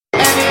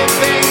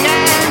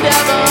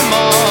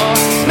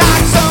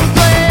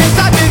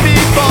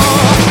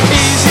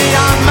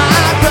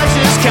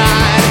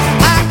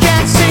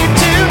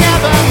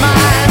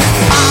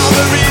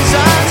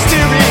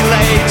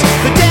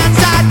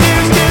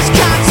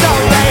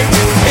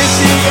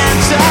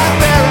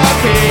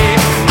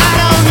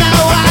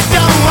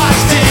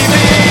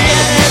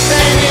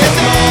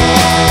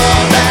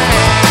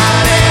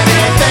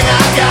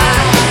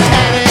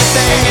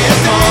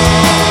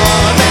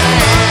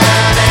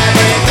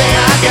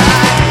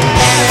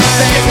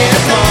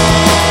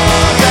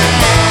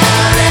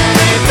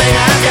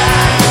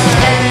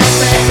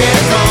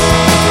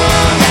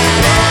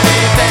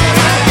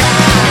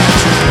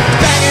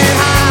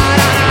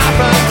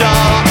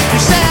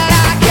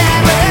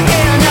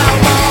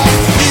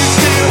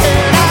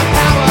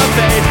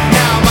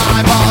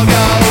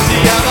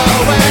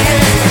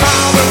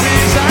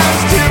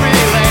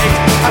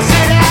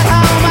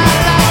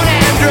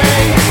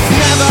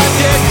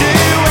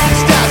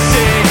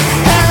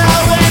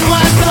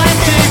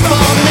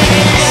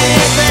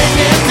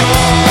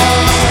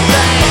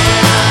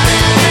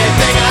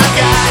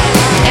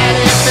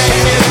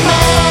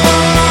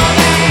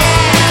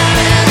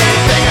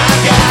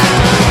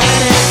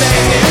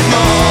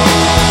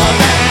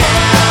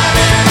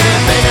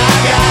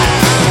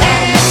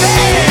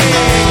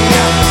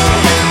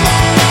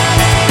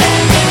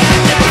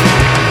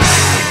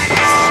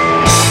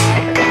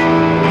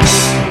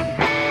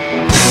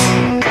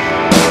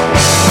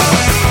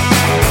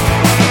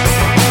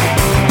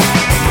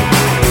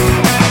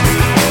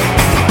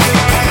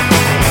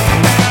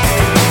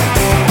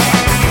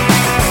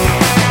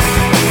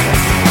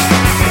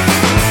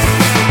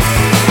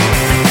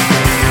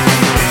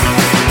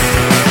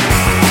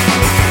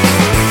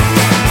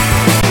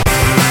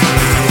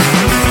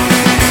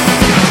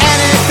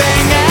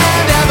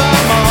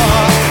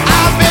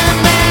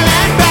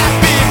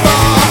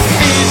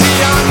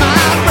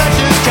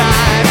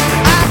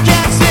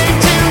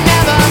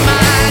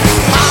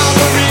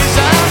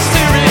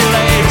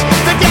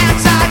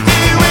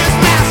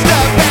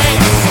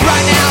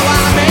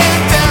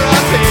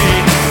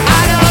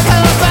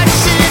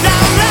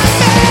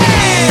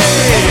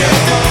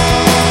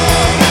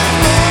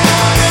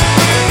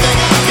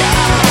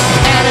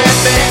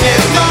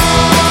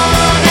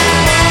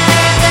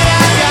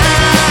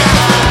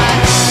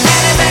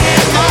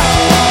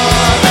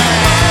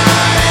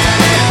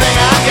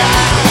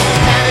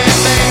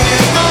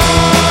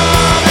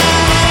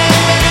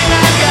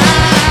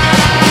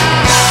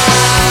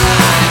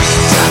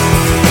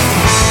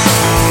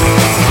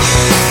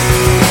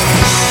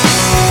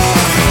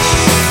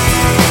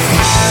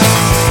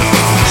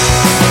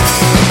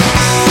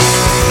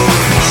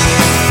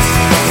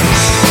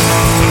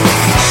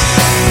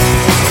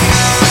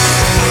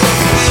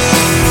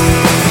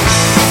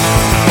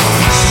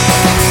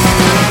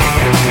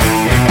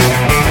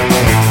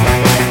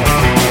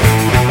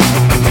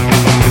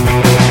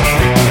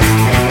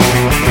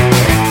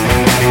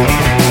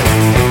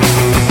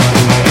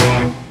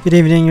Good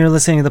evening, you're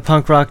listening to the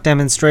punk rock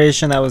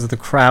demonstration. That was The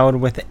Crowd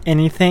with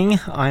Anything.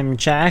 I'm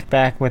Jack,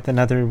 back with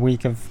another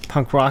week of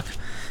punk rock.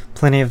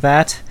 Plenty of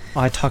that.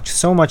 I talked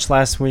so much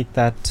last week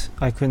that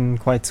I couldn't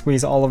quite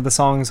squeeze all of the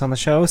songs on the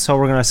show, so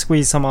we're going to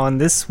squeeze some on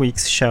this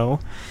week's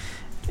show.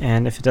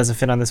 And if it doesn't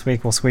fit on this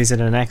week, we'll squeeze it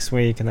in the next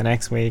week, and the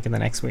next week, and the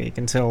next week,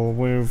 until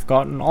we've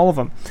gotten all of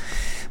them.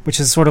 Which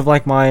is sort of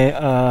like my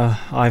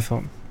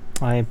iPhone.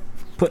 I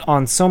put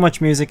on so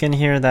much music in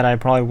here that I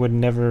probably would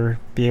never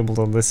be able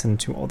to listen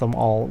to them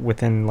all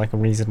within like a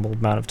reasonable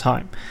amount of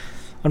time.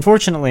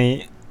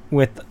 Unfortunately,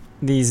 with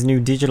these new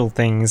digital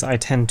things, I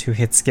tend to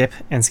hit skip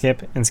and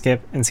skip and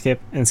skip and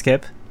skip and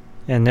skip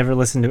and never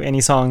listen to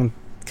any song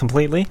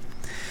completely.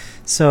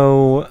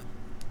 So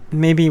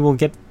maybe we'll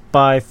get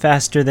by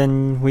faster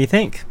than we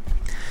think.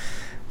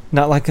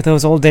 Not like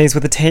those old days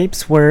with the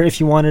tapes where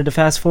if you wanted to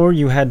fast forward,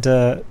 you had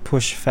to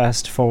push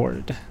fast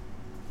forward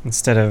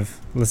instead of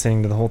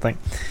listening to the whole thing,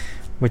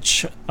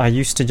 which I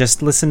used to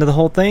just listen to the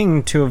whole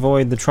thing to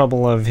avoid the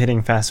trouble of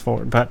hitting fast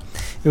forward, but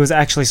it was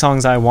actually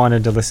songs I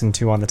wanted to listen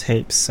to on the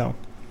tapes. So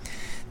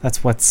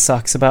that's what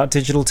sucks about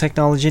digital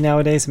technology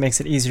nowadays. It makes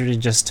it easier to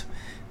just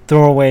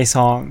throw away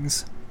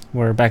songs,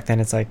 where back then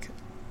it's like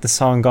the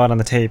song got on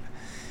the tape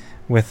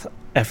with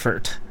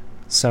effort,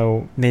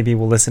 so maybe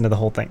we'll listen to the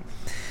whole thing.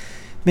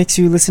 Makes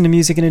you listen to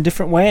music in a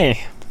different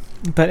way.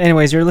 But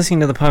anyways, you're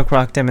listening to the punk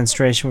rock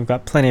demonstration. We've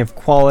got plenty of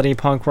quality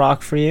punk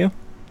rock for you,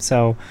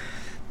 so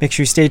make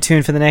sure you stay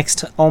tuned for the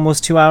next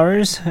almost 2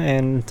 hours,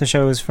 and the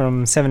show is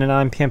from 7 to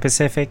 9 p.m.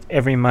 Pacific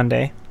every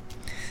Monday,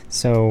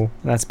 so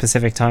that's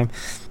Pacific time.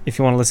 If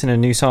you want to listen to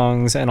new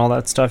songs and all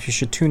that stuff, you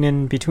should tune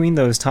in between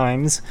those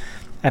times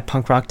at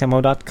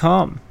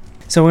punkrockdemo.com.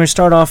 So we're going to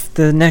start off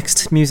the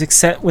next music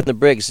set with The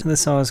Briggs.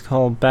 This song is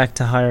called Back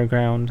to Higher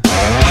Ground.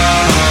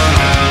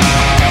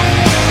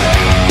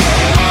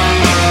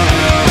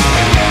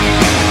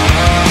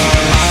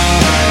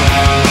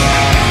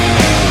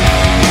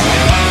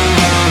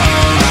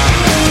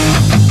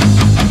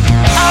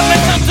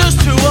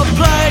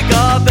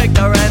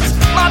 Ignorance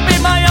might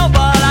be my own,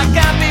 but I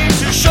can't be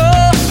too sure.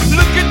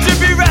 Looking to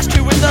be rescued.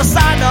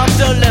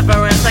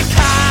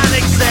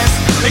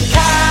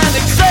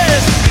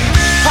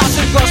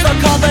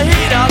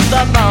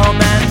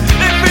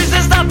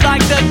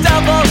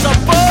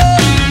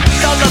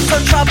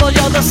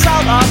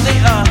 salt of the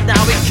earth.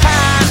 Now we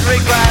can't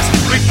regress,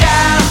 we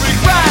can't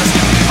regress.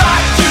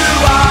 Back to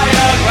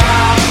higher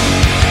ground.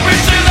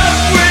 Reaching up,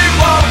 we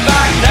won't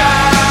back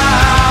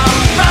down.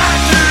 Back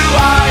to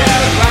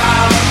higher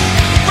ground.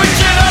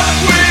 Reaching up,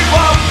 we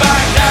won't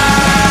back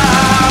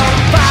down.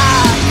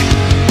 Back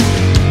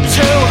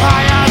to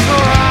higher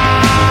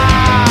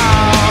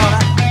ground.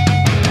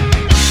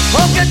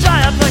 Hook and dry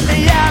up like the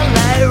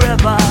LA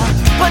River,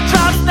 but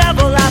jobs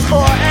never last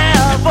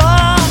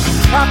forever.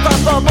 I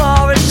thought for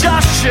more is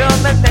just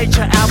human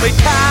nature, and we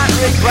can't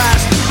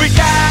regress, we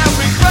can't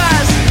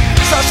regress.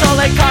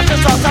 Socially conscious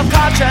or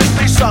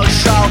subconsciously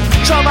social.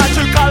 Show my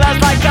true colors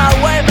like a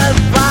waving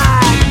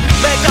flag.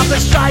 Make up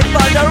the stripe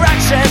for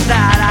direction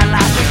that I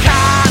lack. We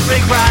can't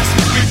regress,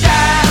 we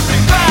can't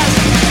regress.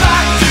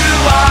 Back to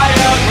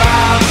higher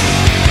ground.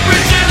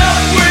 Reaching up,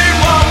 we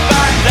won't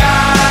back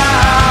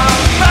down.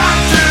 Back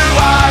to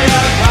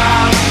higher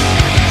ground.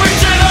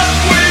 Reaching up,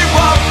 we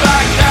won't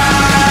back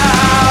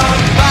down.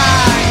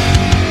 Back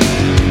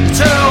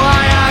to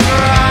higher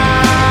ground.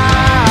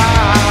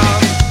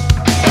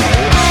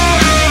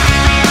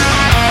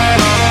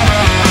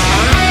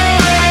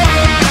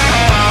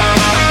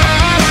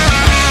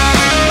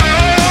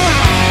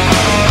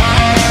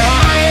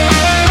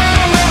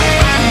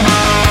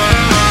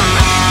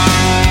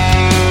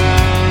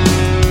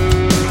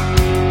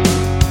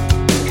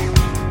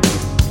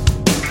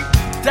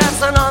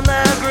 Dancing on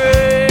their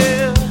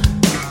grave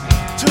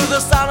to the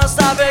sound of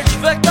savage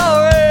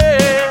victory.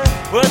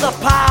 With the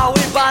power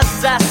we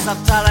possess, I'm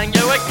telling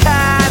you it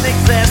can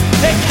exist,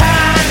 it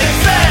can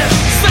exist.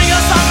 Sing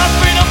a song of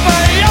freedom,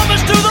 pay homage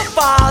to the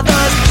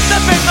fathers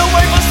that paved the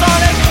way for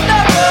sonic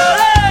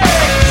liberty.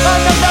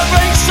 Under the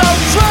ring so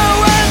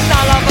true, and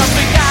all of us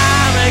we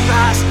can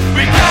regress,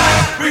 we can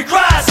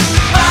regress.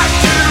 Back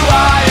to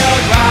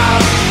higher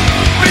ground.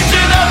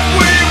 Reaching up,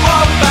 we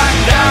won't back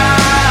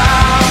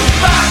down.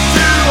 Back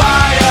to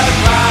higher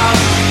ground.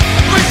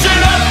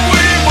 Reaching up, we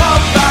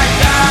won't back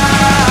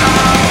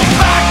down.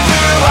 Back to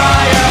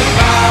higher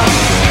ground.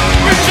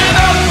 Reaching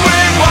up, we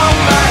won't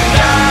back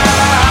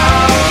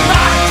down.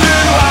 Back to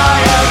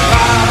higher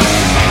ground.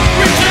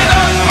 Reaching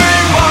up, we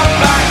won't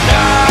back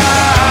down.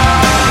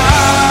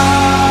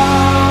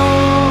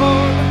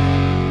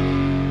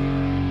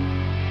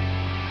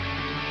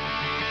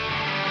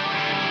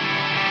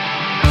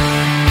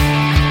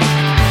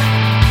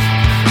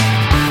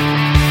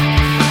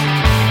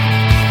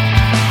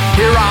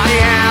 Here I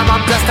am,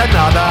 I'm just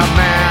another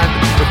man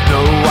with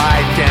no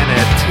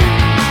identity.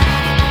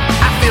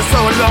 I feel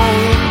so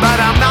alone, but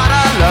I'm not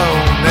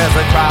alone. There's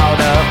a crowd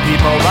of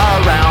people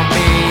around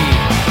me.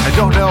 I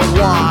don't know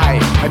why,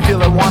 I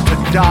feel I want to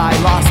die.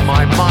 Lost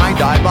my mind,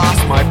 I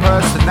lost my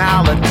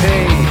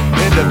personality,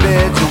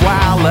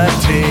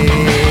 individuality.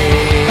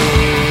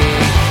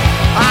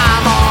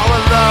 I'm all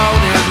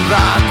alone in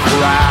the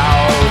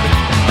crowd,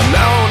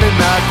 alone in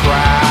the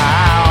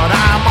crowd.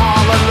 I'm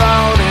all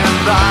alone in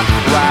the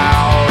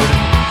crowd,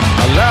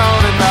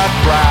 alone in the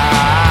crowd.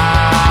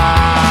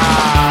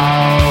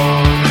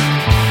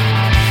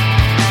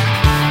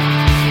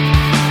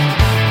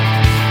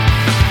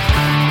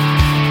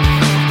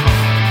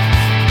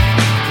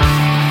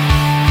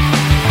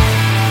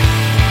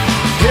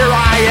 Here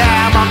I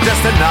am, I'm just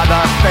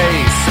another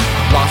face,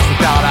 lost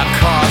without a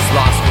cause,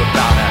 lost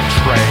without a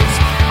trace.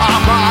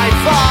 Are my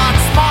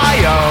thoughts my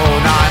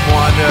own? I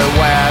wonder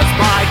where's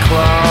my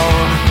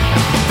clone.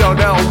 Don't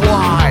know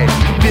why,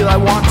 feel I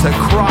want to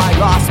cry.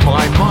 Lost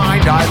my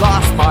mind, I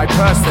lost my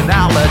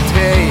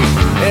personality,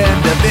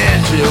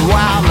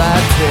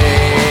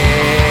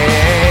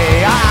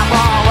 individuality. I'm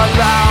all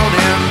alone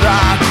in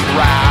the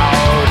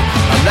crowd,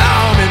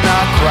 alone in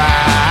the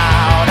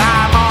crowd.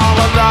 I'm all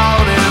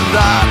alone in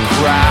the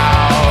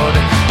crowd,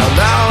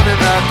 alone in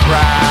the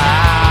crowd.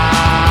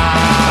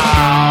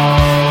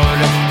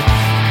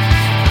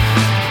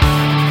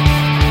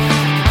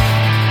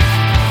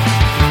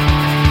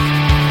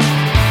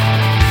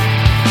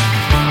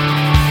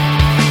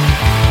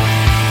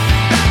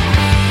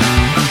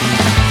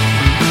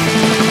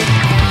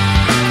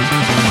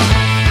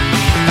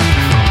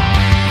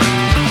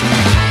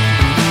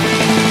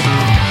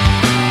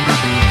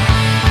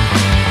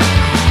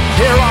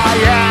 Here I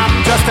am,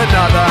 just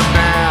another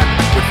man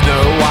with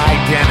no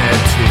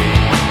identity.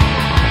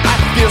 I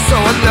feel so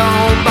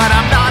alone, but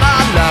I'm not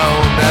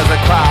alone. There's a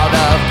crowd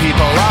of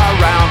people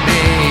around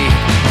me.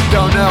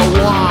 Don't know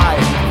why,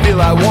 feel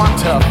I want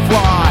to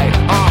fly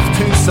off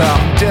to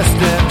some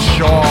distant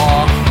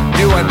shore.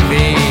 You and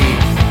me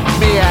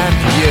and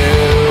you.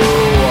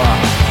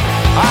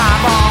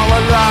 I'm all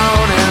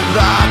alone in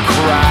the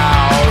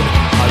crowd,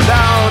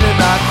 alone in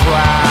the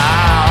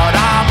crowd.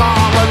 I'm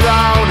all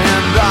alone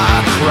in the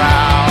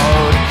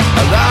crowd,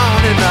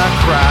 alone in the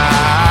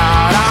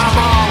crowd. I'm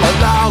all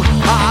alone,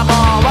 I'm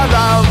all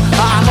alone,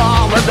 I'm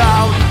all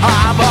alone,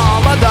 I'm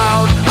all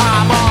alone,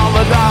 I'm all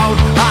alone.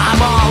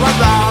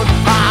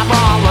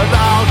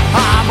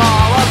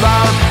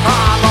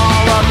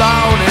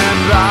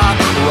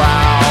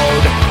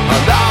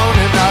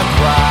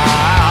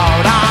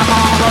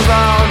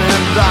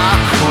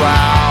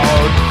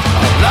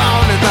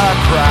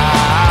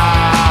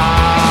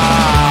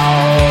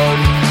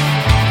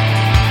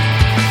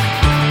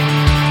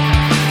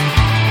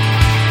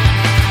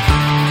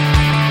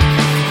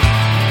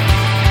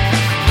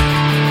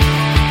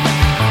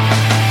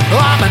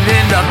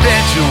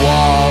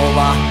 individual.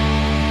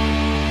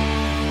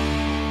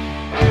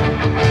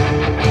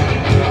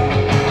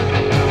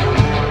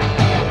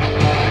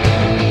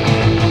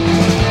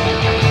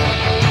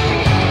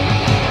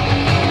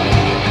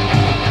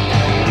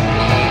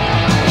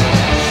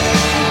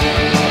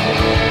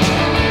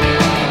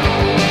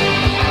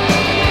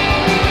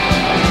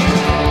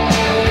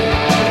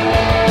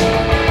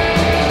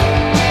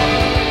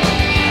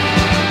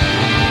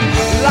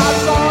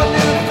 Lots of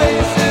new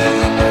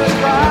faces in the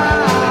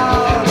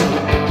crowd.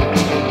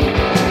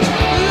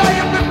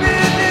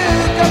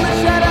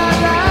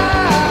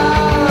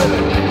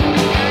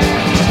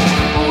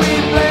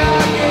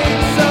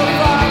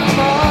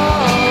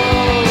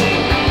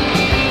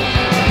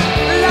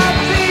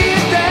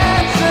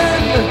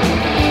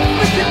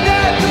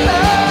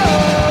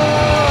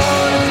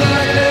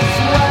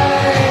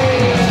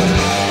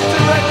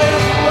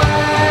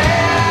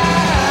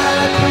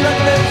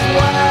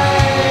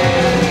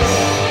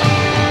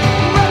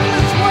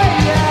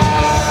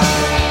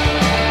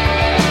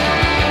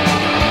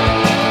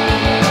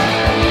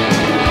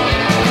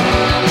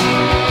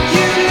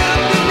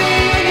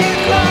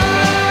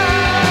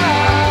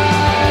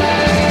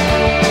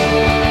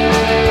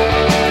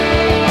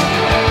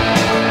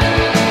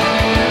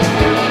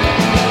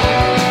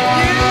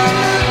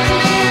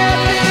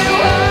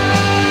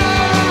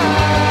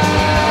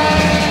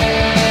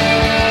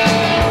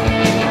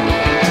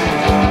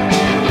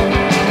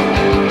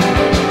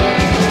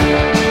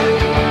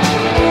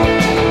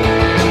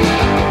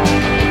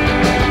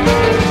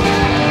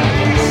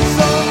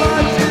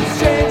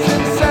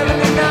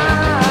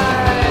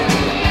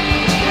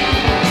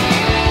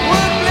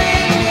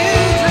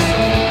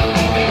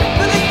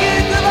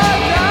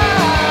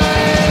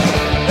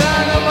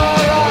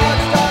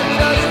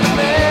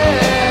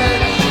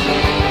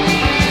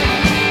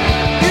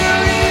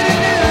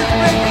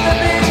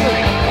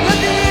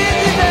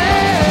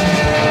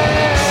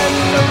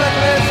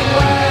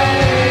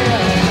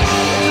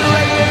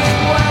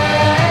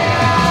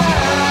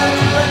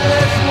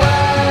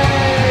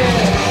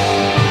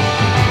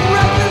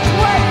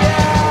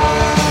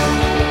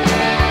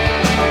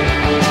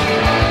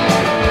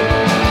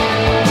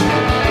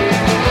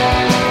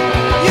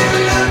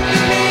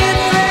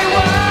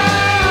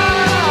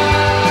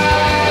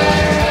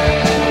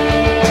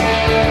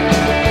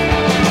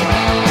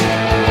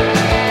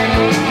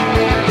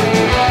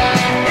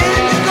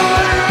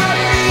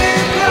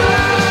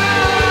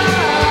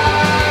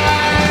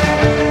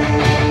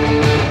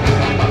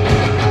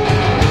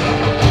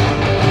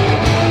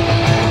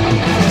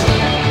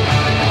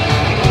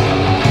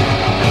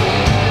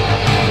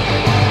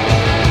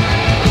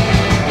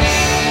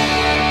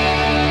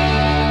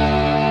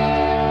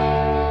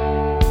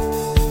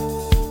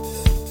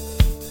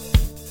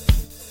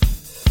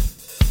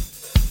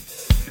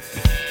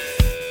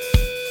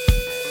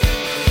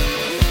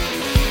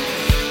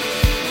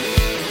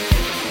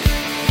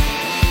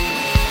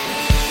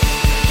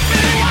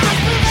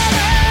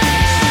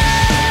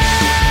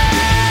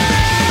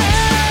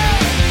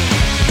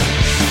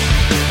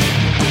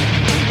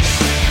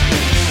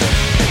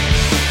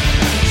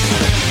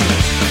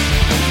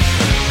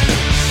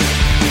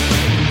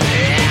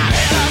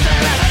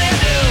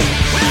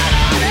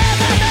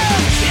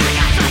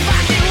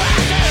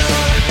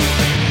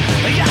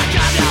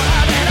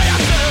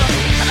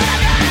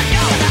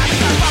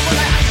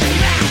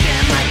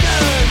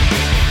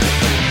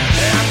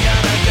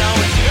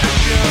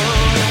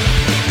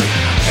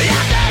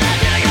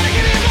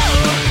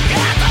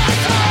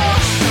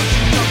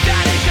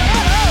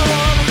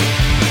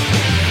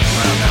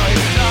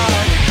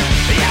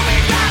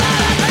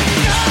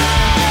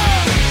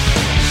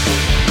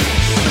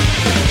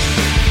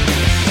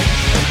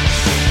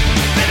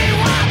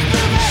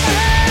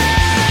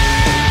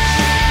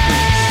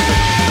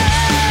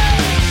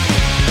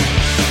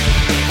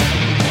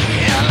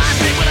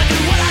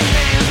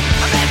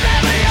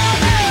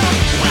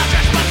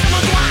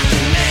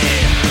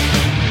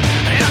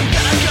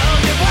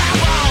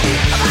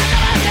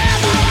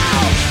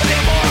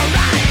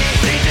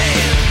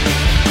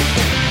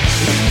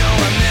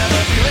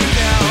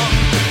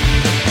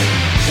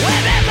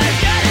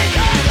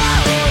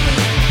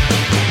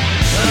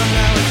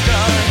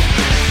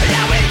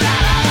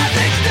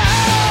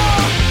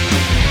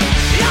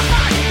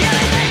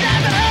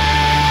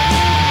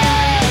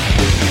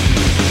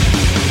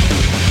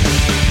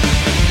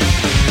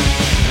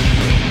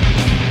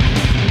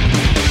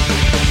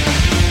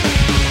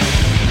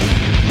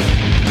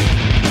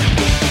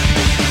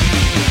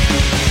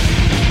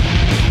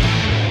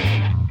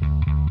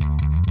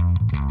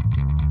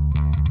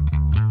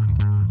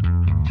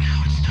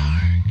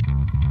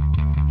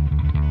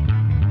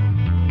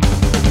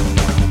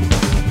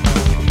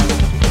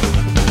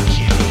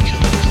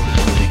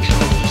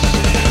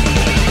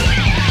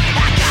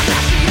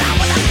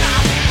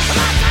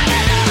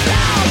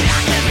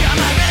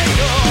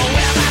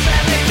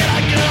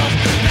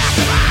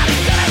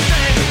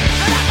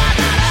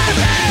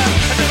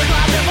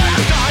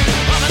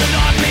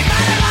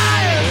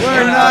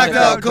 blacked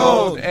out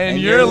cold. And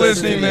you're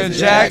listening to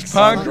Jack's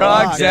Punk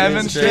Rock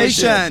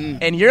Demonstration.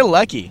 And you're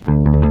lucky.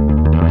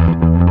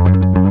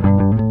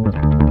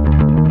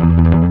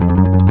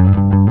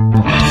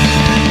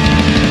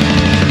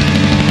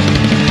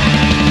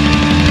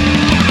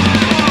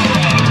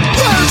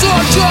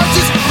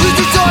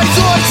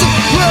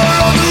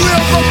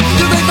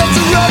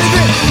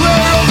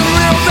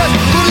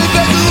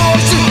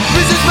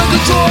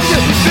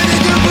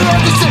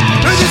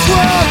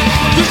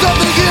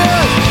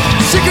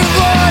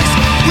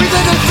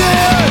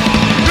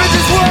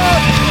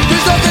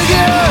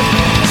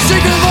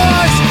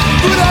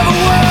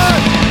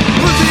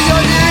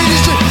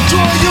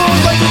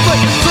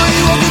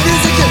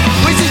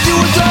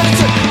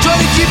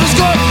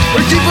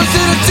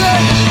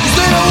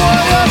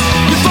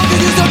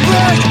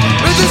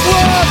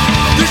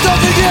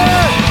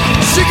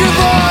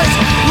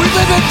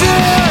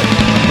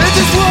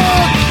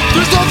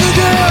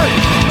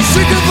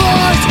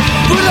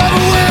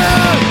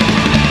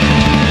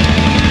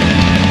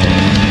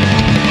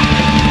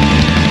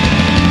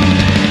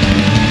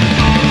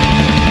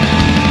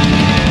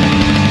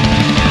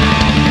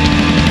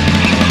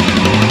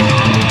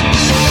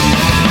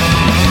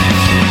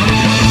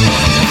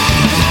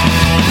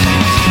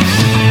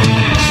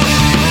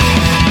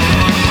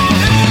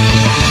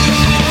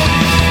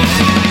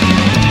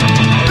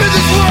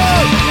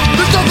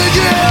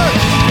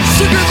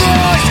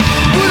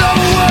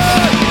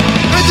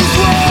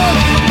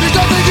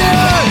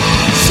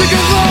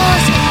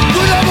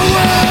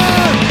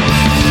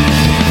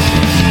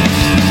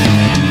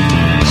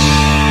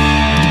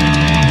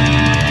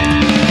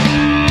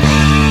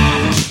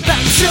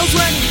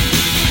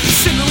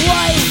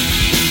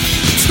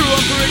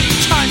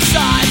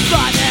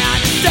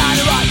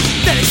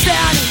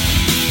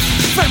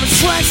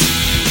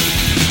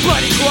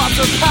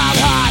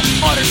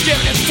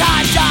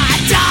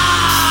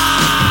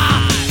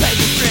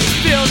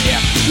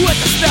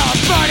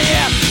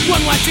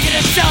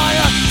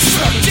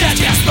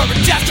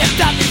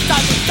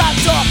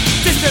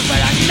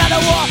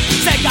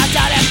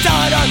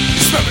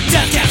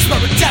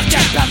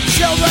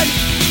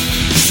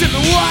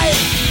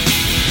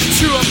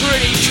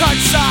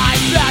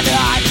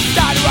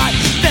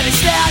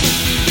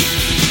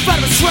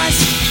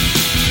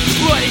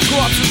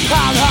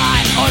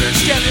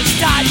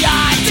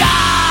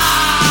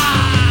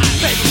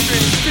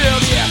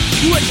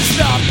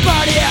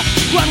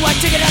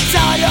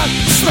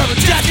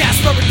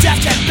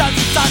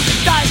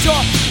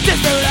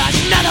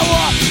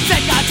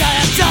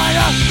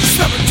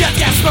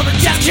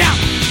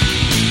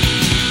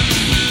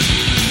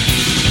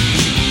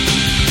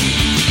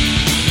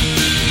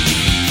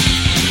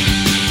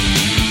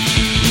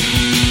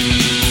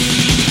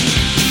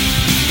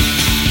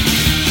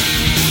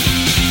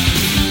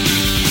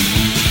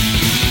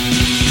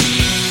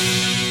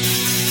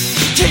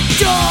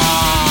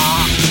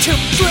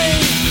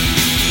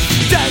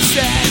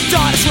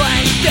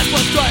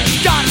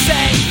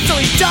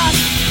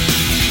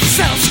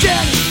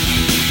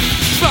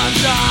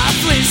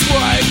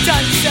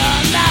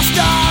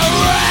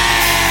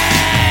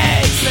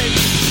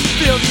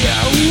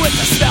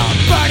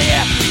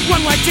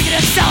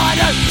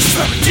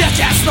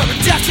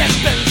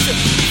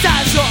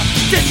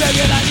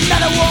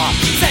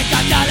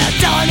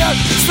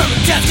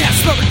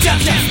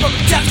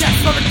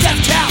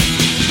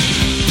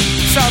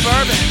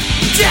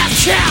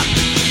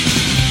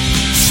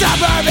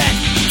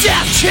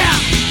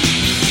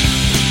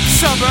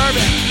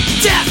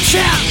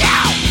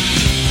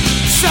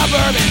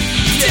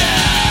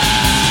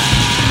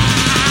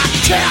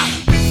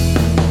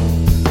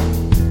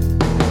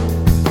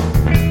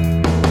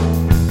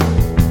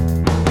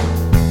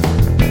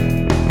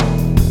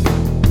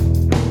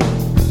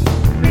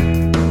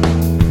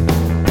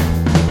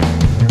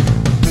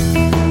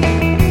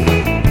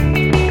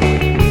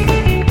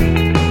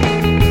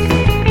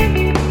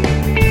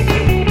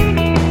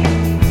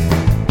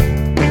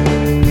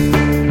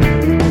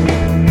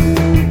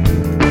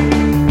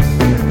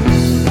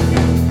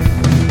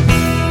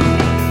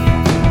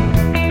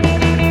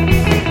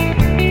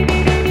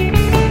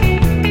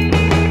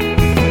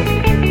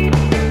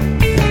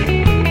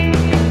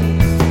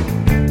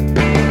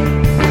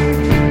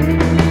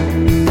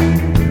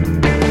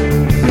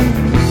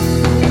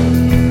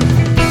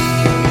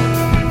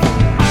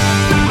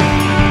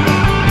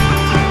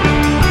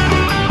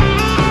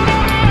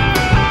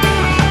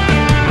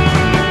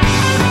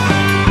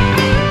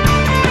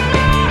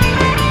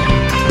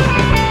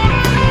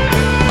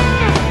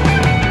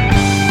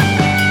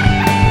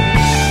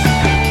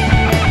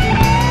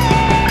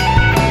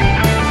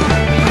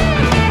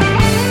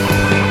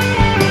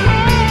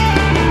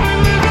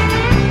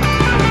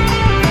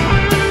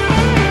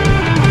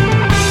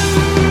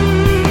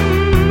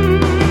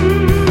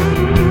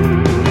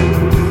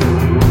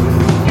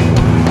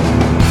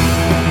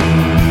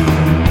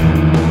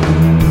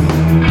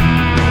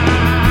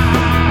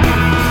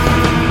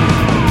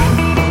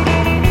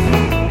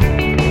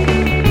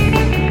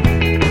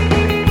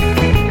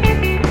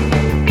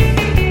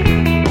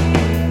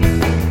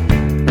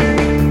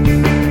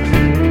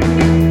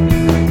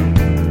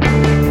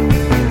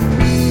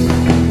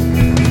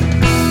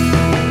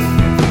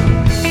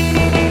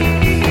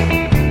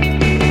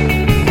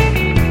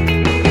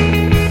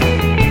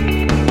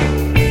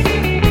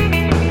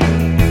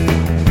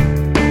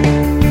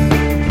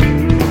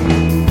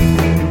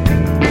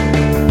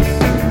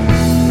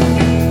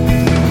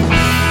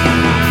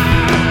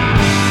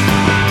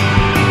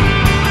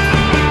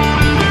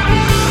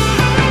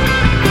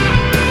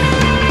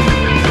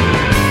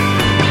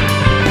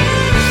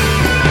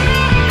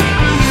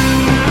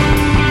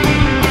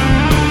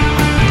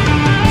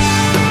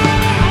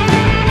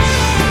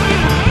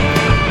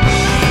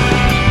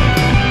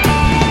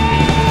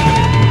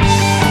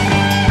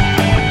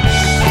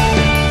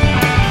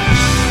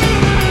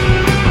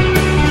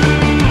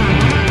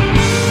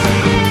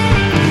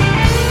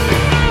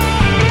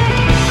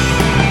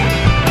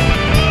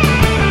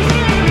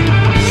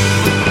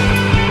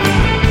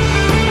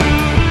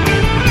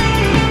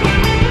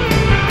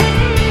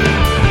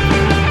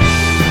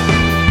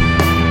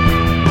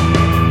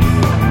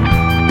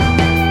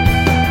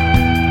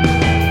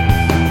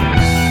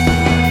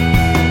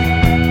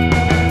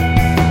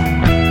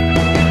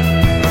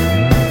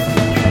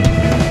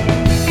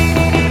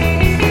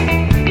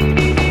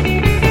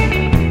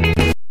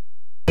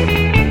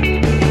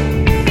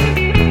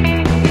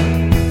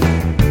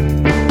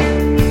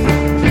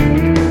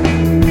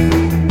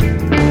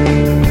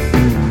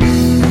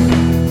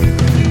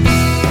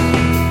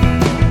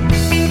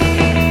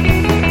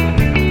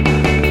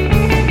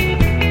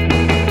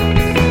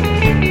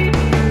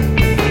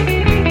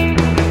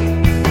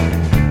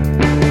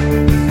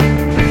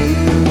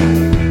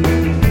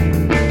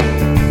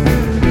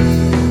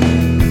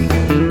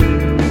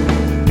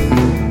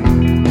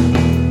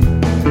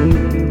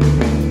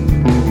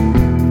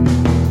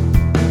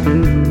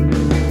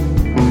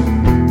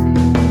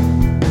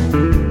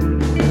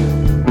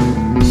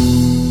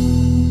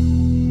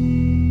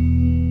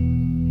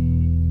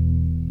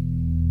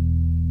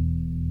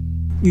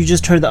 You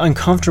just heard the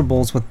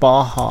Uncomfortables with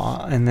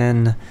Baja, and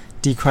then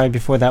Decry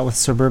before that with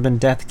Suburban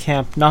Death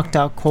Camp, Knocked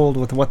Out Cold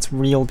with What's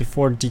Real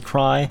before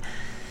Decry,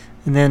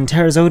 and then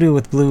Terrazodu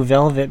with Blue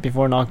Velvet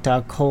before Knocked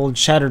Out Cold,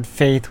 Shattered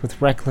Faith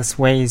with Reckless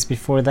Ways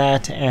before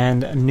that,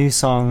 and a new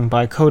song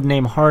by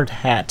Codename Hard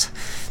Hat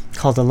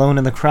called Alone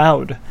in the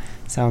Crowd.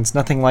 Sounds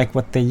nothing like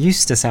what they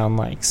used to sound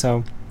like,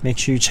 so make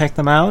sure you check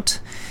them out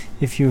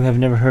if you have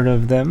never heard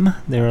of them.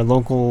 They're a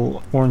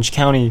local Orange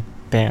County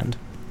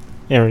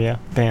area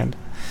band.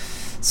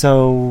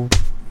 So,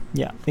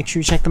 yeah, make sure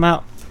you check them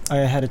out. I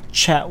had a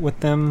chat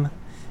with them,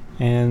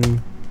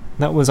 and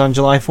that was on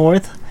July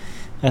 4th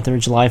at their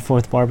July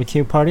 4th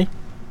barbecue party.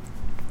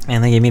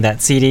 And they gave me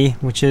that CD,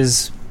 which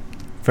is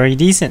very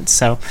decent.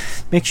 So,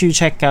 make sure you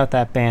check out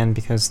that band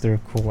because they're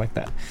cool like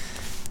that.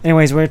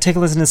 Anyways, we're going to take a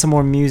listen to some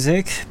more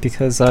music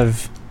because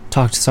I've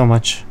talked so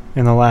much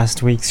in the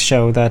last week's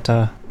show that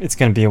it's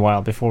going to be a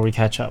while before we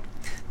catch up.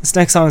 This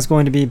next song is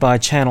going to be by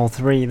Channel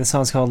 3. The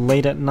song is called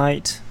Late at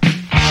Night.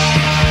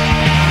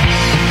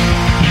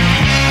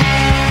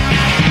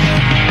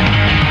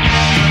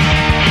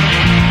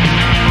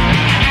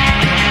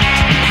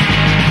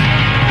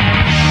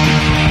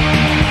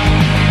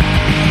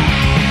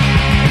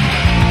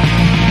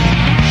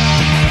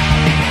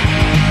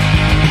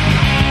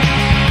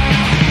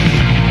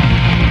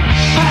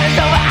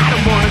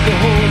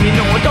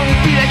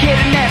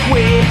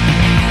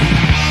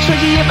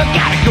 If I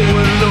gotta go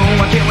alone,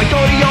 why can't we go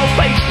to your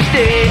place to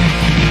stay?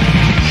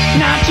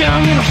 Not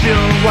young and I'm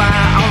still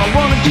wild. All I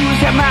wanna do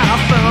is have my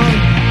fun.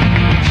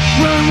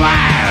 Run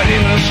wild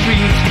in the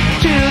streets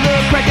till the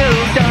crack of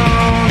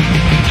dawn.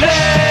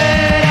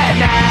 Late at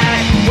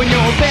night when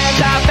your fans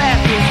are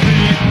fast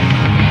asleep.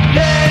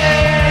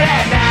 Late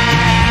at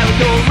night we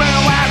go run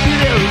wild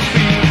through the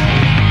streets.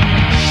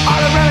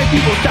 All around the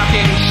people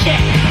talking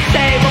shit,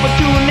 say what we're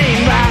doing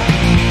ain't right.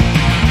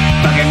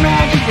 Fucking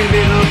around just a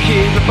little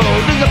kid before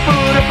there's a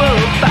football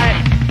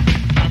fight.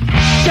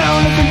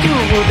 Don't listen to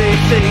what they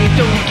say,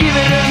 don't give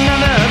it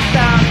another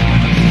thought.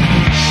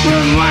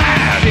 Run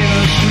wild in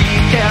the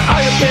street, tell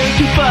all your friends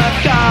to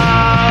fuck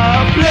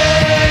off.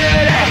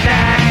 Late at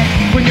night,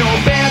 when your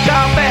band's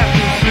all fast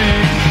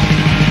asleep.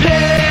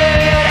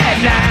 Late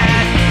at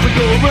night, we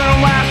go run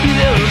wild through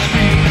the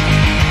street.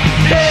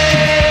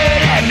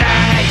 Late at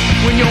night,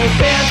 when your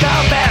band's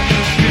all fast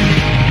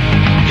asleep.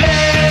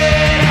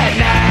 Late at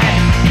night.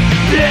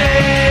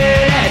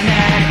 Late at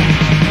night,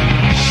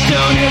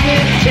 don't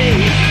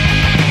hesitate,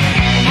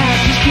 I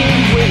just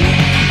can't wait.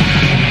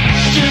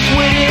 Just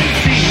wait and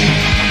see,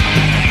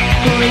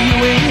 for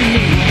you and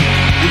me,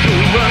 we go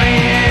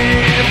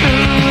running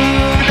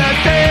through the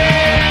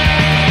day.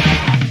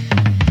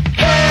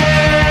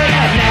 Late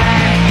at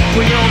night,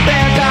 when your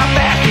bands are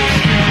fast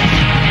asleep.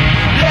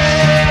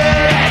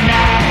 Late at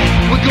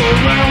night, we go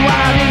running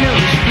wild in the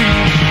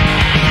streets.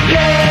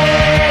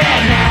 Late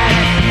at night,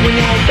 when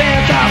your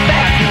bands are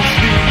fast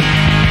asleep.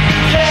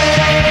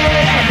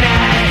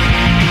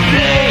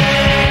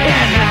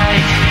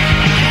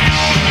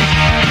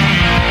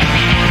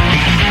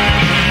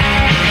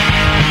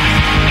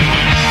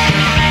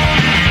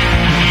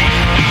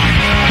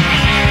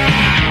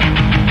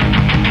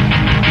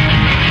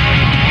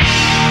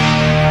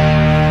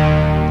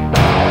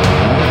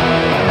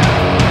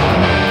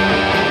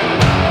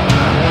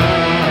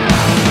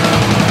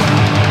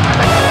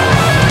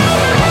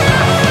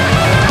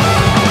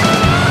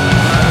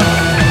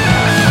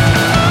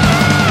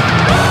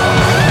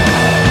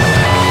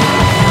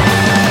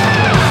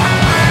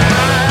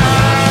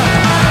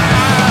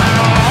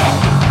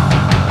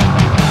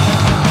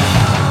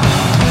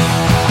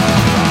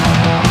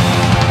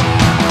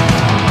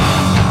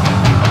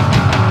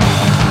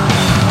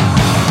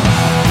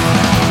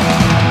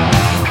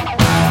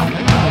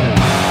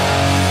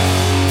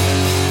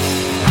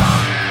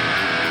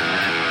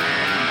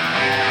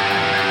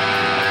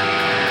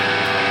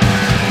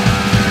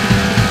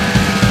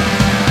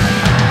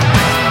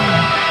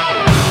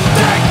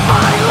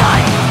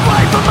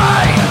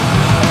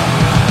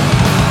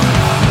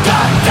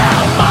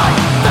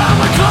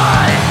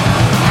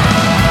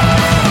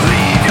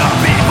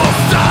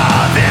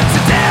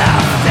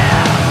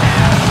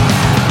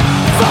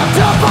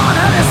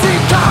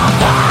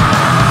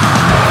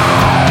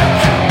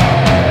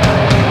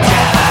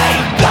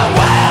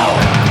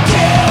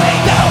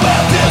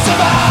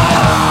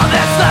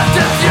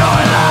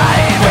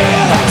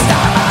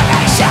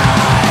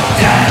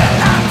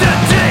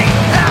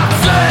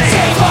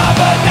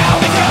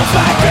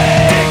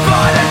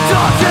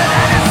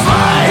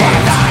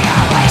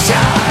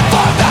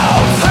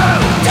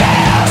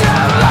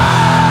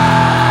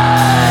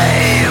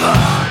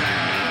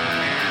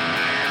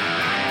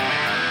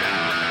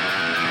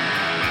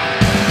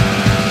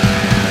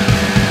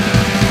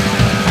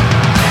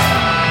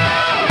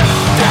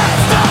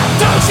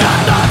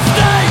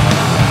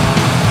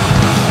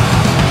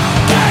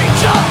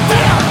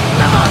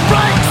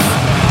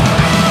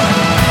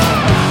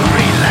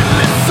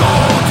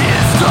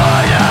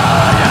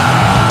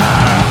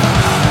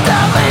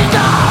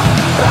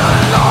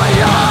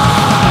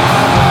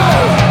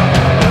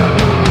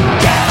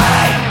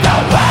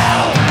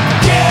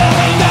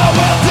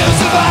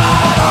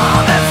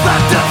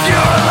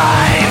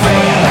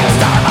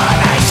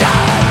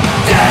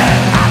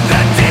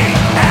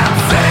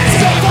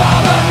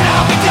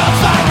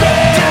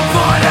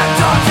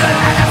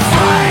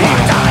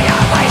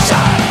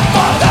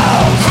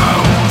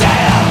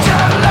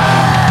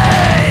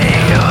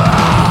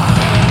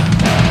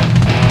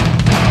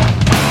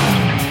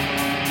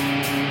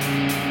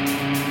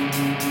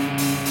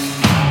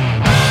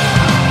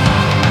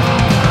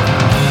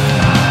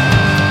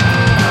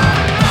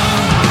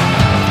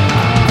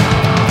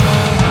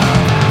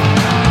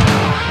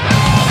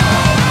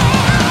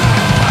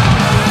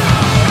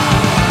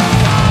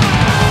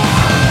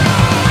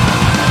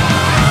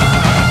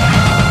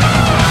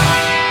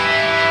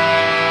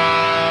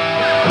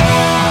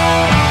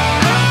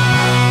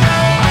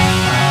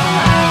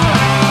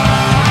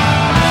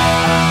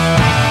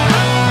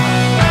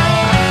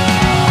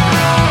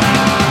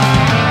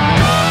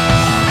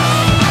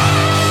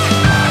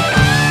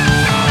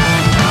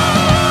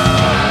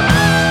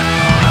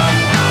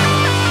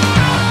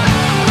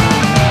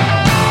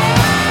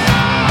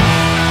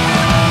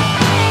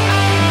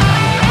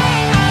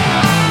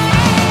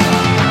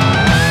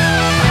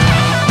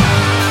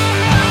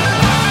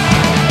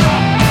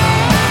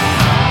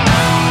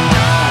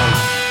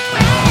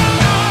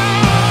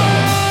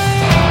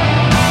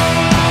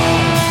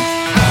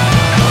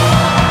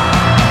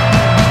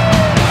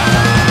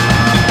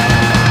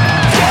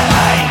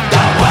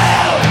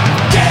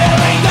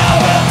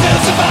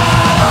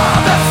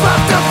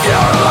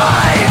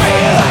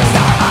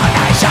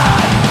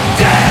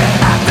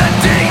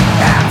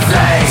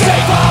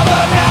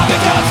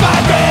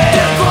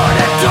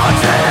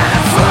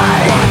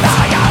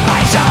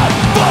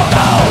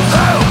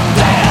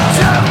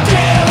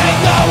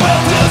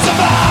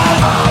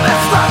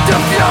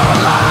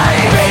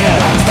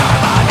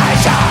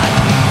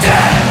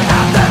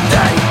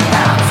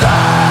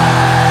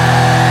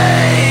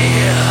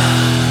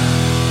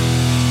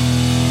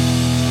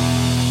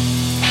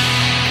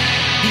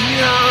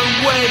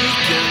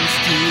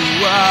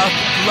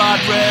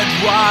 blood-red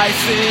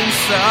rising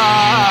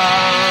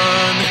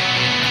sun.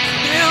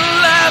 It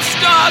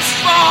left us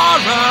for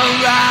a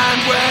land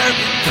where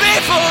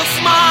people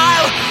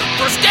smile,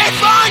 for state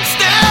fun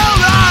still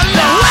alive.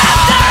 The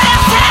winter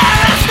is here,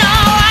 there's no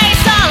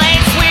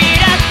isolate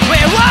Sweden.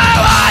 We were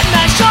on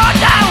the shore,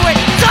 now we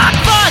talk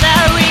for the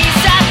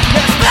reason.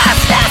 This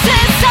business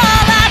is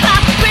all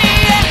about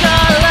being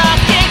good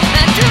looking,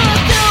 and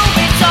truth to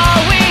be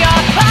told, we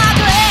are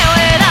ugly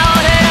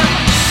without him.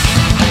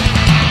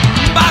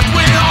 But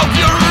we hope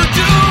you're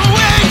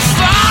doing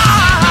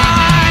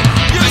fine.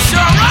 You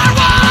sure are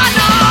one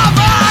of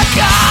a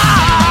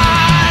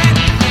kind.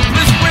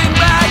 Please bring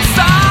back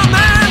some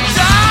and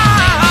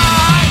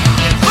time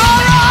for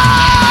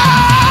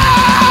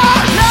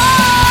all.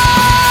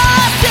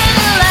 Lost in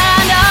the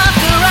land of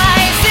the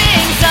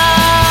rising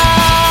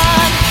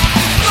sun.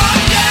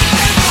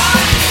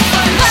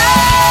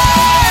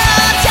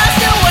 Just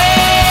the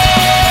way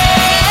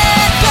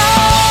it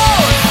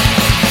goes.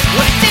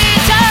 With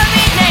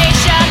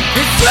determination.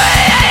 It's 3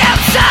 a.m.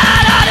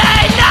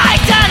 Saturday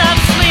night and I'm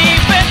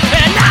sleeping,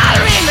 and I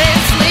remain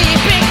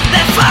sleeping.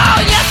 The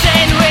phone just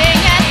ain't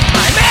ringing.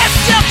 I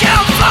missed you,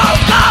 kill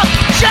phone call.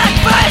 Check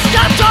first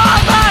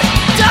controllers.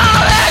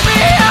 Don't let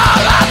me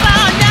all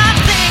about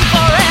nothing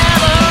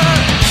forever.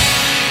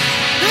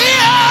 He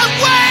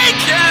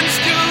awakens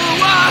to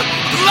a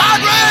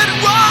blood-red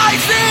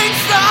rising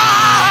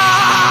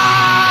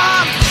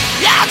sun.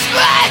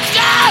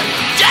 Expectation,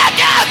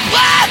 chicken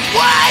black,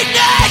 we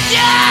need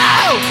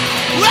you.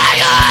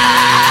 Lost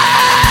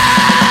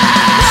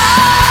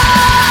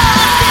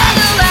in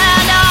the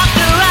land of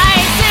the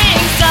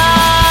rising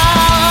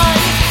sun.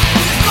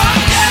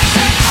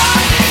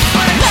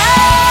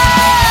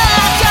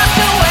 Just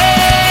the way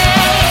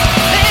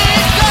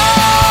it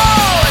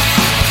goes.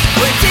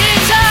 With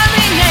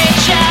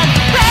determination,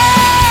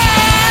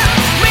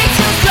 we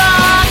too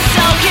strong,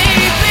 so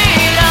keep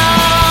it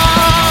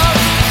up.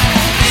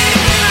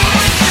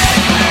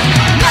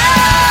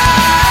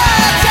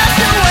 Just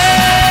the way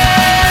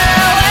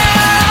we're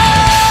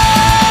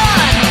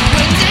on.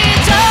 With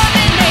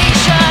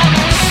determination.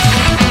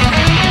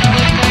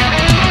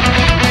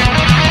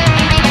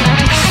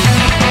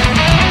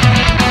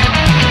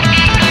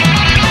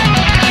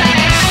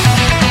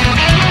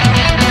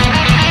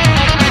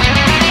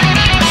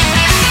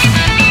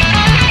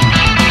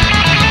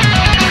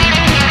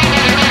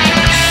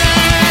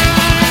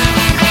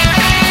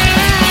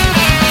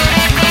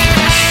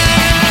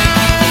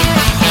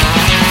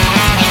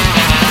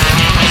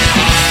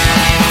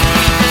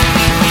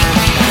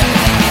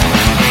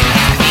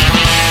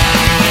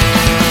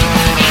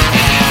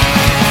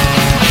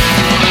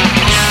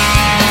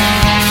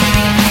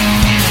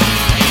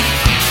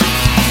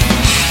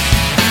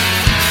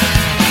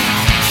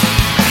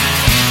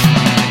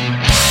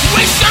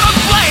 We shouldn't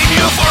blame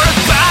you for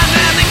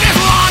abandoning this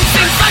long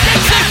since I can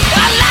see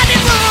a land in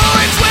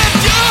ruins with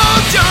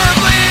future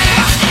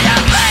bleeds.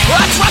 A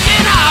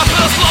trucking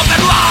uphill slope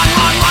that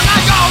long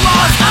ago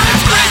lost on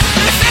its grid.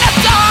 It's in a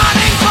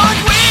turning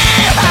point we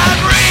have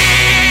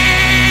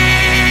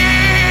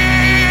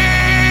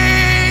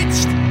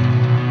reached.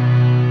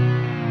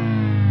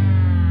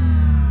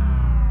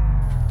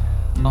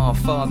 Our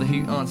Father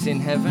who art in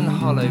heaven,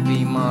 hallowed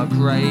be my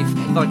grave.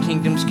 Thy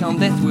kingdom's come,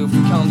 death will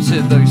come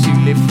to those who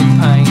live through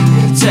pain.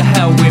 To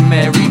hell with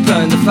Mary,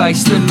 burn the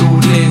face, the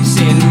Lord lives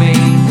in me.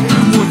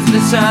 Wood to the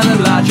sound of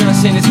large our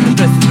sinners,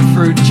 death to the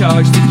fruit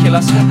charge to kill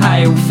us.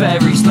 Hail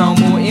fairies, no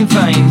more in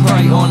vain.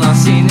 Pray on our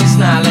sinners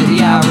now, let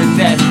the hour of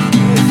death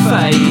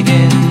fade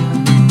in.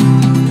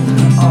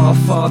 Our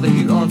Father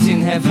who art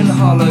in heaven,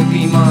 hallowed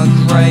be my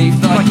grave.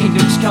 Thy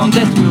kingdom's come,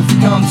 death will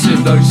come to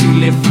those who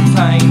live through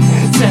pain.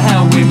 To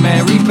hell with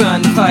Mary,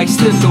 burn the face,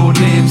 the Lord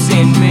lives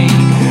in me.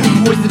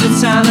 Wood to the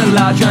town and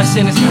large our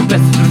sinners,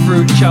 death to the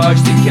fruit charge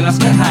to kill us.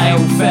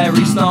 Hail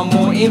fairies, no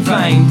more in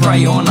vain.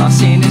 Pray on our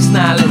sinners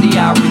now, let the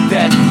hour of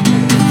death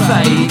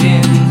fade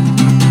in.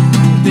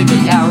 Let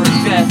the hour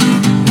of death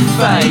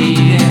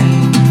fade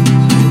in.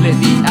 Let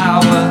the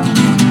hour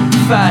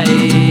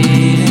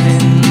fade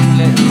in.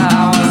 Let the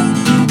hour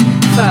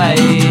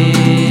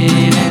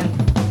fade in.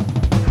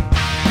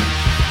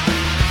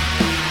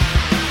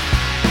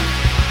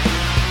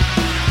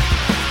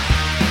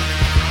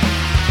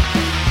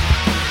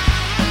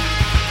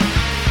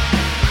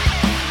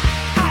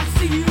 I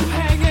see you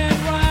hanging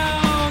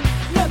round.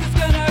 Nothing's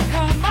gonna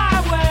come my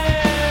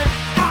way.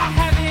 I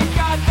haven't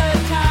got the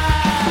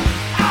time.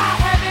 I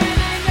haven't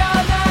in your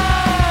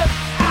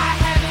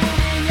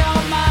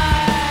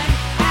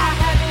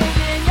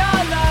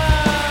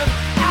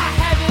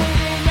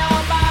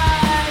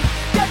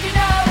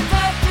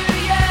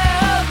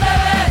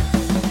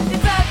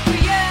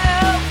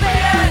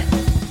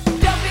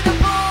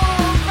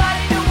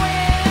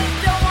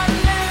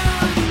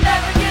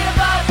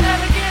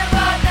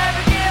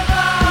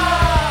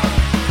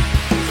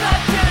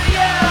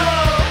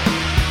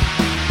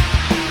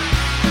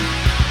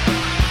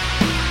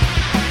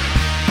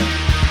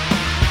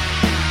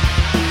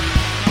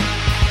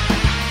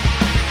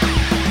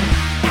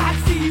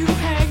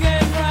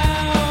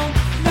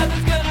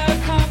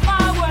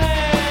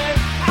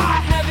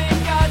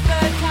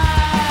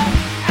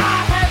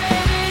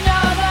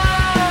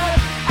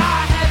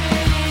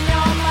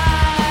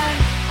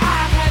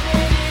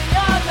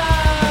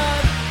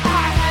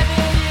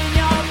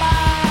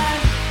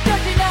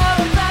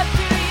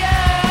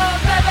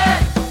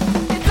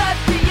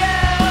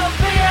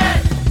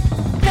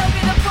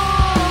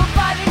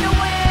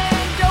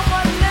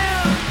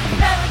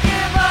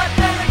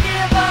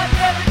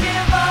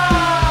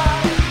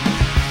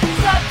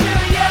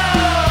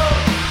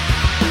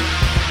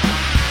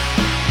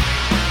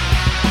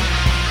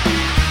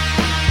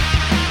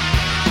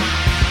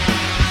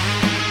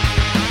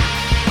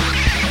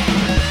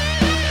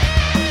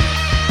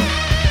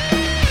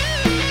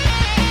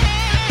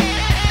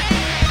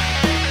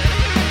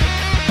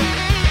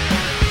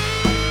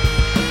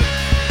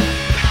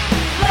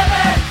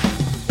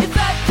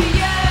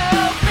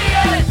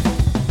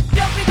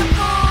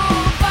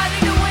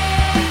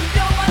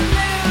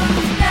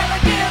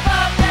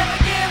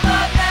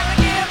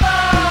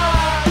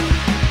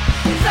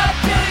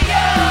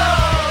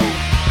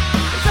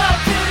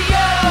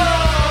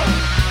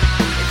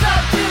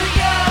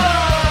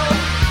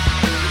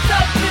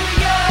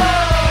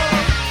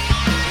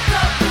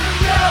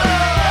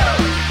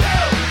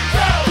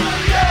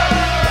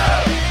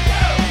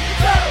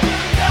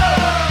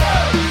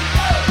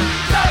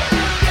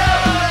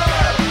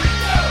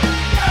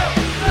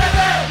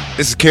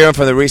This is Kieran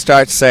from the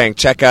Restart saying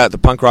check out the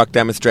punk rock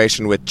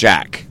demonstration with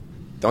Jack.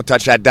 Don't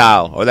touch that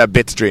dial or that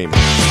bit stream.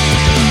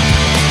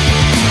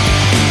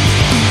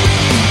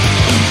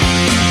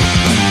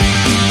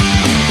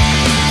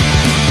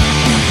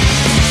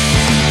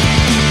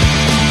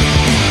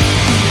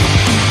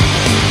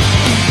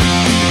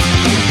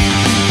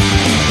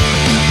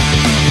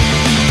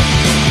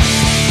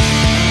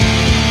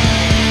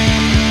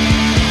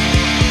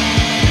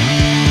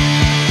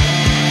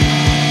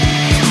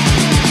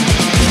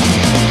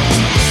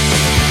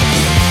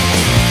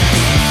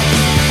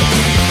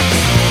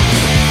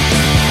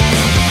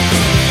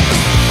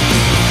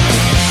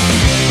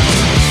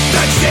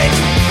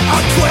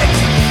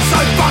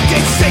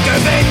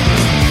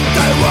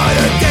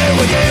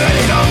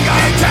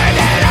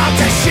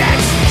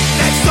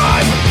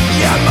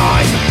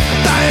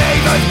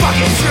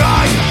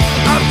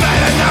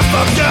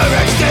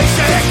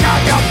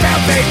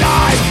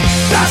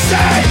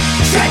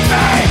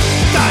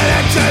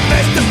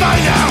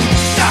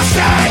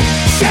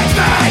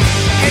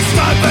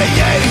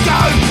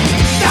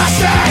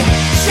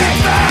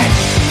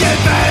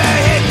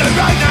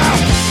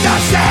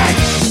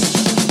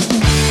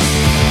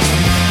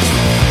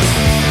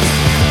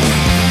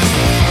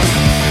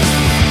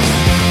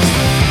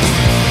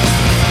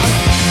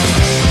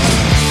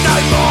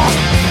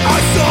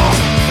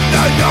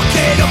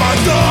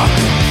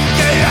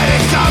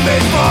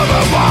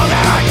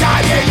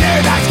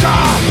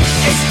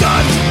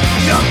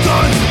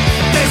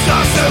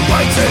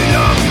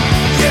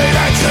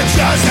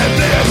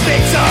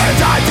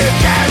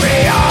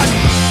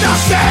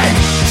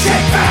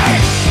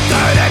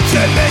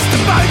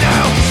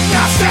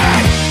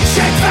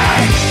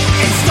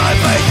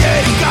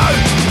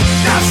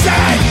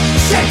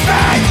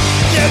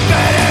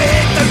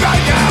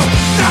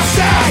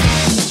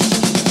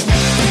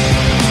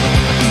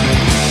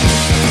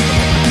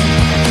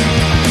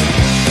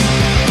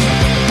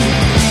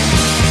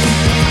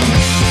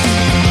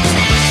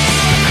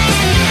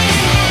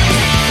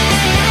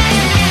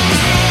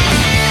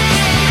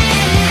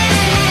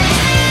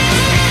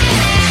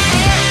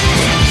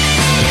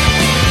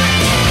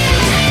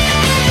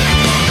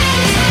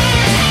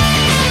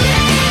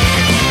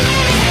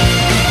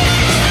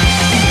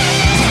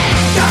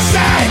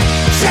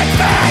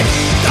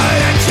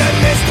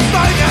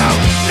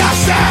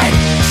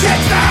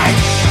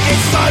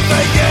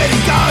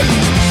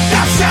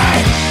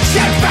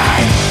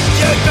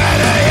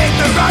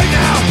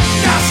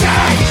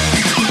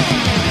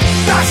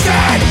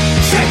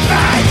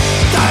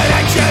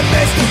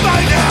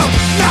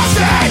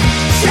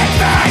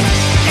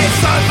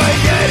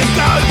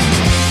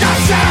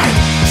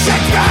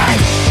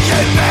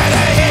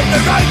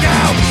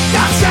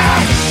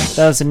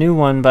 That was a new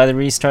one by the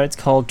Restarts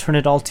called Turn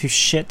It All to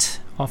Shit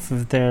off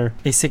of their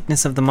A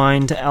Sickness of the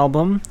Mind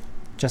album.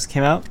 Just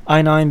came out.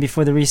 I9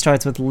 before the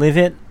Restarts with Live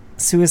It.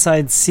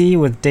 Suicide Sea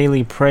with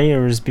Daily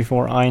Prayers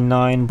before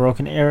I9.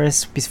 Broken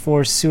Eris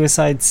before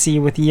Suicide Sea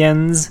with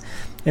Jens.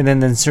 And then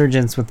the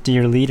Insurgents with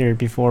Dear Leader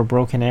before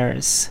Broken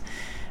Eris.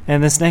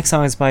 And this next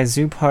song is by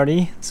Zoo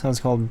Party. The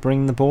song's called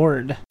Bring the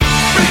Board.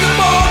 Bring the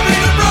board,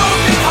 bring the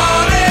broken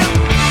hearted.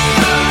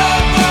 The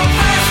love of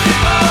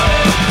festival.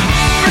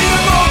 Bring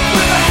the board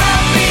with a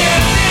happy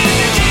ending.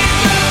 The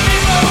kingdom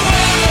is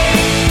away.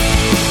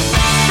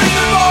 Bring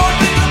the board,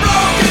 bring the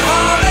broken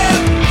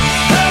hearted.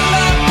 The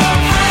love of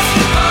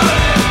festival.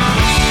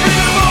 Bring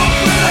the board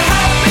with a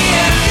happy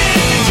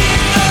ending. The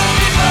kingdom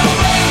is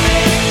away.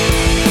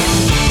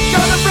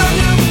 Got a brand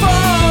new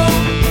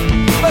phone,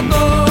 but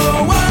no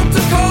one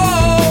to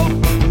call.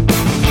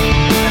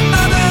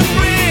 Another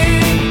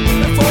ring.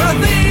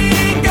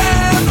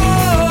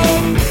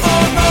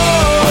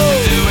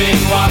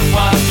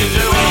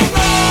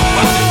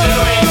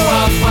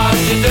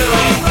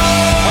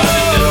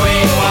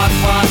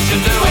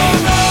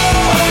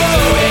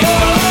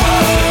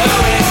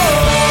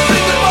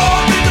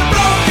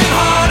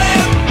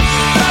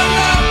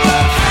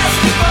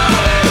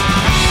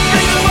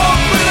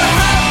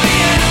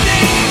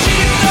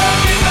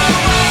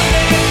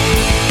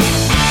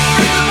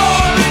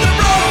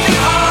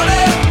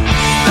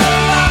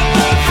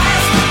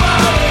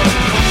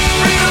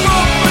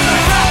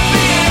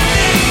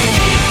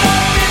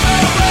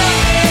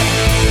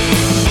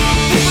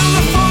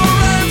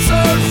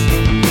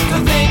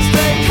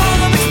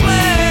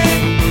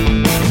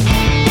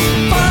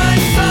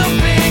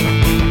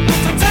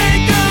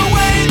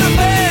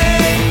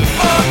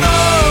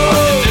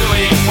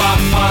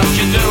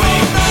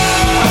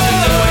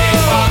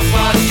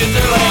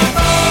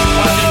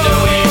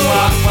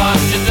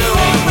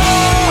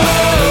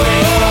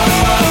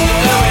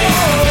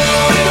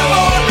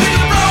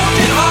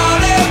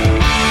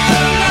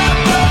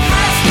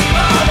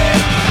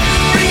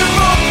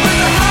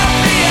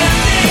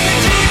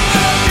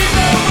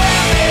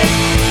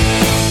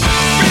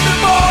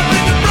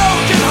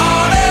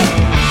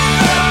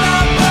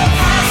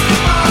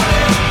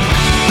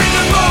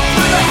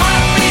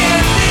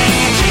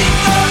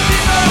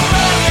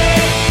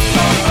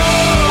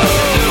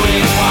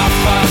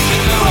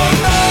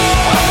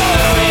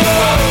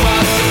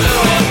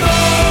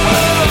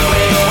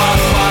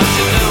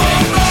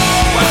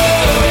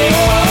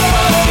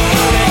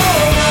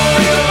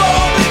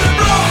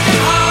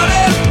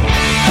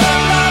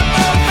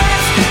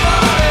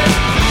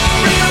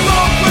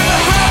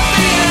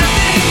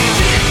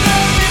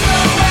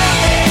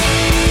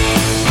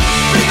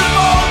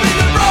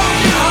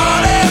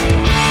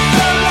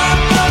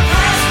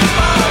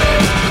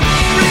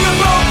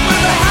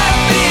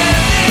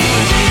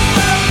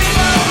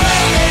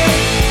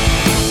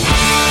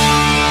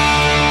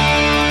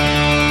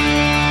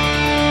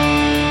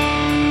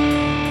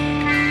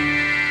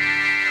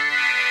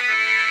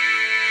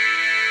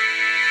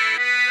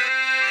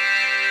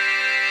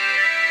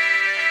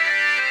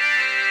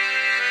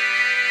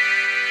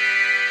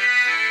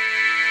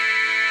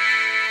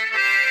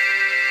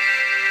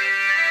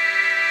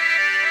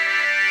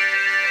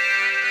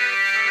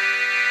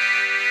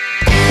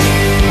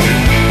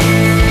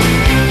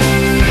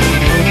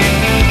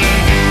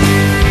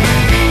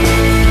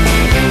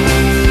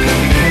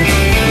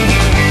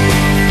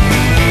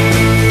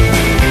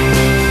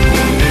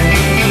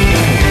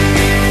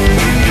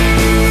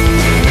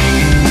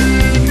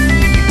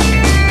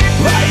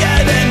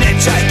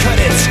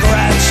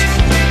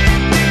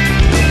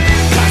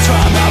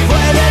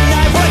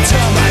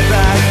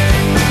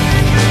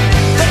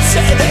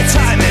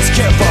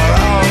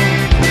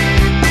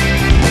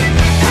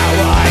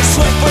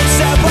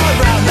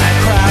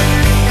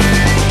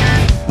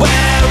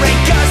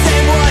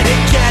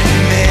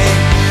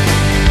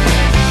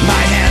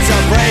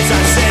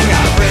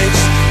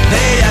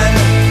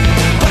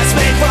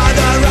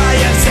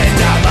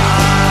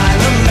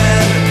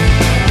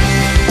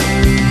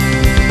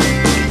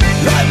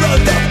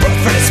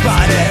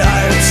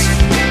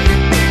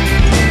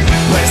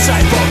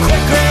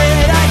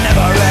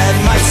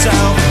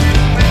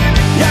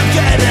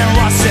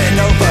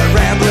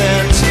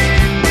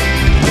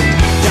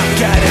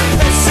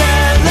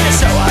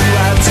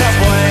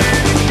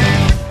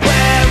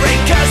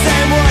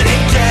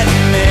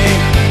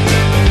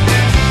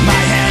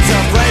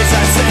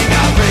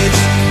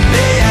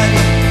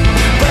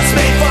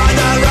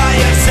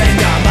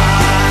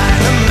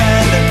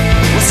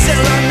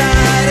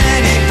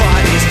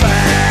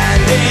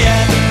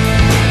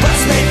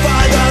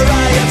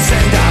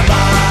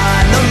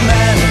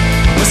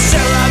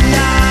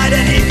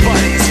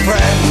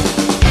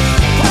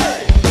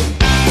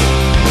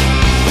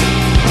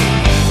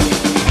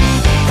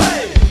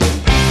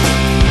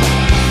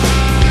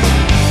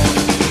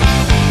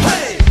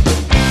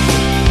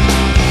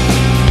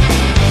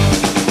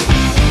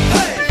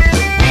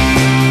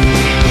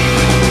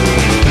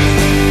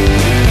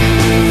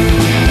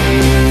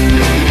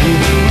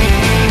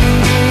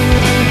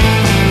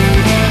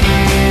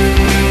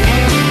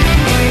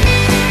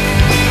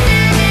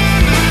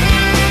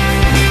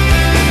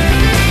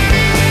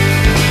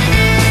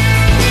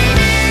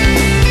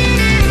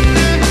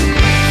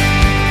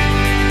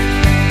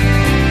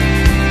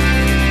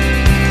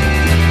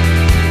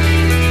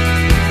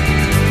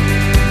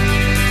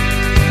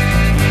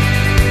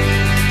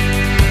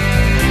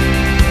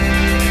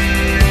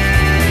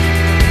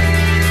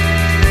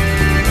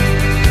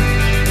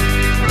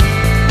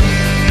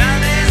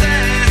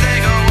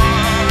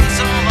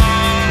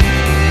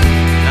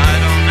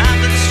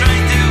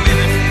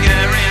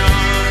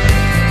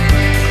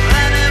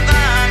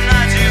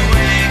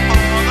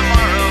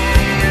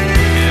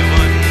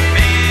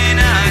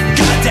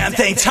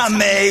 listening to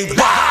me.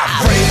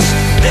 I've reached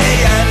the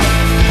end.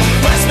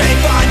 Bless me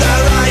by the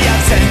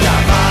riots and the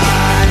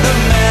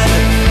violent,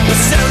 but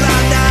still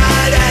I'm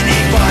not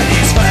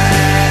anybody's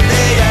friend.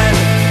 The end.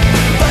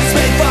 Bless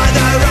me by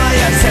the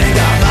riots and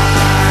the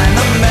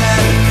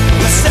violent,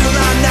 but still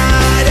I'm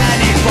not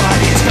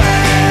anybody's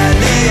friend.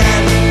 The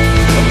end.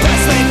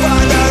 Bless me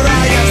by the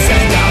riots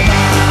and the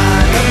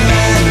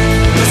violent,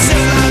 but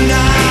still I'm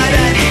not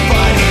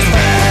anybody's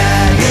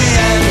friend. The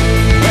end.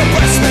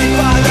 Bless me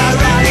by the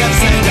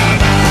riots and the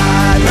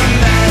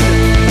violent,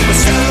 but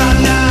still I'm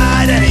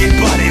not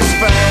anybody's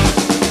friend.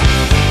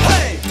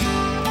 Hey!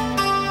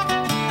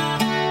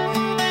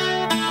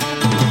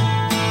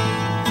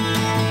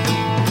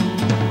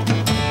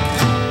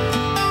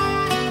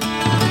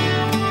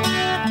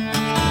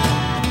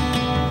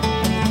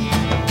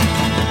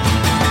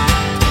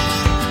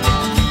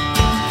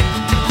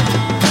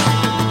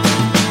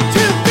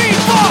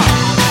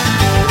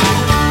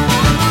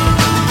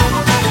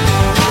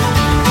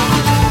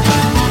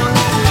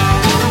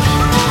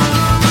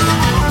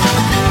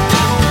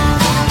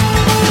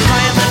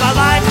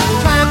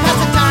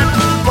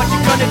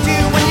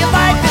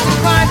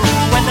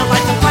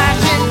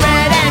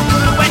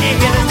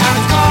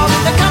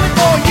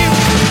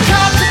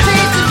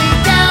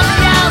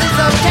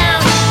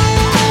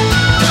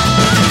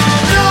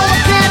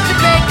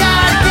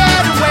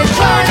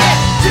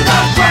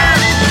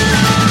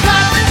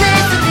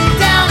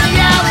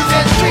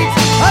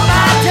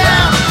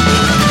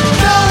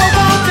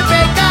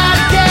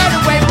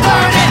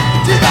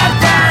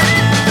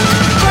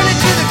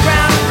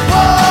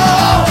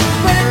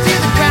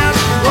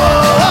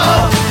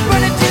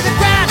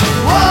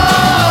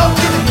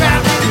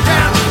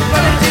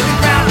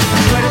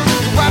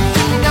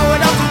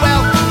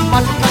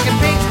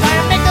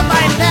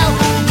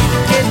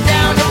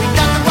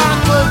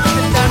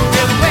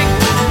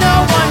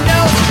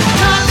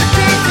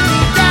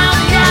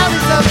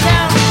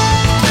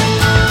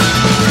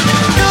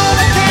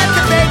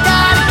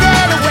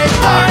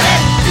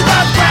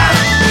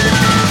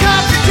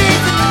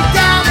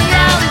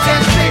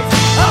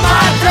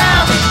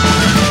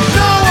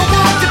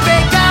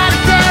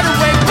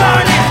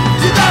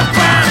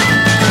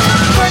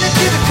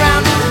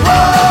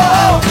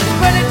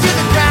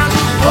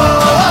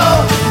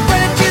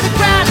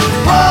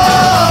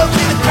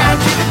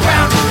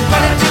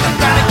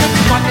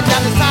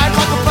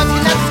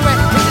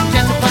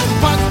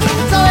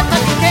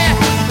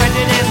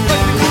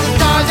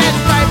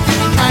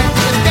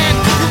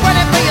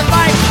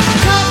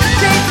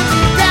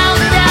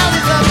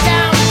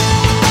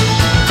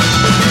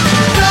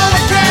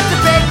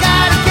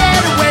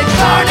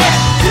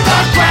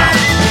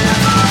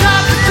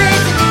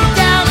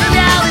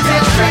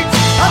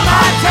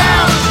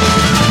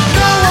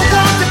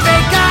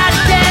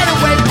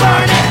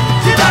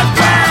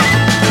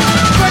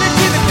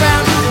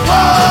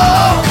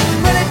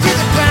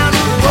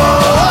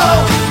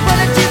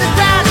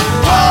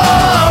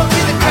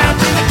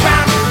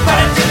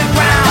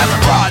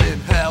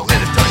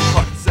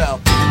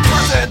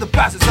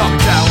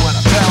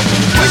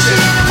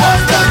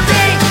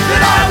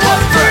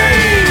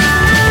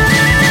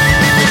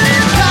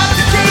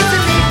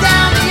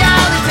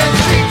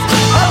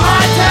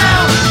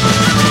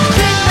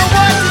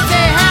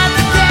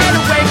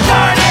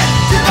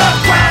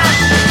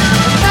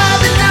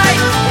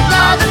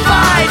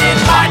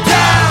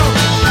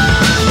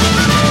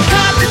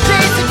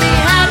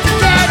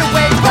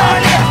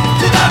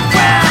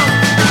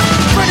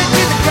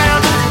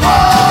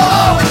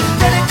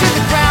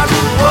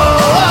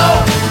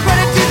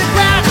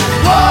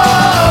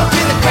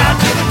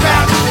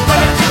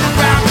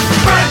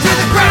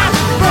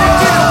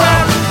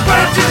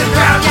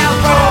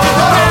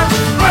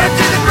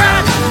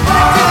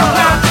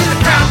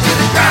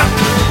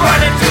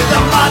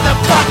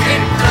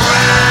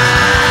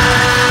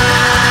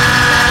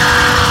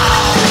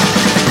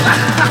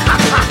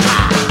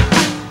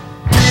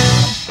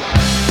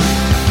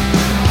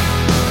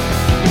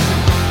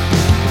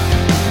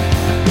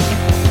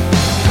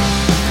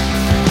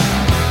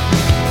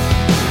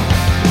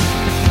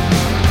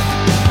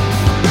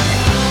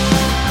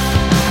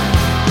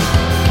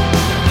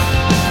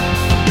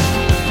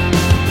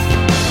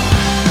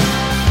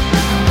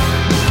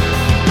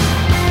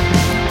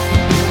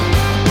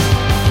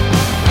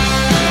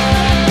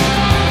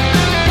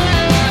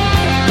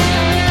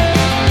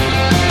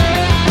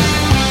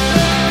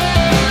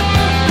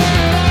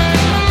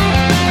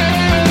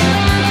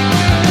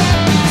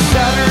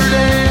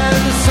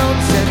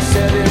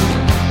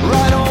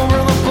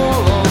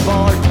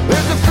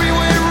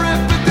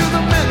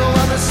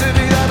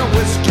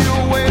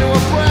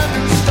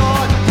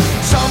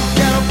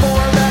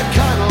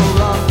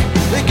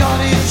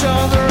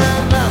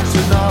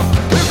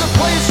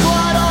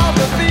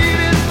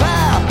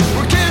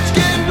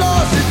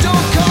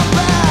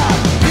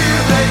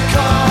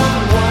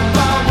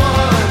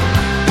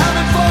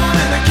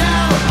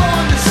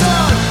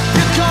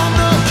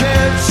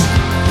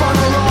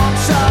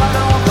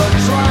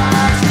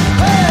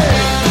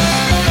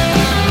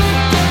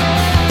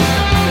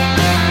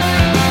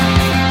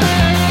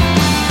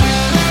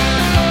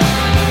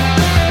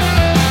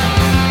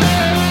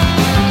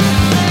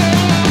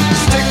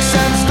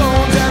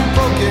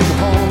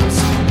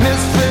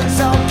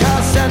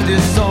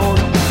 his own.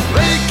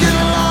 Making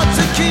lots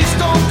of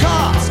Keystone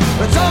Cops,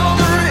 that's all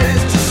there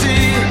is to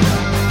see.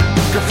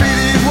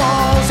 Graffiti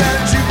walls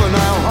and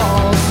juvenile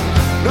halls,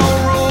 no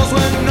rules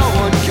when no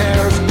one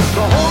cares.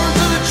 The horns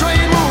of the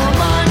train will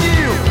remind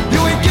you, you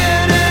ain't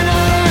getting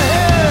out of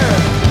here.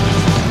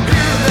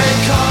 Here they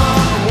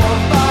come,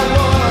 one by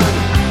one,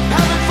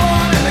 having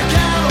fun in the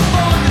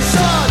California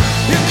sun.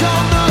 Here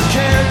come the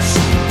kids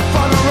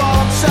from the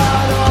wrong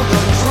side of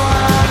the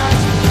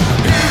tracks.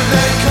 Here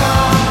they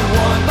come,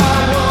 one by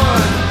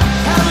one,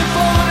 having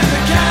fun in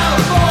the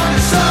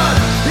California sun.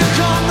 Here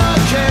come the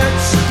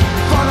kids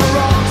from the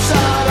wrong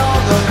side of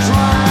the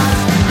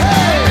tracks.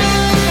 Hey!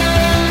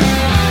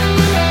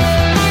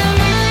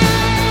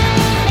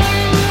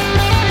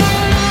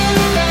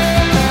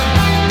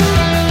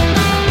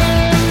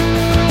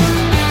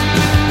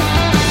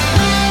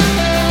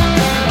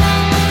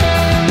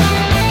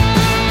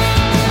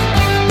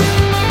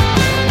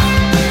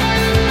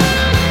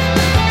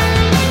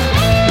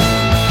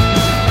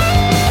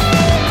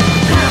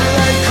 Here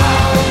they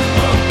come,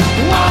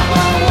 one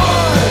by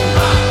one.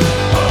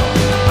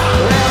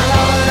 They're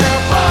having their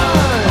fun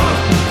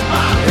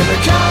in the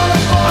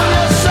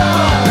California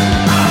sun.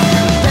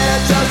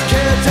 They're just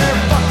kids, they're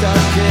fucked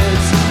up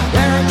kids.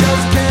 They're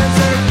just kids,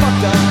 they're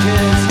fucked up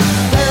kids.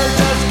 They're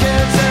just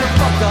kids, they're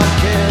fucked up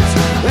kids.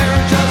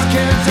 They're just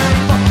kids, they're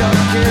fucked up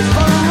kids.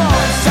 From the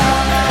wrong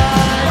side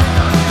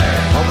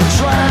of the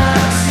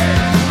tracks.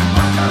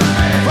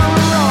 From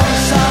the wrong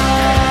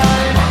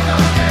side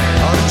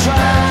of the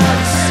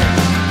tracks.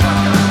 From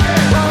the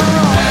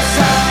wrong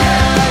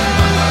side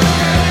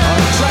of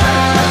the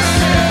tracks.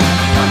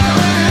 From the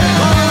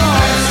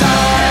wrong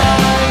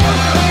side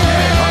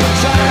of the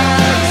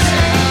tracks.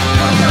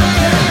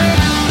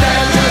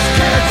 They're just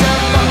kids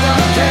and fucked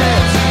up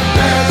kids.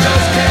 They're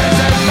just kids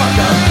and fucked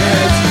up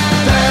kids.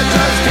 They're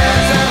just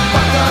kids and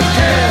fucked up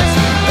kids.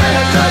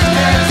 They're just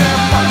kids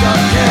and fucked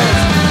up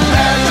kids.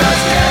 They're just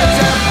kids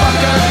and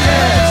fucked up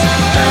kids.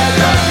 They're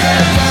just kids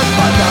and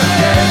fucked up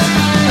kids.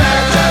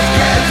 They're just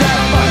kids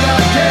and fucked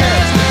up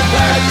kids.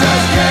 They're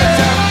just kids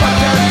and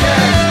fucked up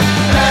kids.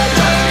 They're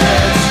just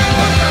kids.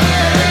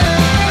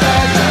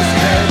 They're just kids. They're just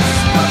kids.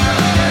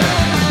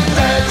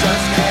 They're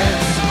just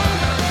kids.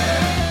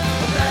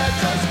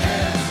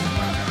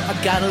 I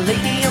got a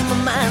lady on my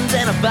mind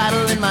and a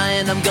bottle in my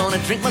hand. I'm gonna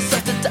drink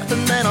myself to death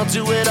and then I'll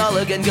do it all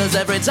again. Cause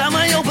every time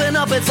I open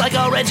up it's like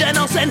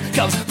original sin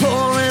comes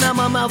pouring out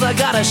my mouth. I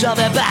gotta shove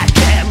it back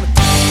in.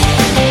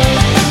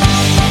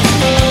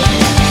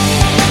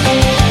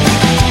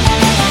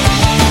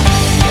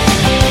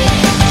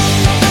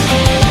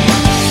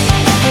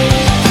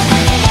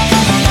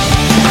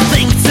 I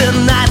think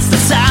tonight's the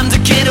time to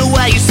get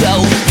away.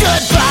 So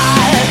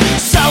goodbye,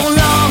 so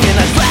long. And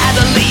I'd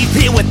rather leave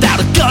here without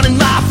a gun in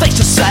my face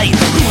to say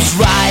who's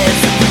right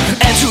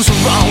and who's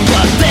wrong.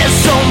 But there's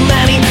so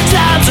many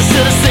times I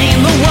should have seen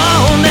the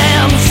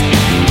warnings,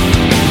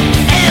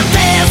 and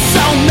there's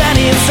so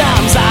many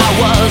times I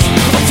was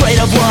afraid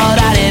of what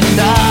I didn't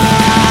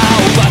know.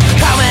 But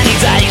how many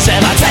days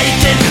have I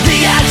taken the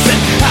action?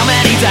 How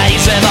many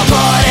days have I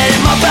put it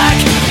in my back?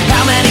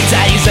 How many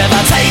days have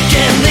I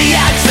taken the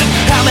action?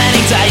 How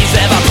many days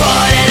have I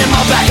put it in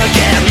my back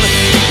again?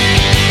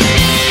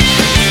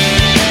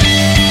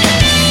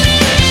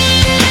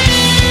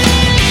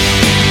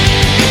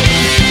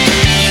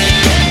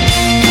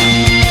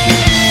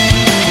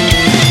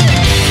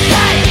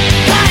 Hey,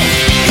 hey,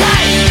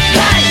 hey,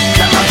 hey,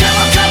 come on, come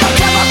on, come on,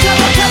 come on,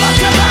 come on, come on,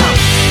 come on.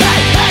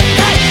 Hey, hey,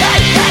 hey,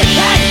 hey, hey,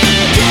 hey,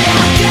 get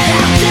out, get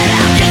out, get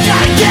out, you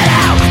gotta get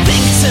out. I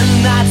think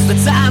tonight's the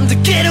time to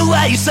get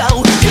away. So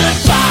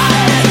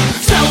goodbye,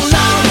 so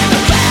long.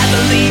 I'd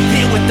rather leave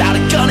here without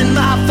a gun in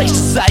my face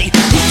to say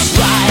who's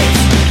right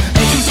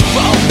and who's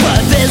wrong.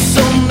 But there's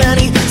so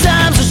many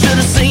times I should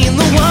have seen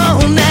the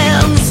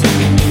warnings,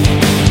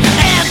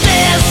 and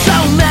there's so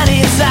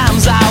many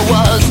times I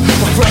was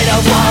afraid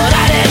of what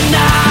I didn't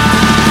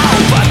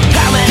know. But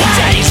how many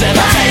days have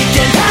I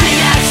taken the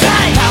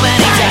action? How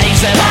many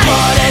days have I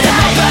put it in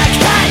my back?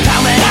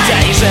 How many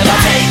days have I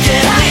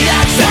taken the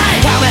action?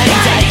 How many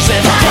days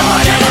have I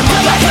put it in my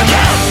back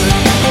again?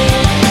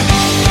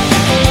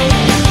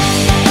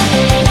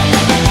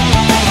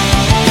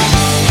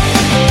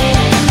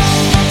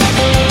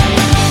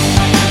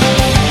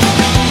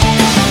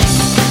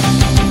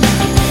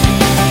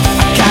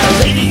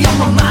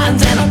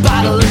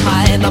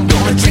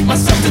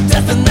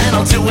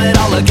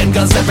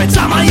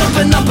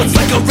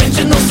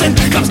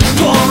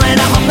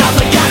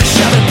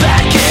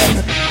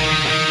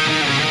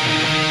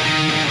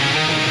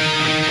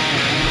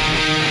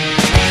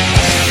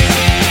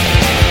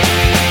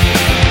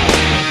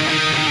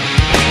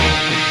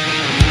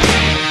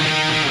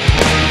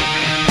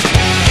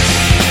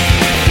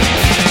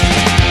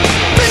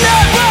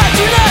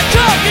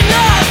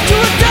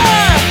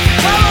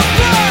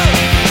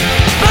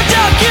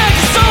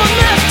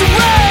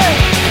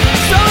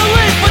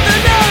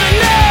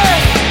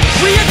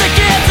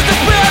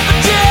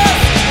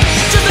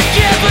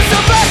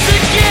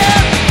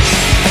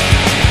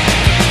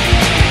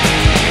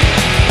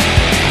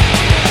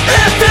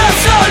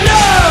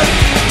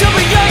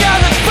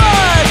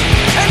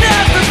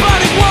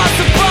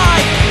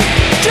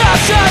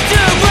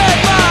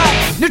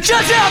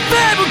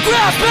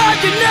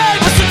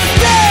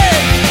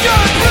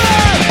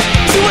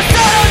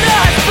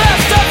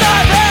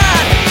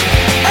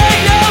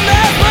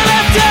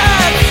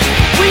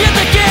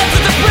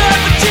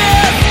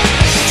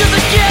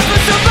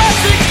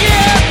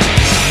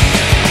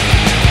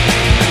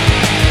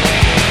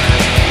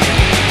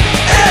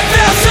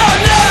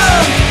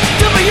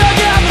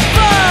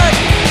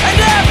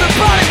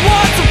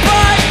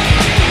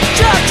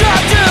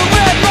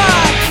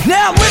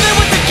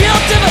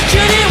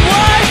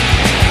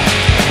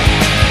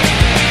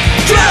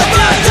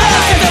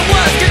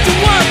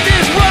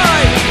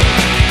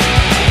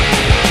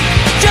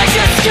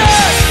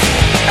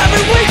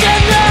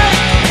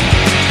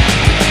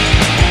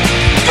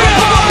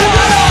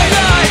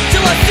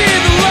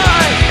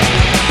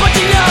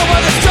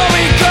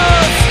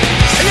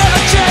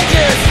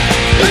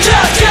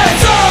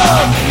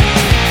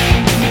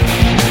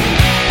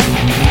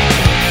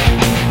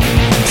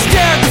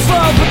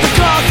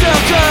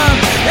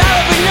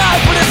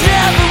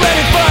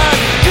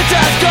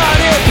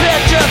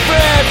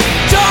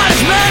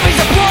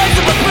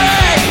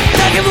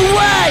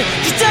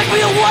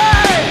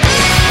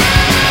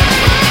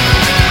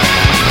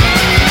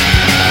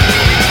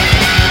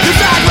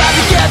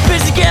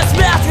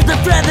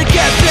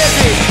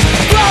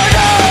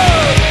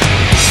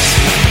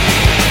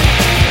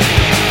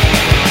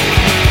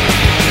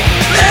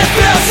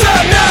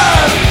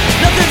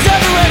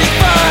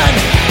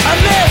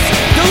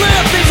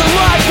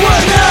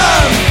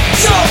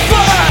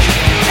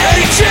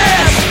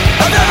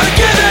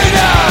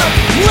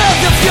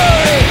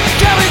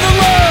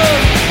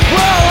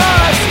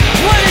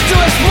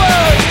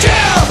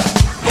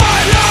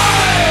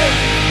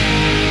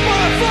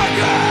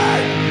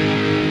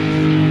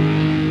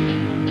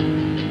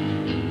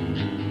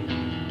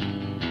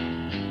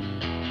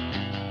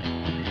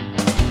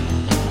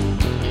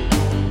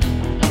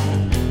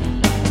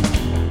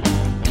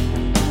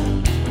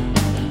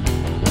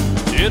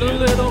 Did a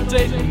little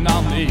dating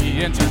on the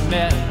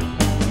internet.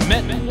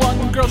 Met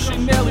one girl, she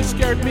nearly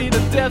scared me to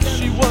death.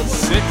 She was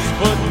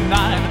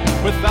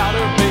 6'9", without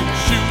her big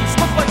shoes,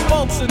 looked like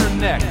bolts in her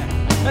neck,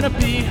 and a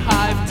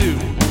beehive do.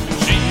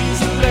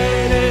 She's a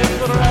lady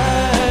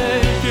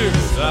Frankenstein.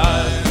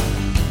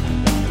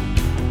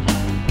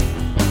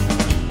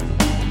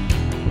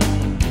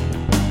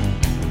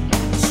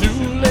 Too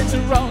late to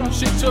run,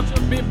 she took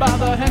me by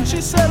the hand. She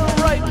said,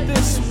 right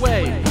this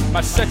way, my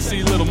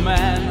sexy little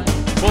man.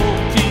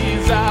 Pulled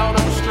keys out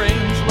of a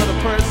strange leather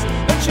purse.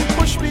 Then she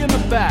pushed me in the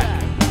back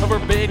of her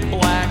big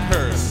black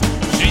hearse.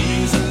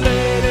 She's a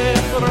lady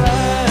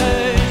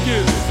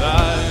Frankenstein.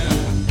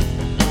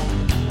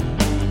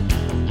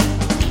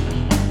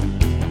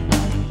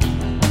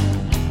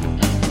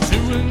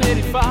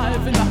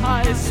 285 in the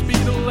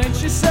high-speed lane.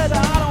 She said,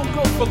 I don't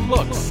go for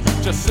looks,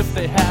 just if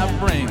they have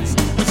brains.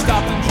 We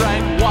stopped and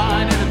drank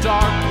wine in a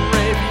dark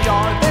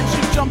graveyard. Then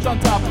she jumped on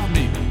top of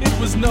me. It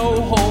was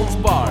no holds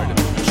barred.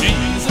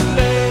 She's a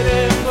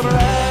lady Frankenstein.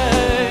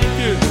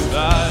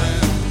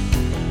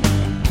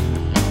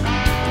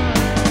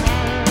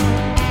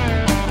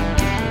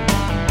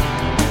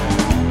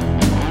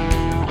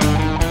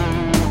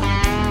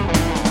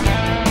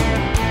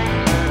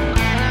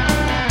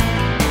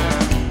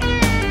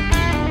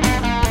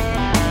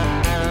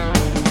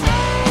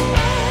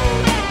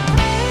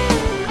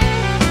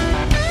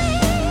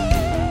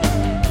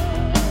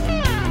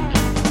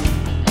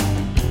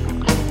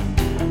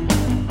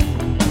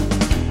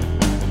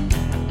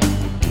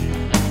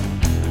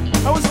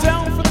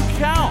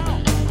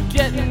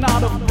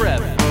 Out of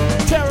breath,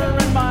 terror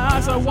in my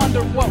eyes, I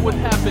wonder what would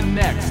happen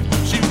next.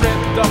 She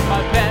ripped up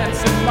my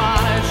pants and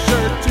my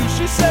shirt too.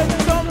 She said,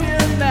 come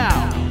here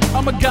now,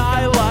 I'm a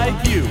guy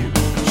like you.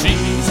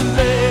 She's a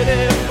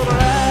lady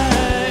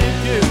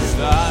Frankenstein.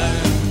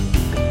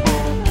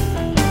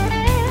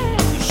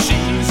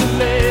 She's a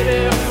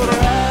lady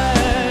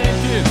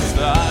Frankenstein.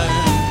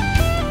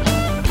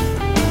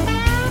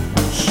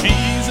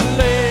 She's a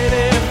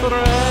lady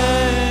Frankenstein.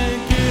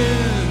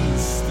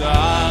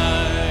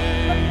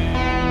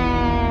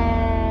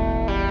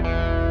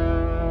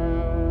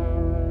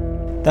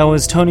 That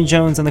was Tony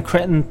Jones and the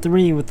Cretin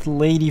 3 with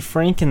Lady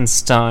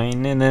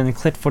Frankenstein, and then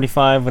Clit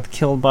 45 with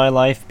Killed by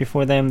Life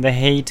before them, The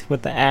Hate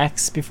with The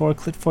Axe before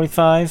Clit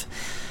 45,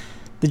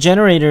 The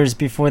Generators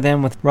before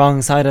them with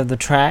Wrong Side of the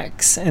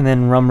Tracks, and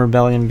then Rum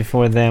Rebellion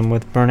before them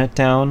with Burn It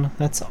Down.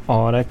 That's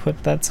odd, I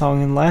put that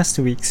song in last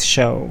week's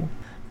show.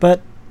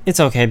 But it's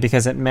okay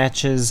because it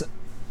matches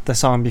the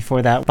song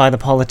before that by The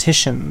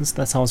Politicians.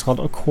 That song's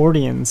called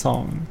Accordion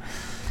Song.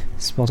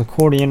 Spelled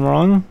accordion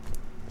wrong.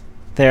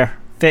 There,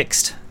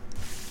 fixed.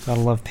 Gotta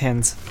love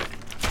pins.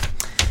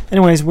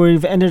 Anyways,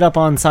 we've ended up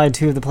on side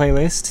 2 of the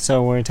playlist,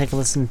 so we're going to take a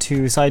listen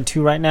to side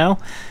 2 right now.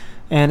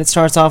 And it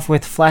starts off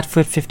with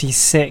Flatfoot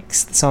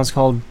 56. The song's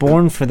called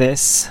Born for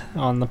This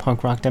on the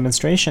Punk Rock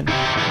Demonstration.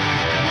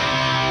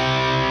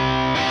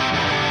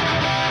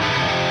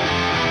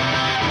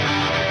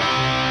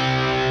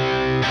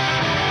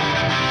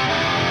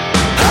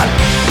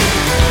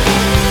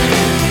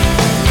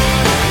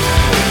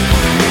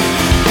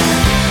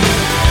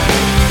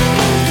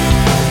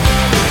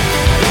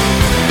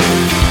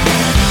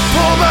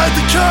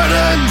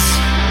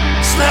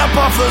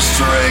 the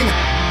string.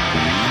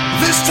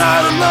 This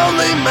tired and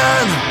lonely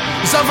man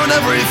is offering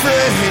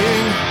everything.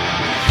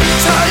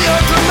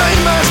 Tired remain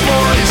mass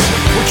boys,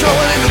 we're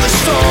going into the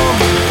storm.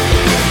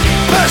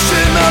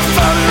 Passion not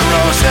found in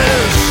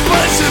roses, but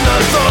it's in the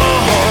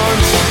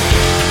thorns.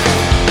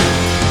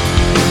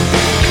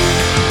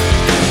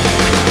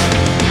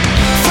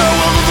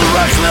 Farewell to the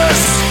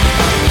reckless,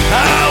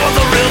 I want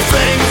the real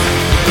thing.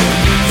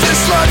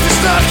 This life is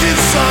knocking,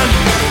 son.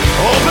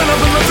 Open up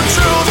and let the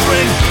truth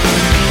ring.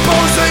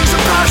 Posing's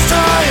a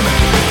pastime.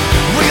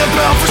 Ring a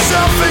bell for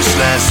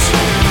selfishness.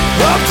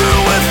 I'm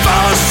through with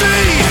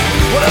fallacy.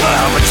 Whatever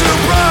happened to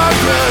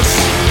progress?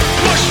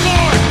 Push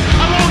forward,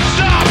 I won't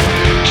stop.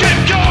 Keep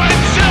going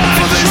till I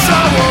for this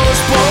I was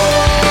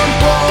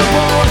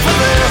born for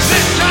this.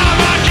 This time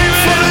I give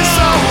it for this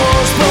I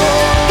was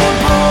born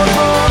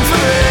for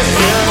this.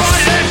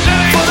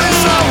 For this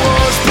I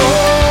was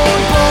born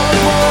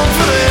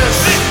for this.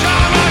 This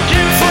time I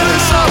give it for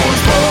this I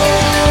was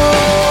born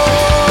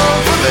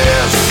for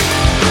this.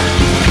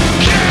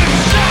 Can't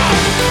stop.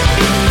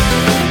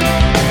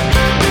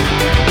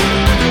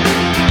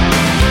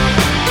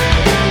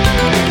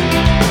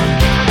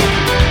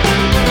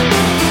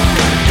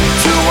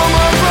 To all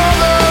my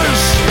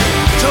brothers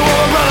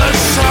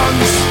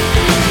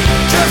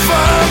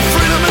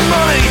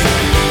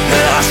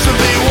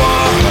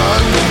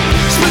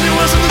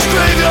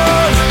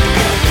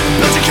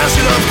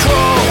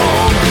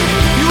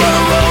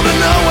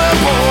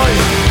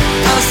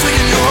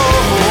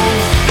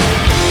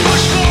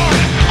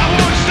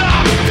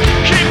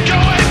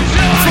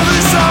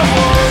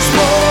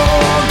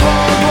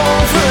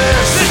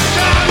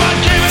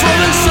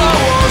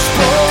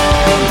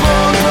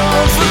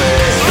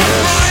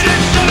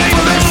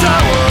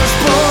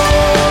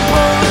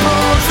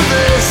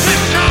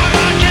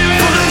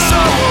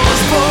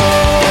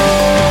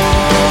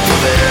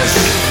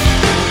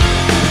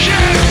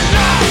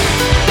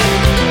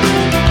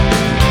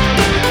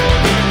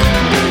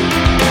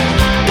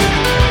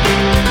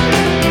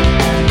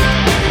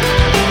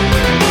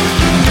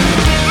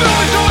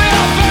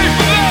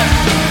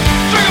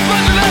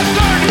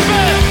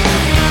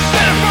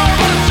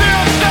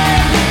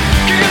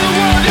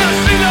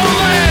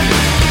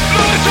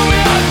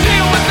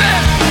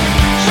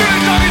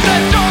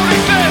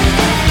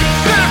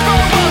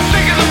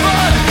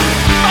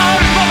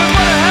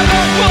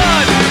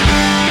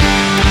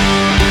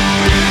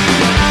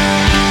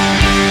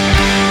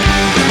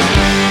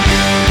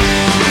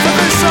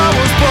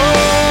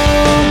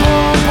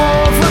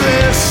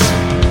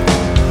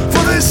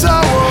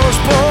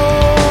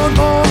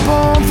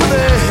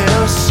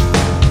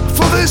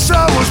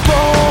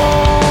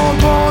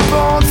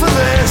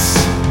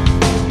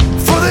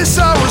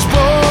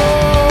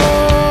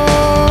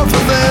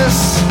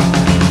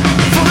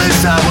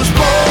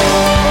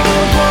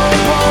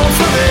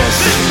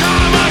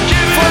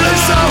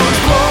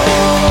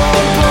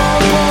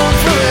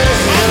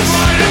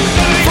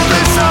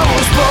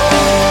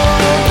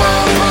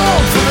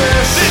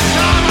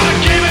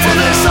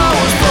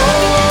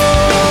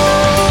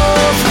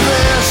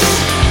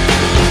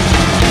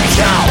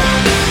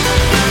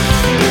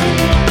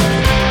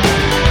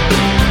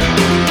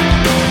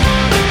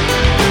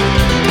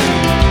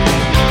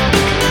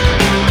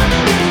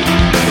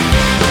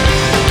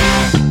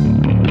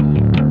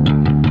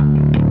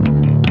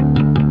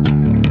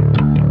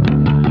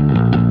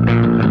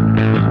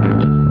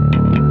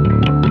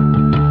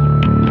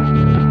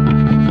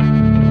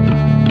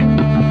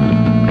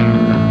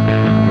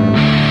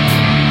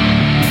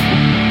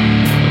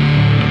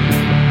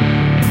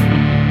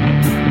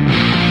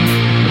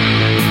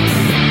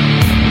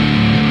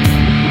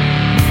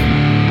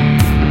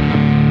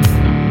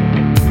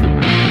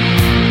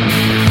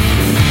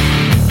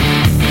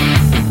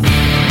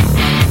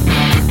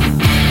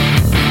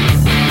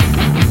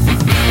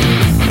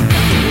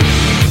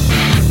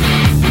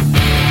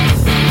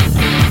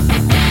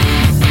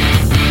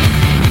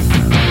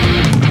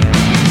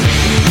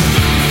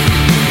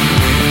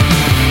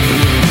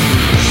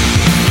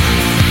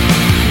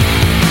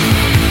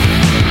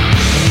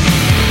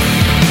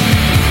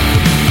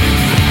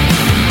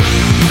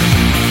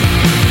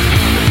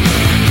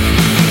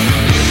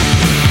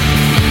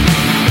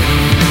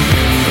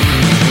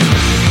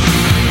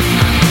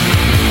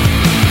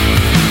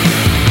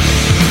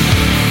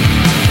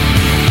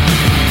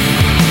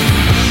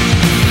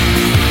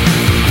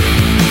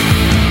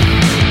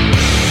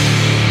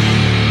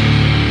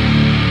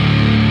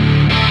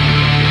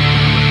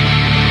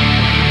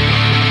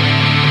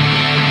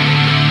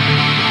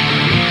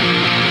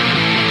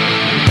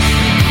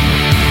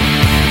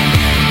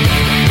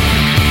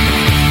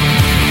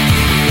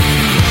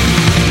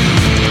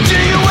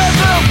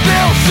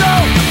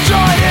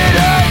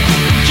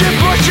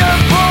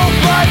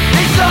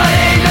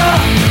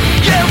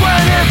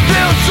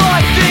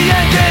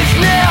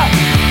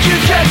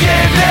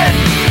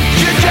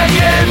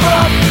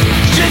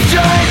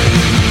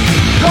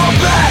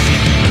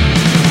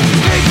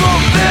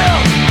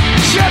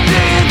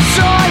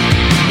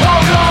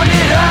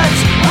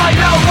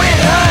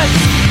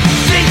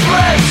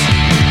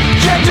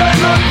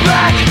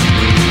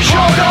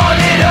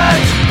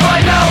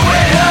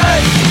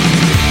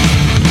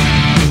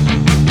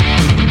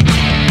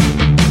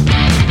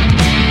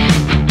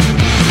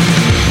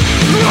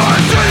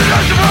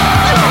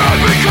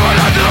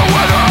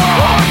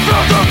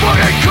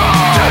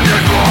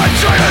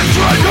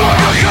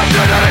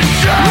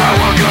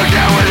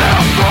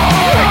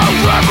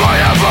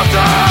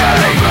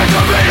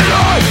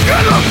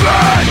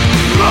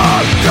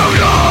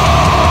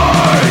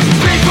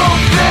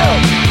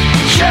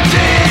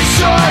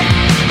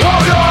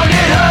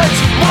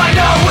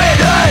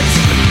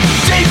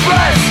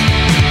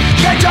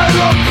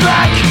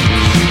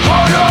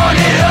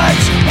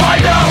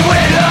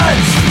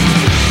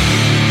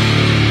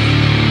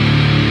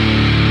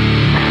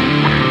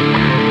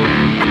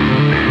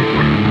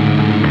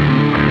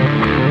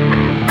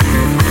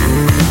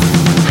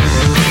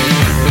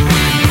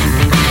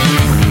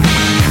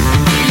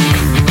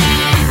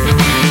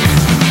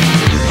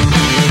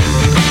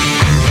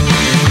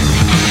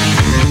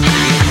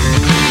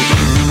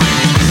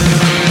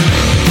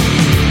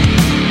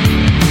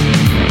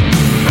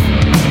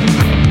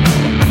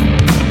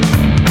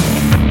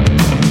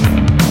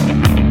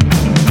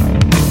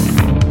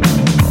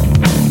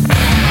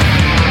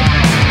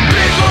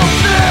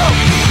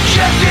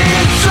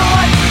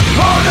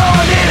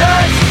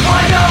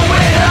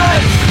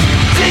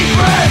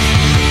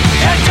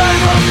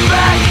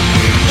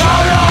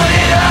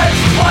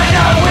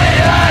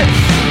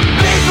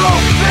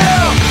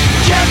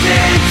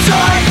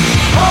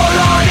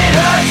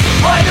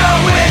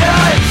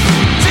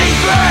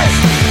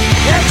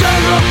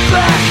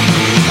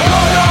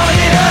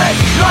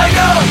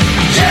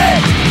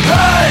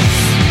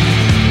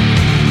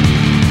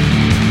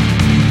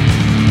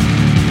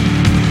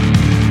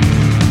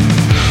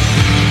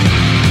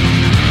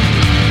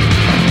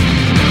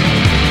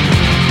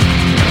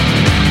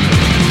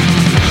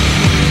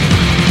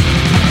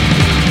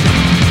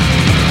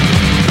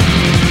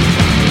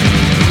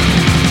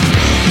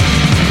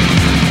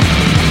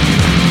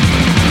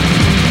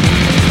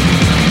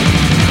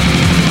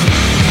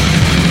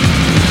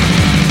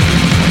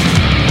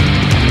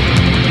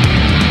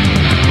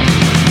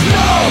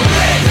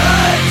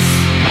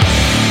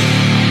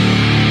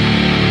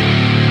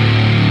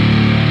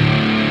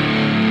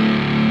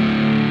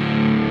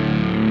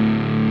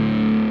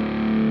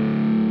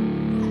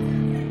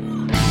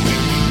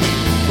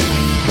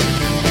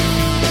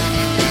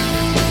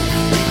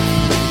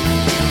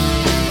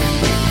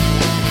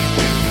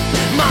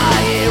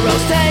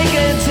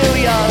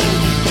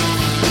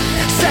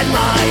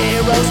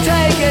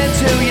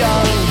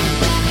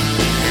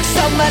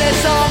many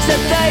songs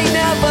that they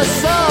never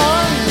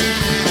sung.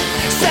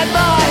 Said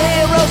my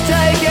heroes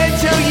taken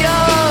too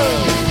young.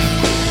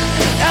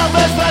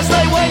 Elvis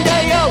Presley, Wayne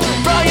Dale,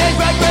 Brian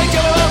Gregory,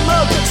 General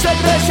Moog, Sid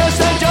Vicious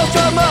and Joe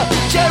Strummer,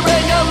 Jerry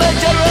Nolan,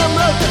 General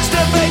Moog,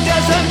 Stiffy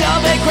Desmond,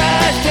 Dolby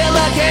Crash,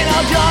 Killer Kane,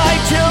 I'll die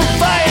too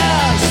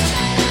fast.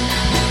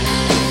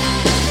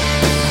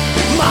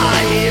 My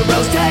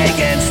heroes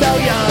taken so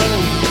young.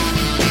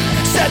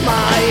 Said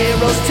my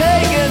heroes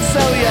taken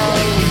so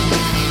young.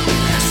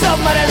 So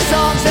many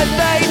songs that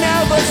they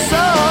never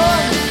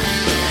sung.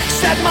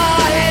 Said my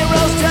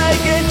heroes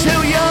taken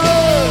too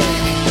young.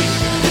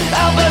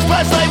 Elvis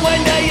Presley,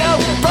 Wayne Dale,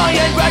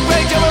 Brian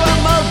Gregory, General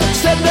Moog,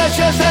 Sid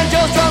Vicious and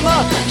Joe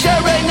Strummer,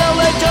 Jerry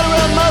Nolan,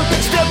 General Moog,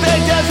 Stiffy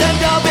Desmond,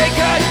 Dolby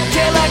Crash,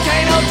 Killer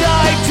Kane, I'll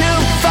die too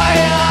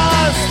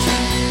fast.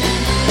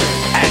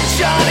 And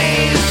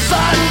Johnny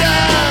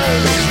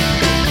Thunders.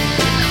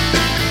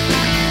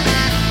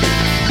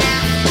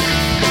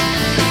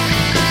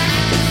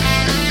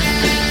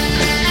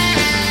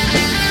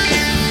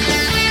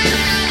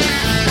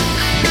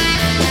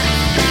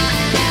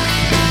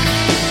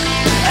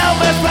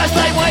 Elvis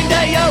Presley, Wayne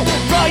Dale,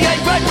 Brian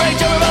Gregory,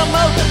 General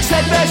Moog,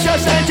 Sid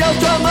Vicious and Joe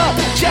Strummer,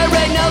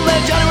 Jerry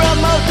Nolan, General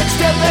Moog,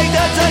 Stiffy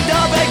Desmond,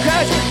 Dolby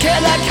Crash,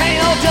 Killer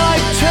Kane, I'll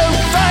die too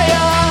fast.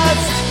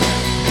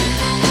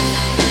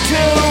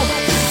 Too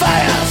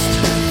fast.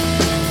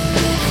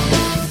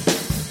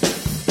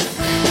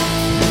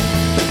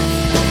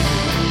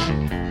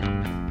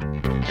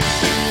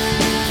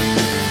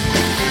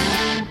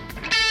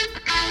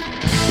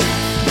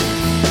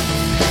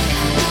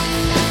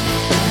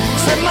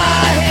 Said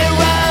my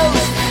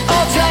heroes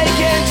all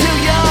taken too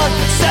young.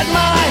 Said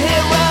my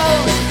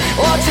heroes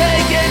all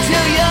taken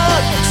too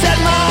young. Said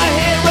my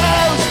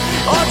heroes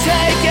all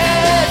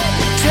taken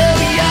too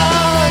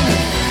young.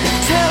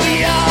 Too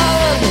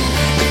young.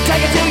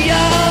 Taken too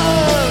young.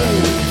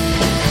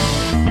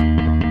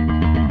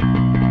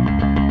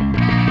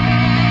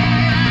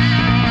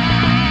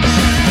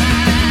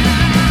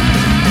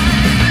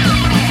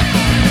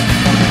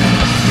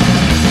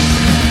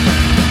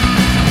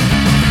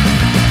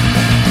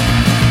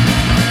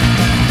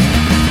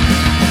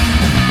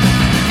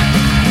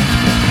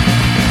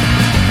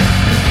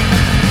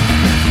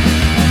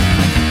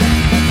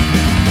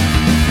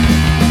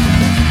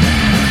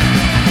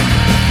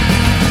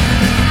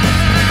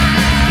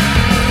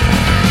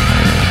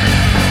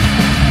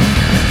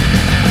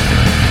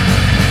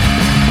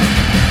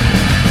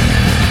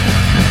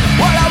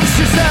 Well, I was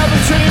just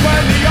 17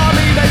 when the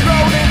army, they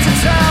rolled into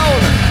town.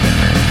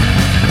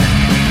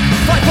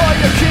 Fight for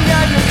your king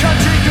and your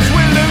country, cause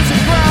we're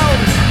losing ground.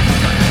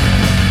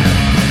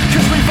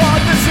 Cause we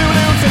fought the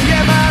Zulus and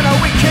yeah man, oh,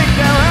 we kicked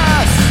their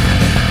ass.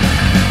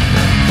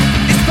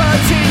 It's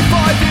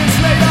 35 years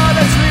later,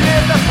 let's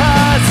relive the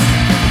past.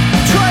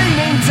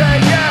 Training day,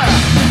 yeah.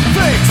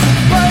 Fix,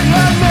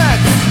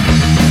 bayonets.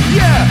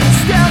 Yeah,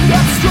 stand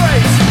up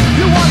straight.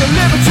 You want a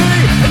liberty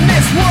in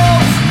this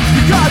world?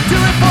 You gotta do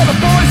it for the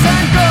boys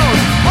and girls.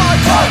 I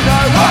don't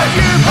know what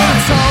you've been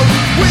told.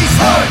 We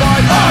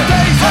survive the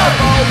days of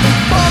old.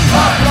 Bombs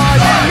are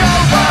flying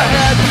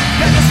overhead.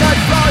 Let the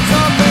stage flies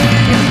on me,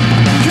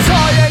 cause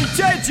I ain't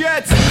dead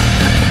yet.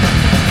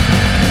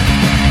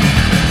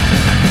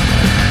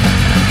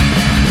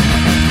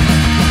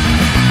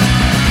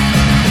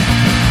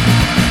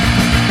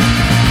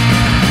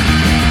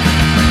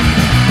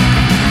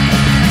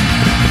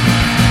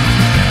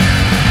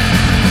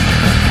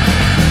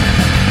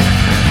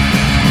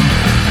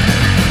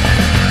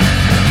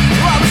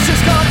 I was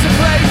just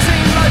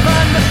contemplating life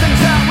and the things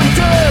that we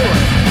do.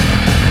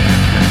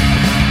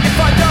 If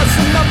I does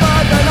another,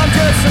 then I'm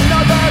just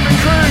another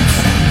recruit.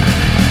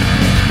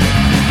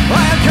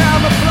 I am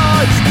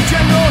camouflage, the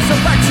generals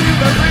are back to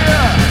the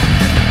rear.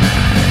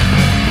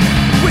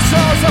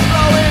 Whistles are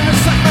blowing, the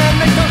sack men,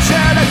 they don't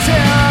shed a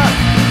tear.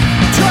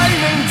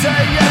 Training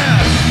day, yeah.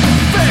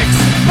 Fix,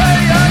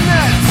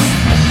 bayonets.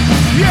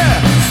 Yeah,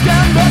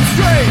 stand up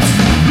straight.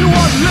 You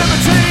want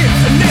liberty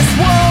in this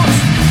world?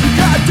 You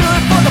gotta do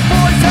it for the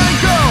boys and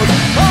girls.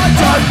 I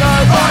don't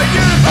know what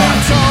you've been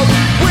told.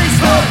 We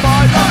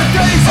survive the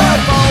days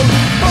of old.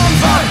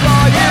 Bombs are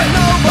flying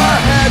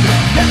overhead.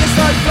 Let the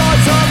snow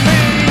flies on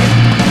me,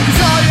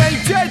 cause I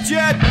ain't dead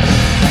yet.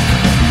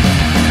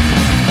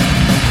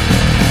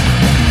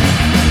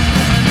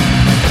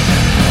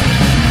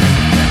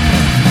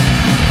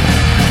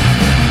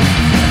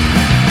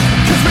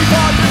 Cause we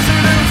fought the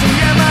Zulus and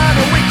yeah man,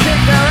 and we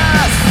kicked their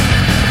ass.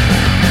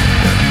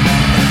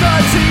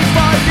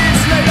 35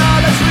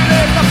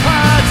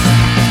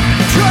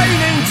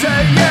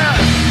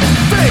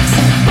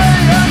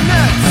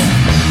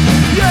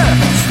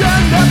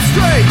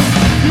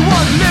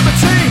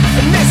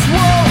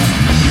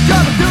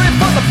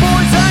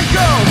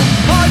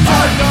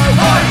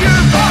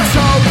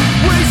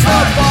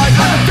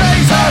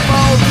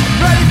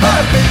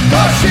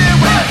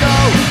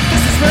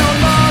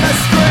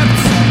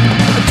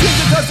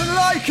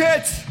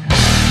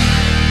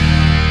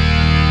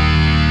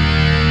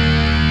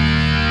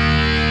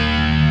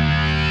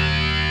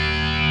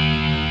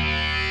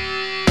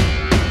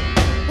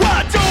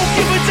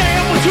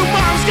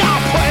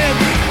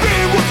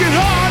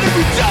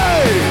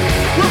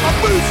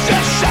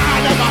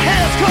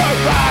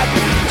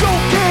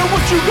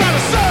 you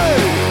gotta say?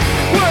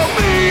 Well,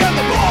 me and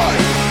the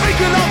boys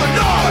making all the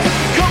noise,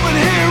 coming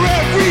here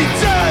every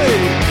day.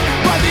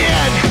 By the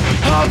end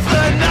of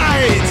the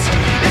night,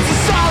 it's a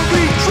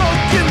sorry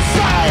drunken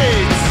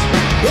sight.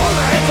 All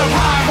the heads up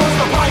high, hold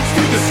the lights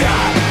to the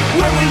sky.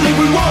 When we leave,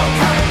 we won't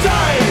have a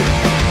day.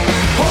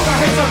 Hold our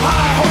heads up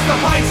high, hold the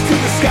lights to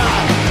the sky.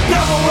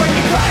 Never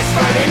working class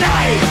Friday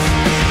night.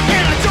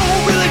 And I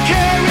don't really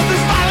care if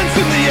there's violence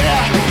in the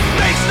air.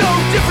 Makes no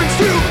difference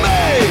to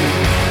me,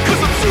 'cause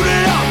I'm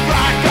suited up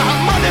right, got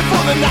money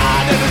for the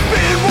night, and it's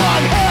been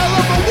one hell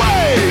of a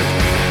wave.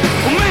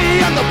 Me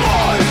and the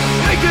boys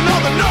making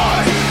all the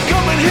noise,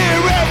 coming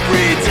here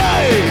every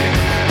day.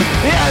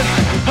 End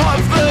of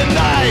the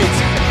night,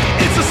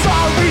 it's a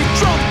sorry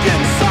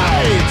drunken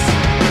sight.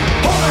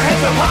 Hold our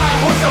heads up high,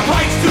 hold the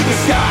lights to the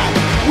sky.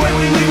 When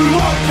we leave, we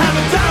won't have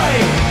a day.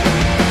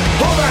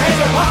 Hold our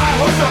heads up high,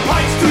 hold the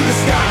lights to the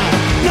sky.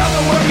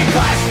 Another working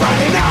class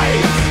Friday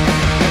night.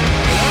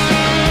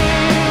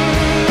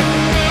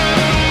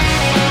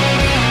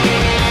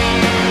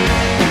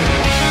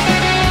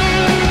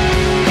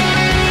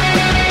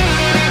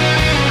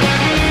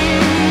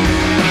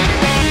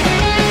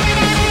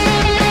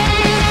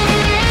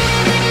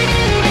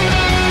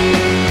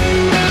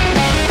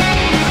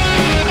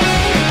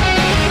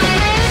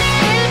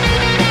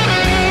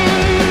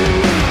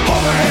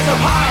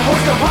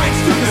 Hold the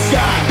lights to the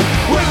sky.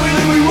 When we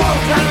leave, we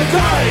won't have a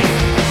day.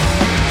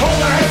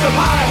 Hold our heads up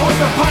high, hold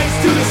the lights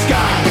to the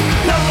sky.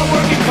 Another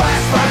working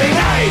class Friday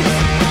night.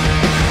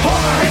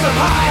 Hold our heads up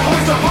high,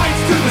 hold the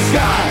lights to the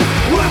sky.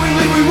 When we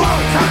leave, we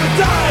won't have a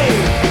day.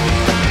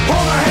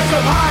 Hold our heads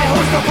up high,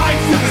 hold the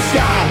lights to the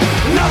sky.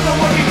 Another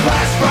working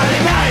class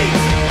Friday night.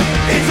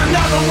 It's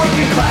another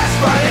working class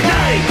Friday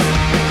night.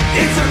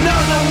 It's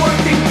another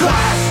working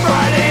class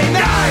Friday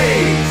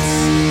night.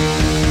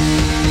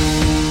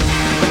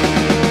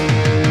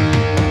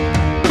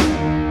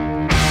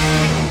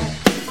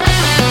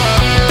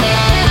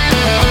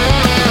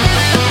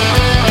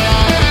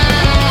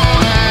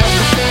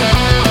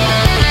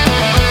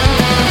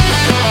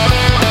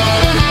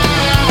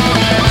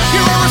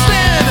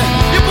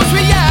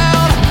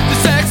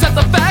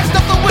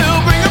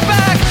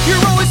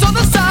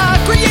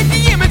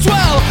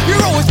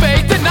 You're always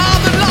fake, deny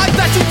the life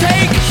that you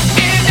take.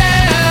 And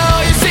now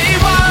you see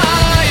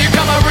why you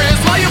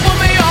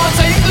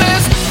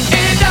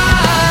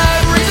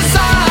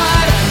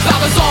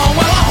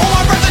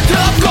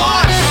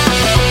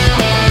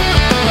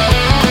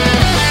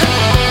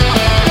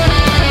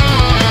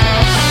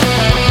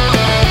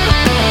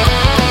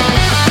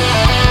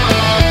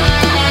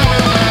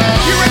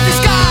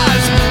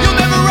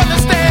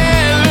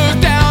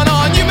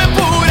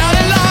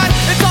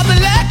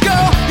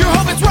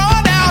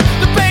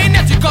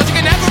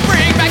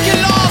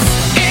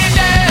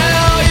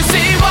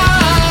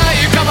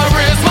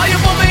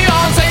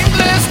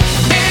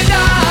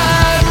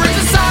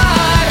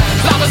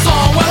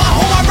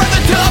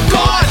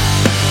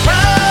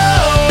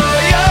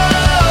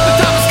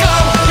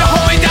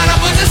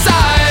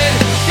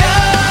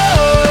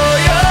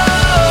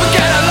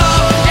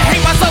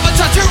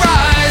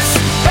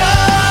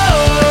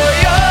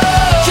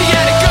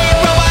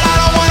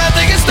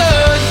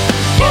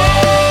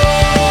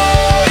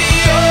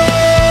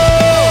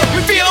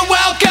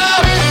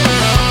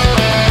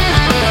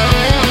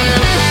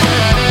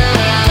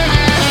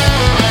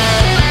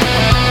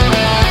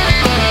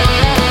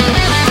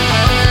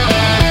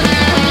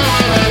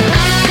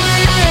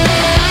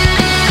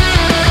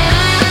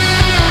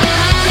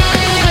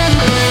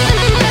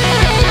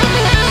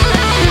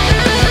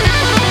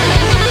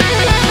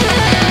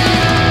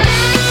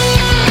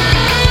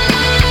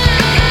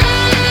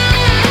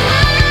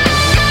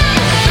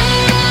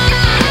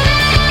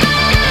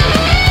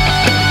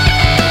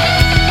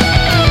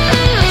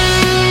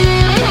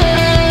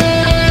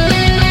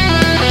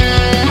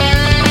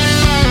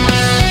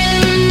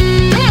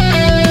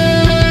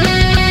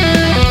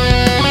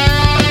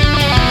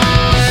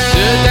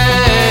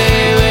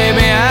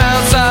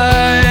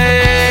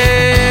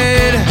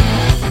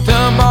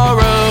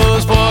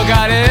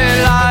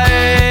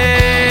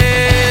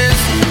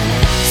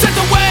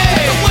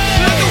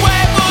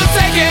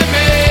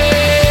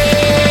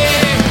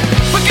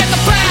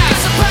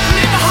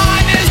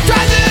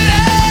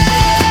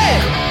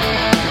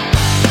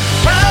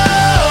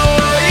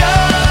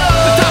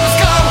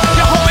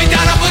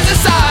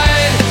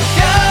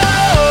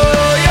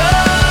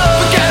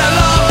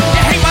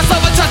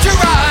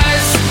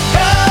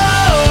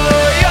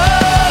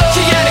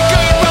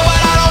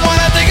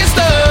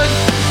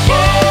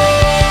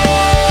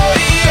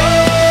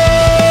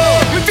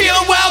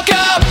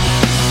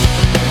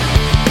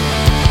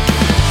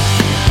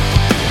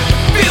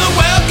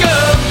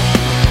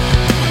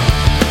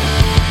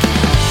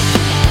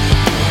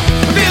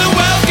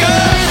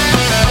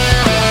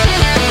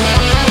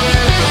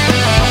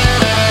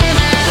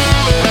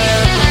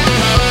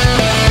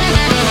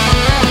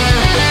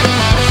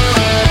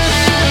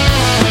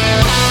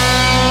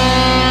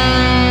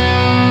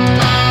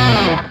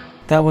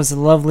That was a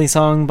lovely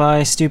song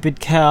by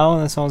Stupid Cow.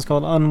 The song's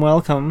called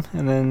Unwelcome.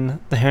 And then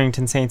the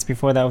Harrington Saints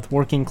before that with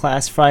Working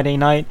Class Friday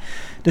Night.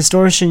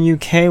 Distortion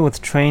UK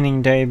with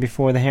Training Day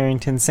before the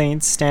Harrington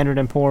Saints. Standard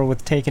and Poor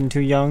with Taken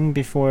Too Young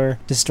before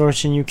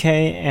Distortion UK.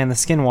 And the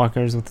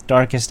Skinwalkers with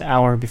Darkest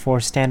Hour before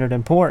Standard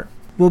and Poor.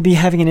 We'll be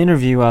having an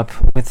interview up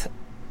with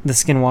the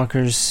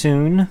Skinwalkers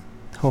soon.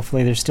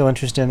 Hopefully they're still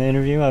interested in the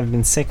interview. I've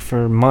been sick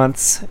for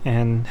months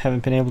and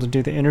haven't been able to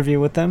do the interview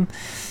with them.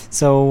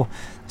 So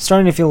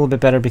starting to feel a little bit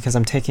better because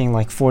I'm taking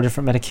like 4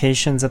 different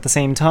medications at the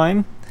same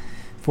time.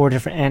 3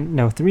 different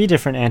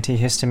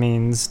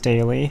antihistamines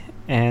daily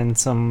and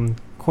some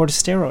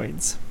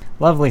corticosteroids.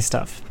 Lovely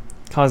stuff.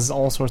 Causes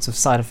all sorts of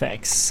side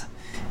effects.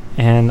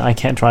 And I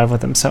can't drive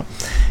with them, so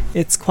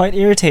it's quite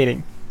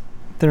irritating.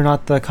 They're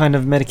not the kind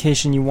of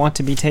medication you want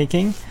to be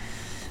taking.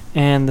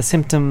 And the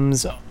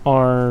symptoms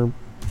are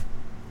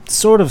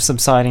sort of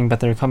subsiding,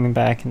 but they're coming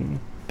back and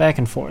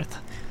forth.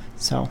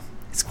 So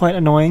it's quite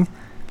annoying.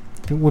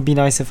 It would be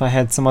nice if I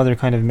had some other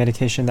kind of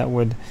medication that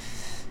would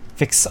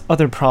fix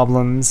other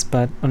problems,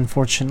 but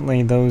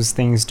unfortunately those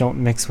things don't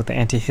mix with the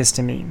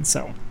antihistamine,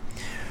 so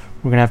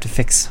we're gonna have to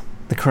fix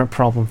the current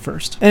problem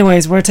first.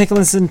 Anyways, we're gonna take a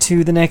listen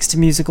to the next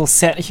musical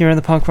set here in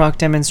the punk rock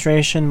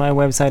demonstration. My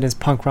website is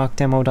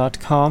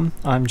punkrockdemo.com.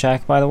 I'm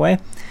Jack, by the way.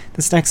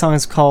 This next song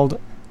is called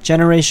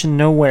Generation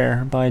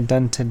Nowhere by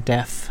Done to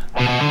Death.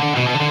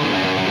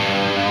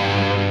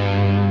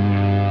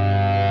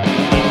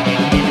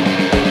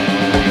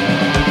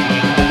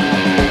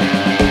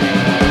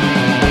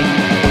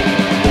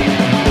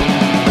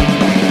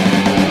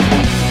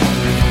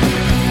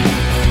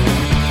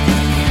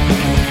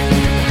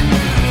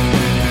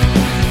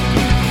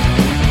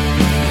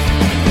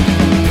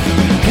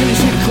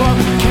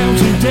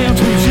 Down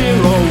to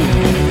 0.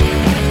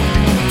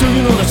 Do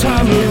you know the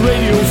time the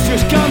radio's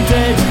just gone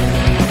dead?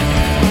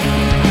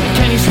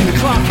 Can you see the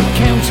clock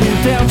counting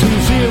down to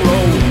 0?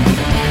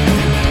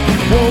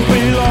 Won't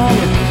be long,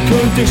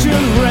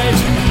 condition red.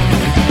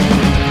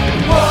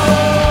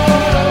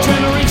 Whoa!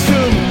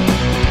 Generation.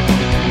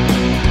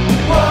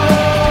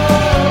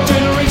 Whoa!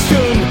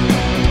 Generation.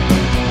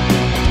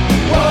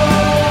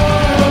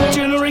 Whoa!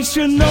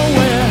 Generation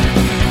nowhere.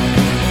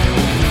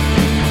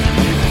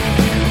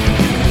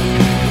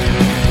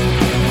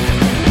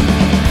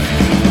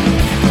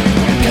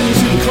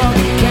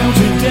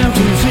 Down to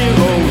 0.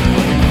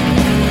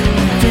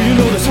 Do you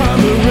know the time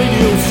the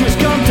radio's just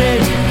gone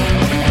dead?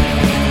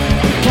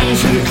 Can you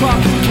see the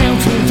clock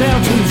counting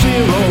down to 0?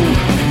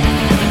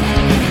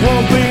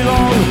 Won't be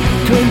long,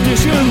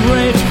 condition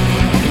red.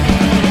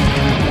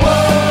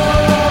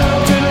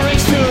 Whoa!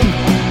 Generation.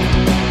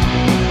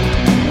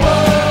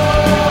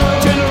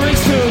 Whoa!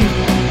 Generation.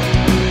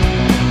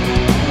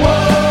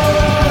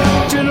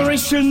 Whoa!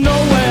 Generation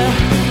nowhere.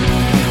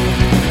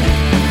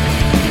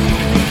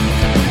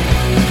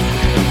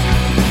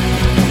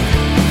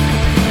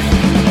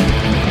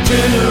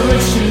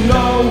 Generation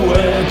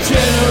nowhere,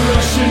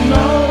 generation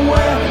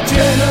nowhere,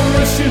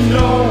 generation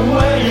no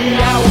way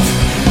out.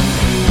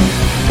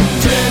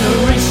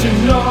 Generation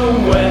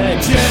nowhere,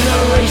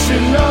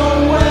 generation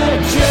nowhere,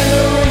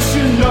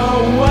 generation no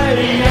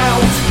way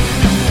out.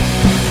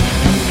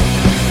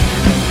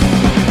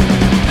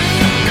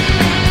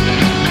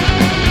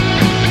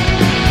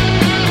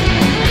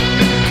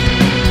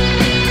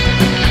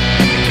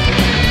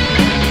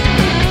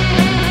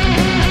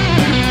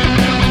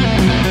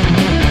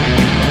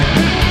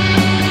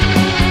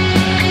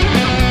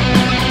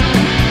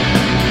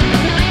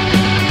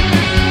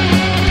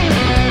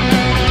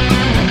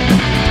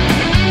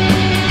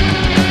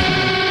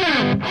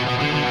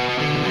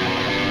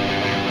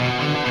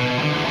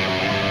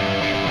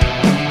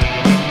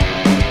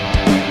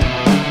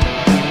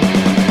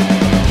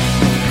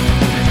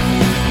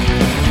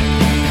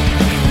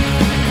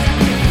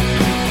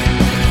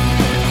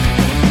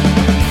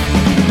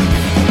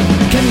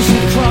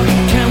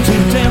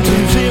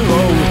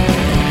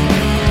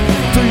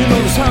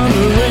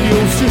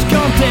 Just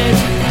gone dead.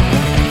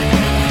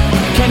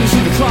 Can you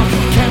see the clock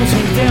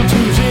counting down to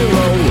 0?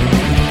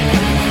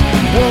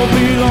 Won't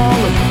be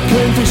long,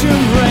 condition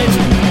red.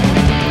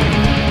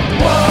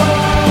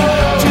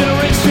 Whoa!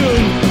 Generation.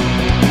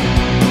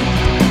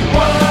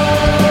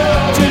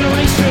 Whoa!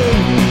 Generation.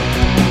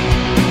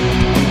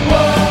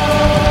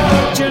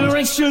 Whoa!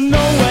 Generation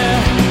nowhere.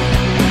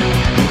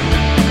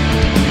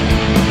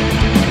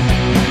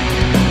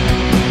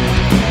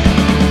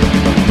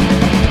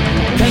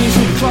 Can you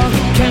see the clock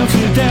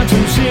counting down to 0?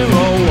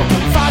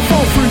 5,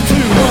 4, 3,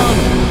 2, 1.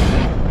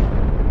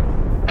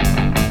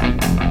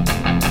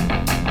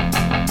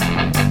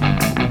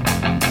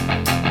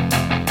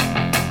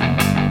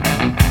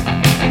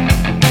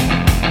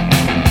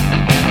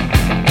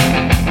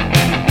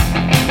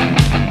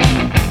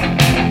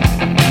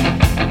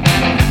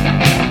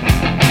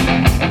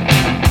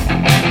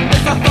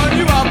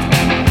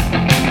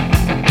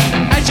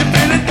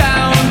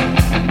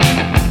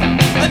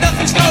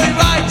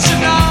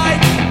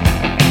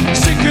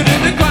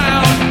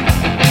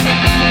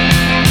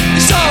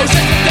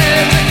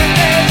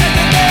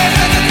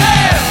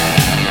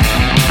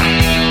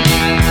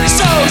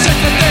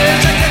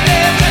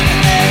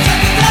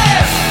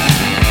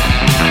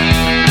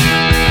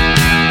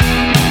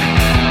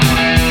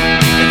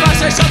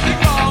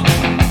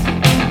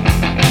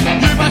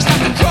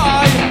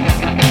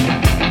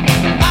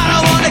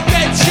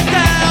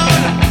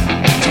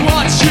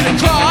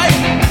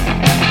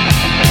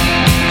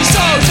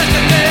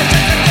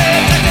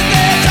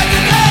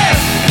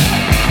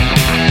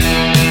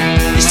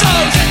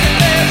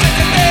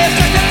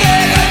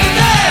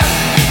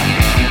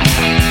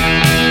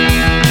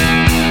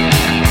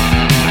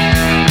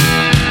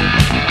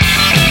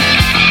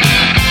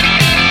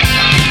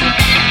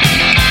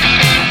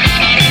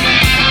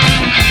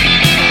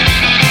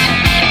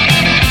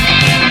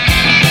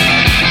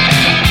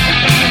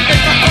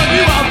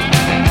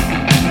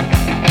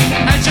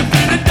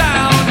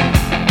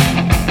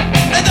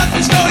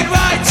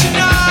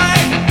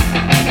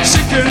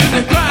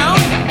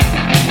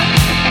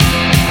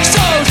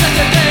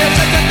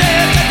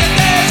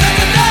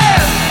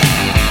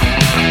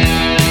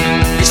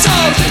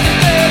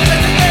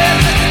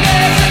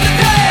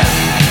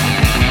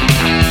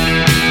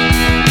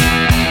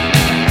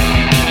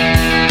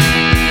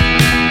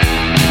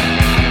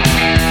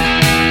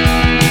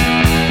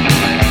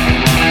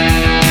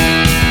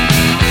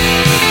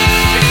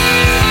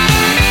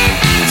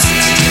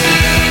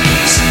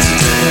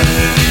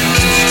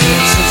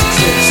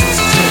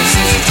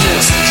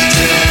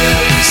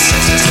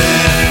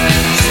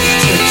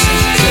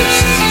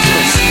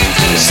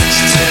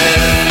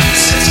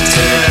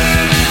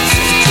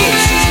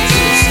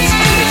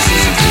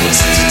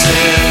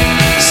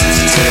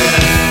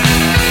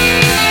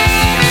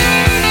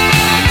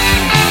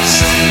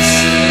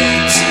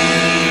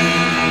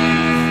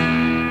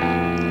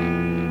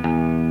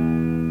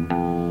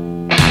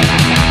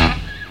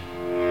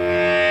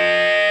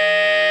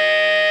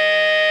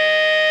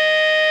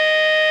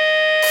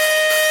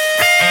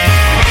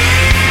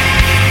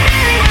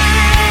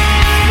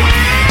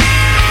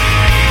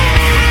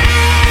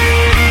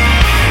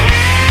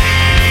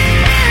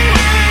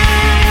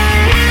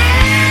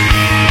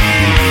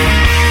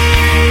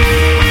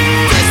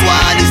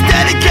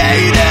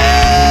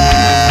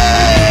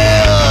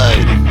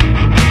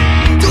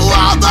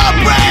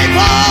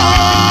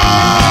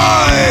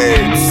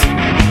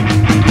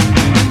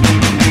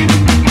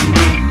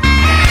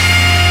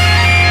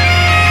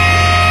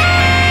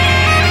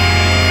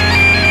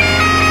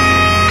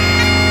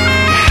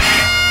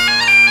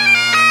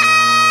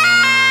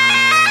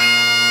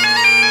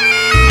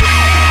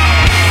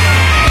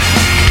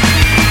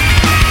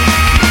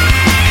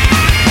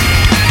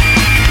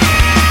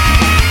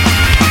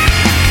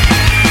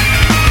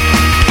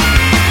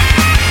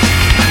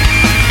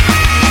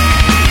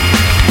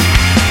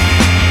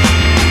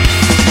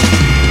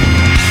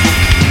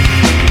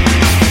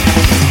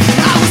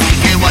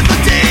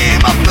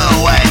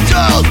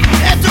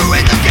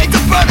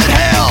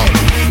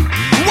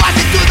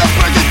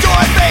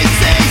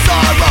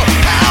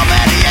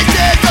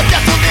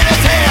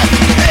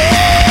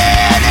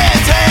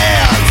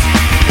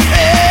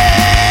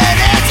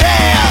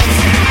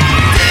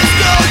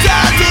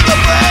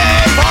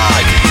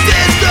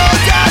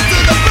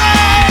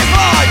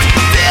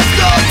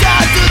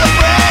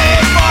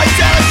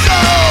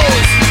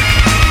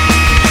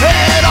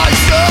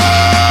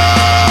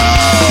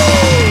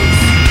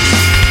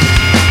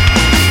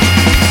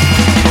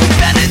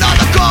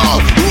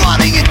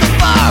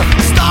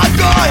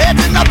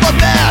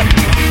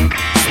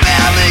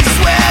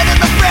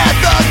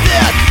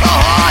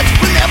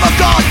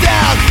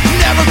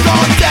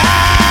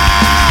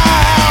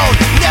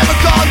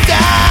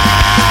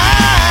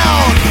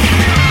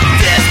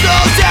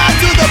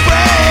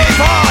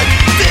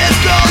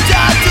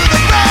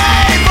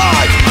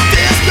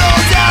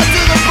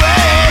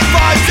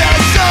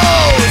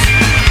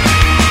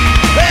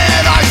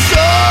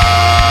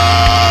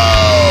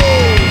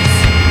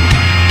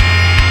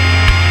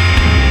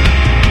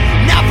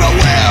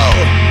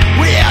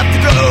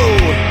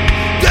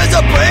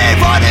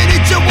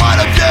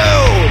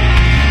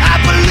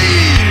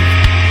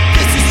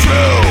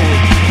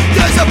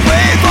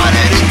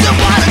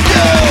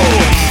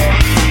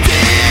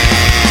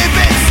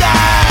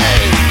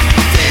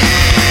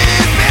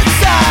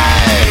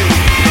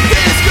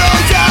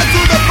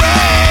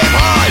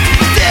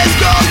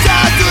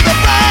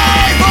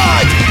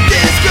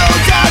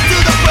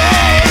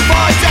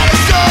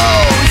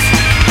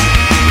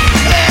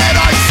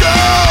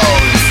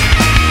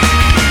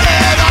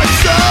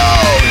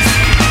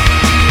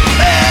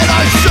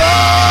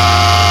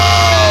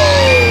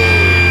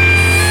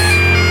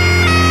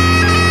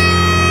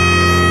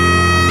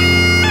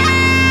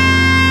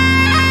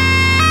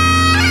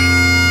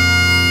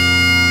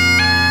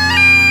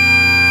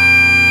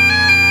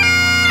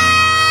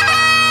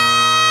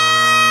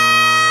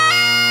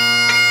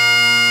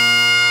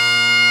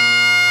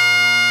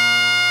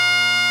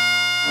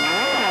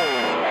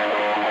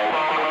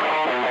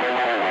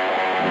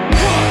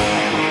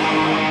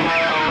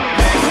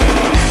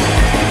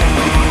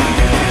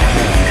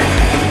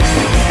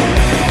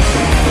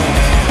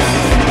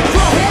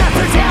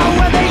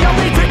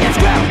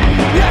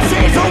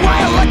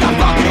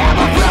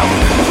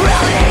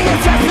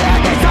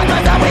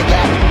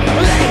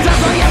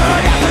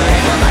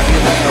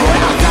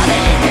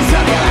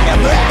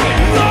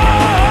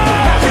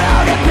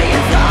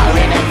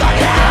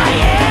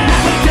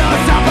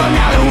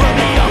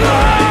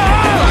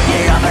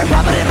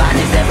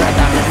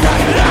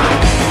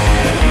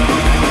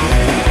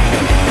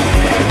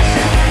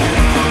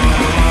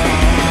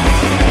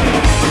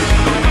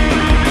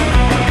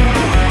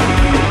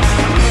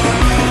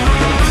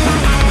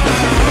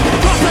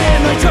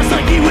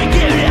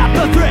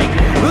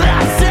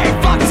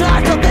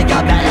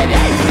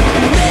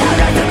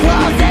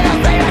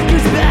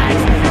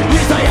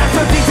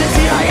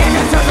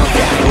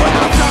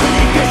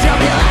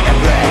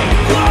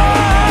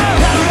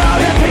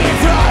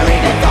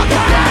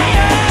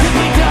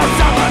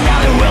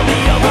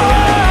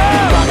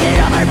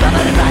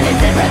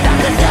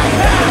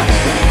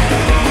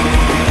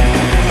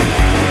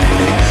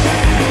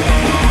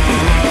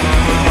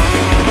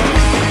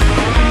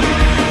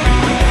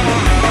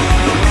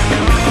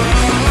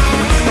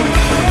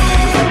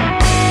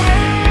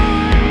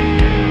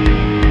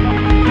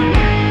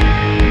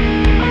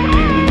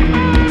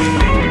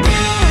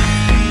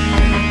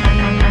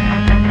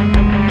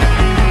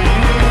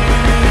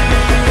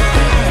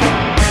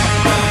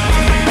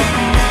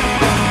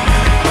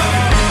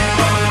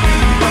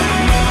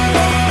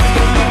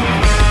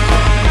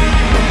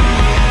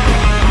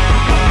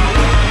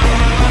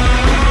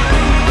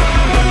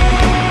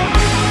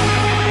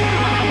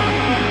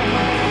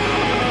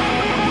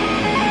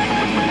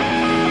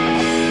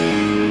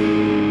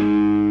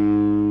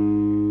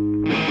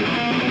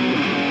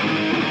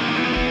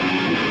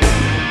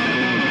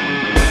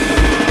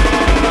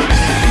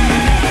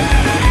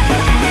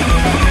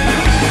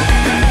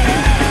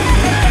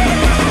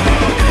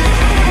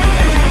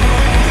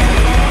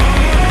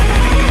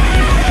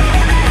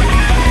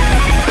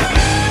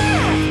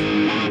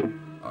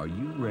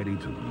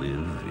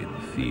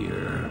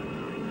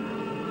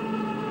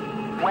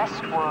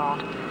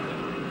 Westworld.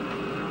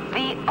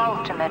 The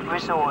ultimate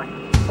resort,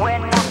 where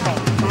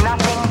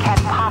nothing can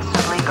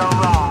possibly go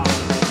wrong.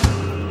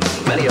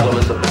 Many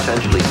elements are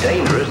potentially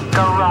dangerous.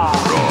 Go wrong.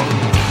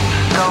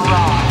 Go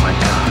wrong. Oh my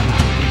God.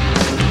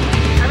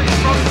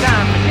 Everything broke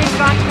down. Machines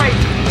gone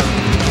crazy.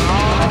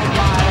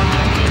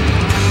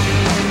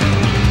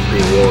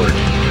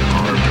 Reward.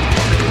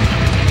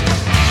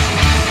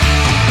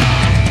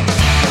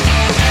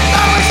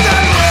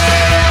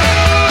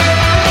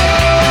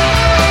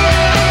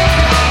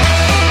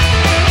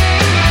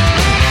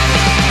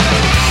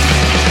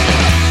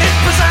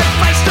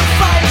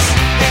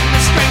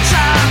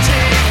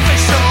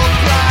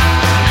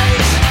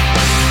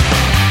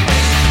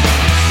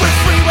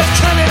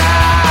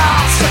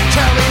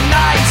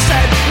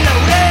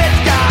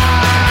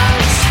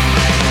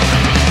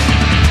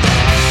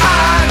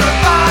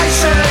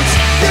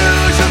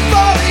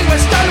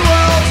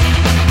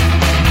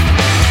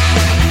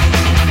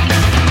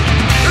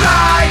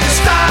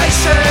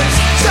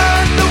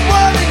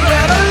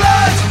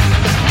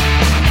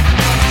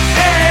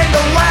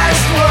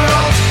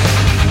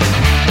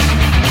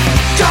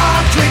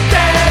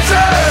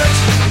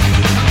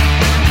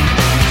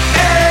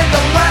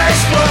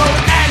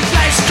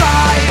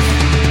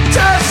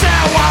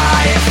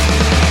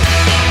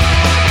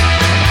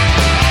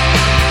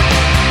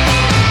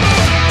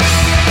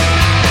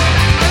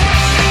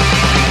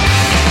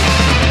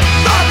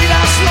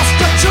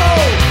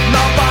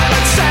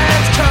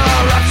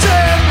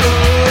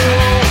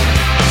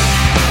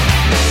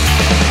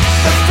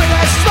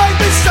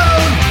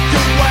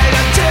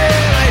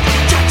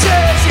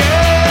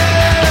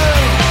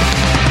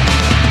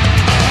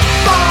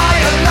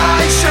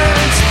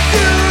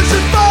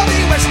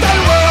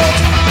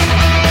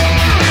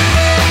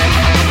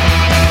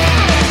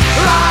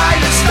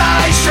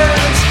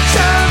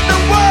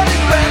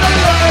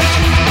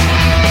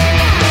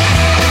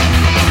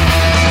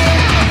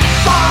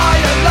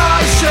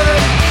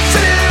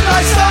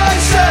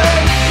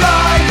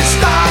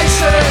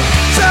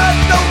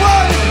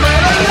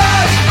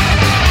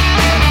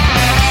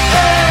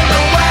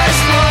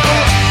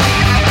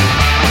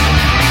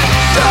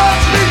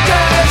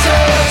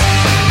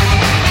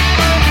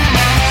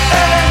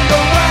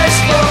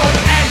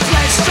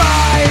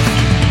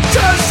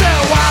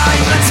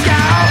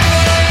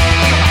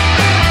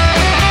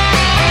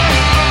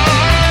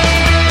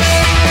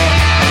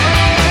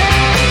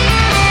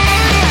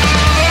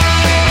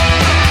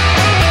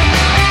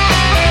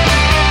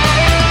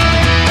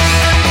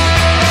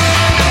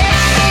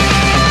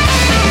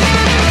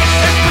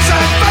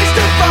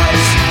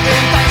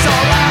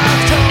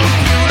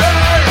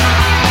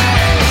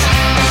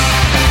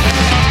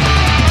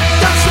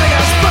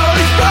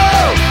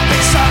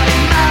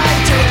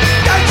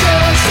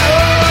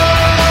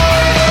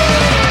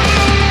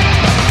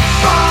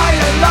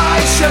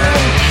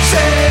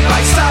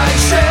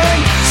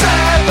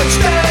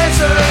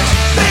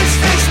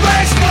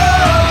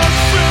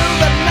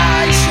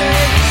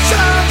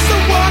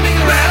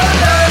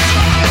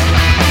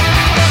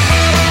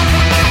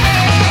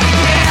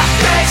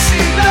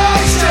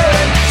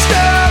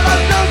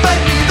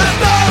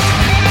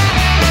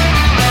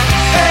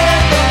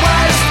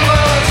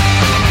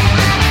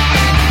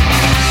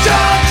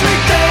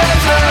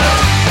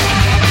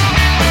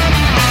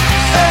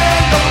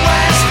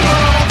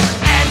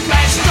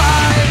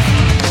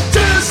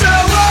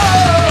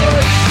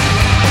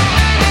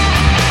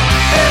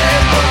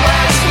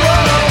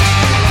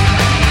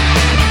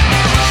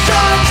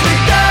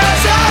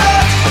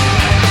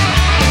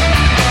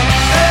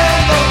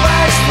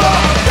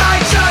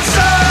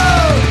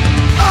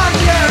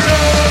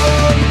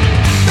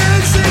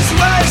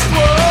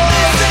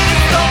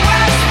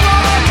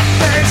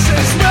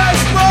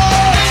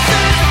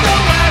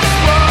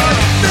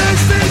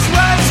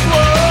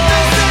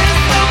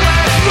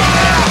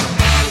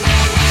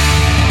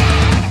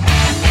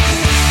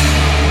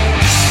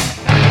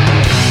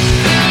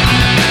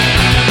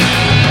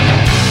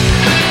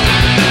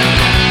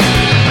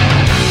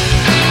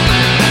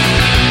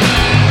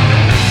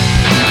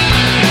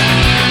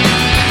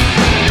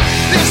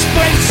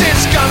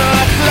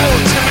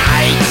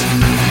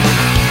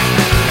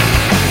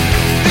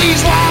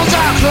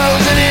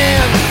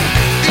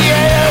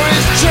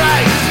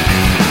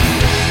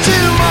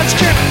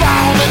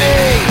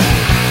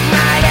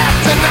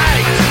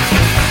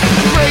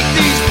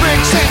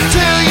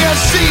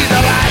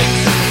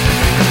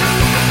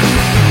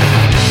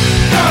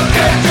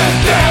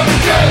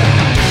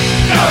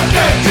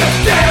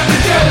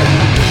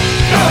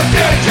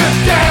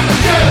 Just damage.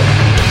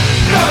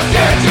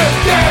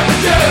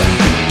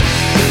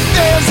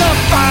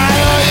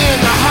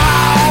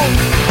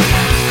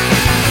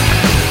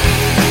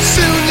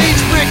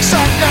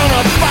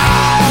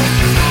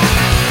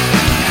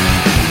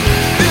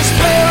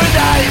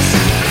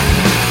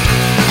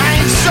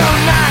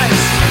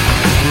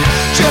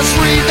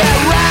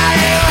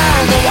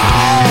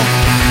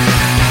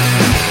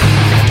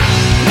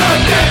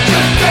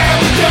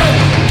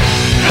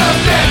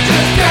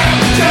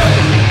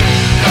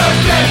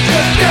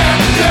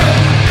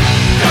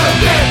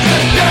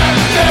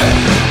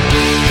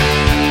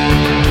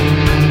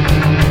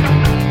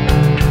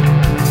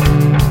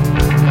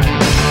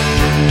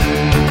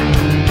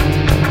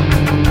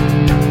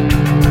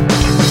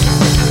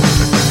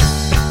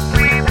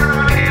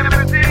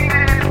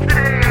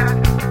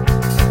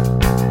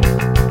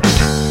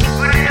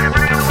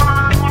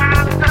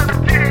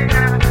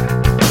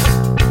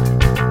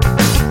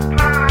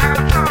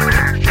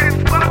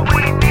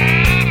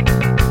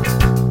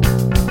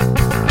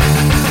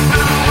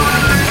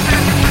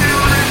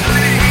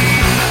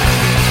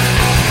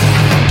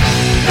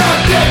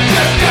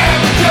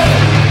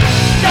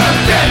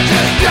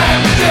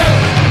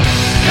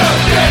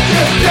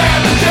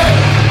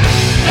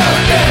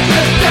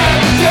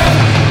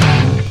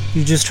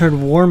 You just heard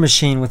War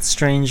Machine with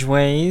Strange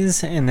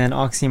Ways, and then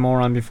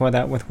Oxymoron before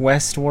that with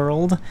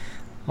Westworld,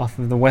 off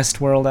of the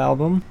Westworld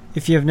album.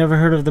 If you have never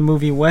heard of the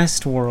movie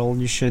Westworld,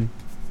 you should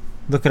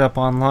look it up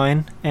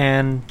online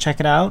and check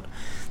it out.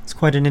 It's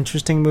quite an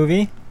interesting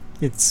movie.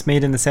 It's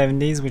made in the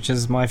 70s, which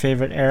is my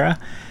favorite era,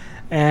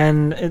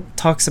 and it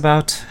talks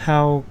about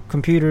how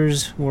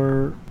computers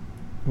were,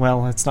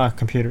 well, it's not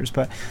computers,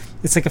 but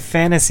it's like a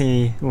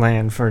fantasy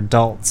land for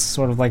adults,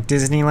 sort of like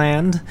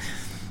Disneyland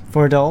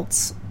for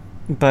adults.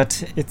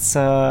 But it's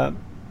they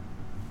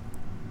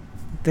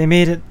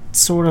made it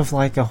sort of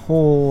like a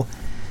whole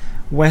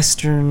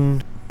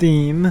Western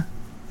theme,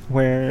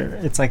 where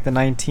it's like the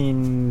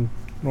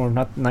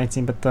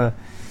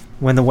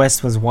when the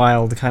West was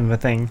wild kind of a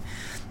thing,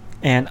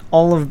 and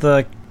all of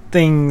the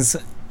things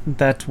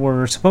that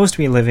were supposed to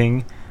be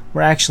living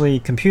were actually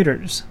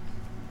computers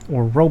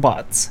or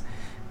robots,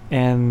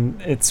 and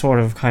it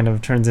sort of kind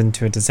of turns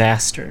into a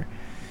disaster.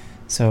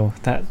 So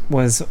that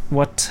was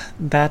what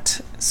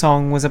that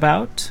song was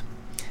about.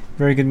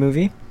 Very good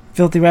movie.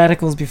 Filthy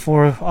Radicals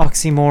before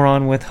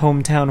Oxymoron with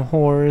Hometown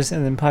Horrors,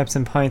 and then Pipes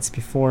and Pints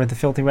before the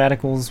Filthy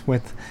Radicals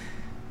with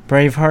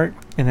Braveheart,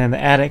 and then the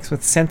Addicts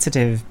with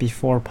Sensitive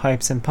before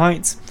Pipes and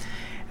Pints.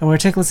 And we're going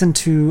to take a listen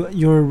to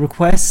your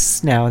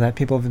requests now that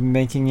people have been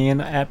making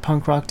in at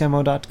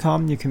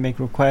punkrockdemo.com. You can make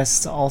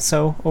requests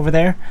also over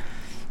there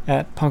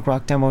at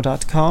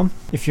punkrockdemo.com.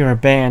 If you're a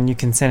band, you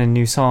can send in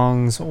new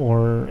songs,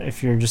 or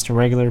if you're just a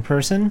regular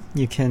person,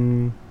 you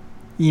can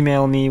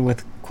email me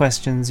with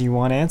questions you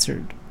want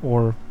answered,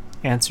 or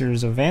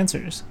answers of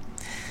answers,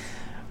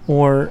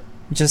 or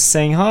just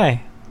saying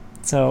hi.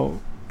 So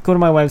go to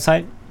my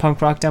website,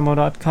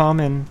 punkrockdemo.com,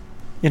 and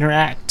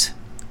interact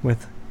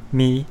with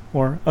me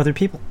or other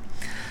people.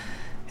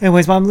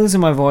 Anyways, I'm losing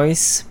my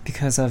voice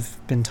because I've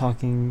been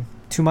talking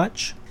too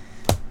much,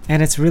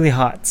 and it's really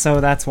hot,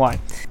 so that's why.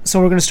 So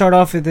we're going to start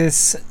off with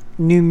this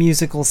new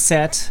musical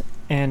set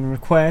and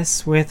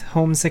requests with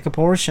Homesick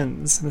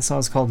Abortions. This song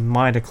is called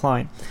My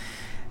Decline.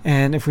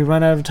 And if we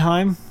run out of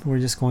time, we're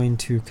just going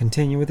to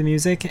continue with the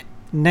music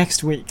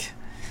next week.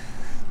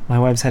 My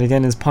website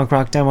again is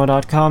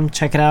punkrockdemo.com.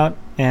 Check it out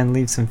and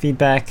leave some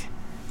feedback,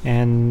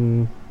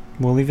 and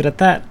we'll leave it at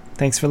that.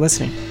 Thanks for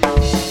listening.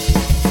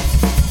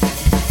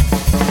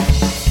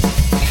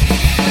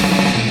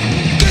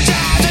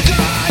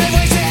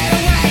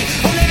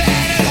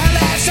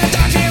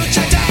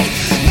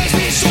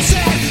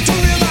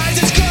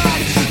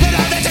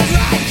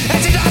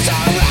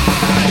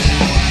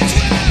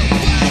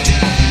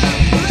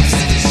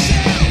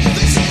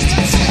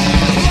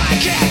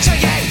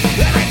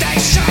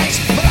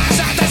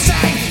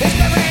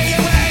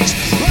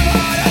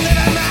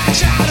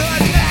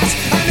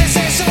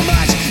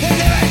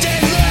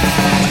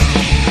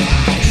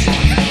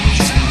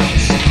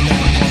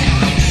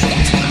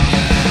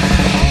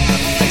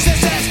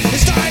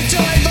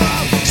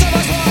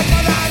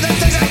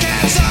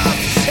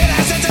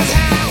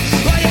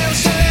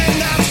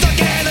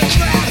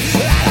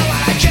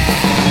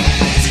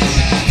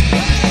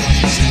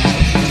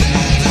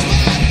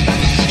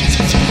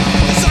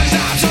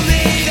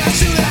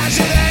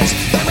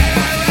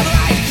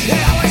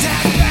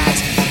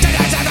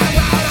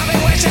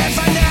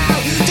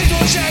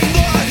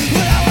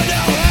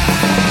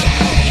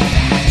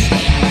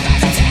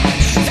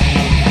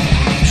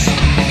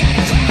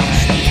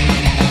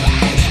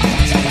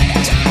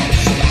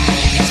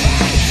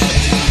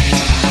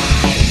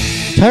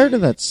 Tired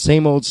of that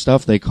same old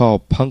stuff they call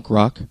punk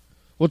rock?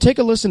 Well, take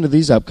a listen to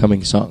these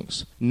upcoming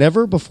songs.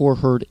 Never before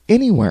heard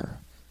anywhere.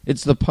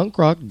 It's the Punk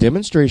Rock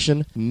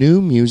Demonstration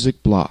New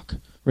Music Block.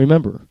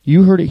 Remember,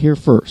 you heard it here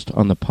first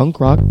on the Punk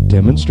Rock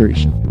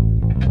Demonstration.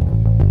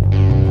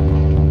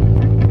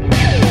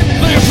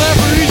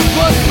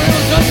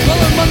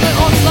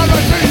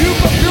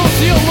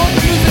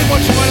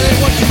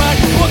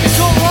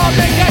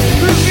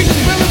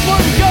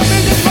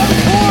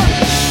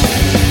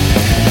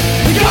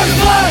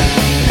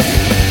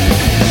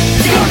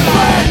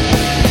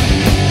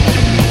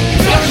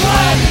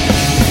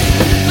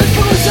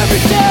 Every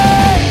day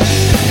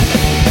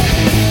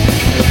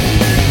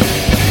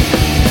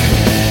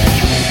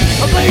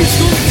I play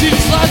school to see the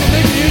slides, and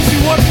maybe here's you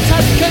want to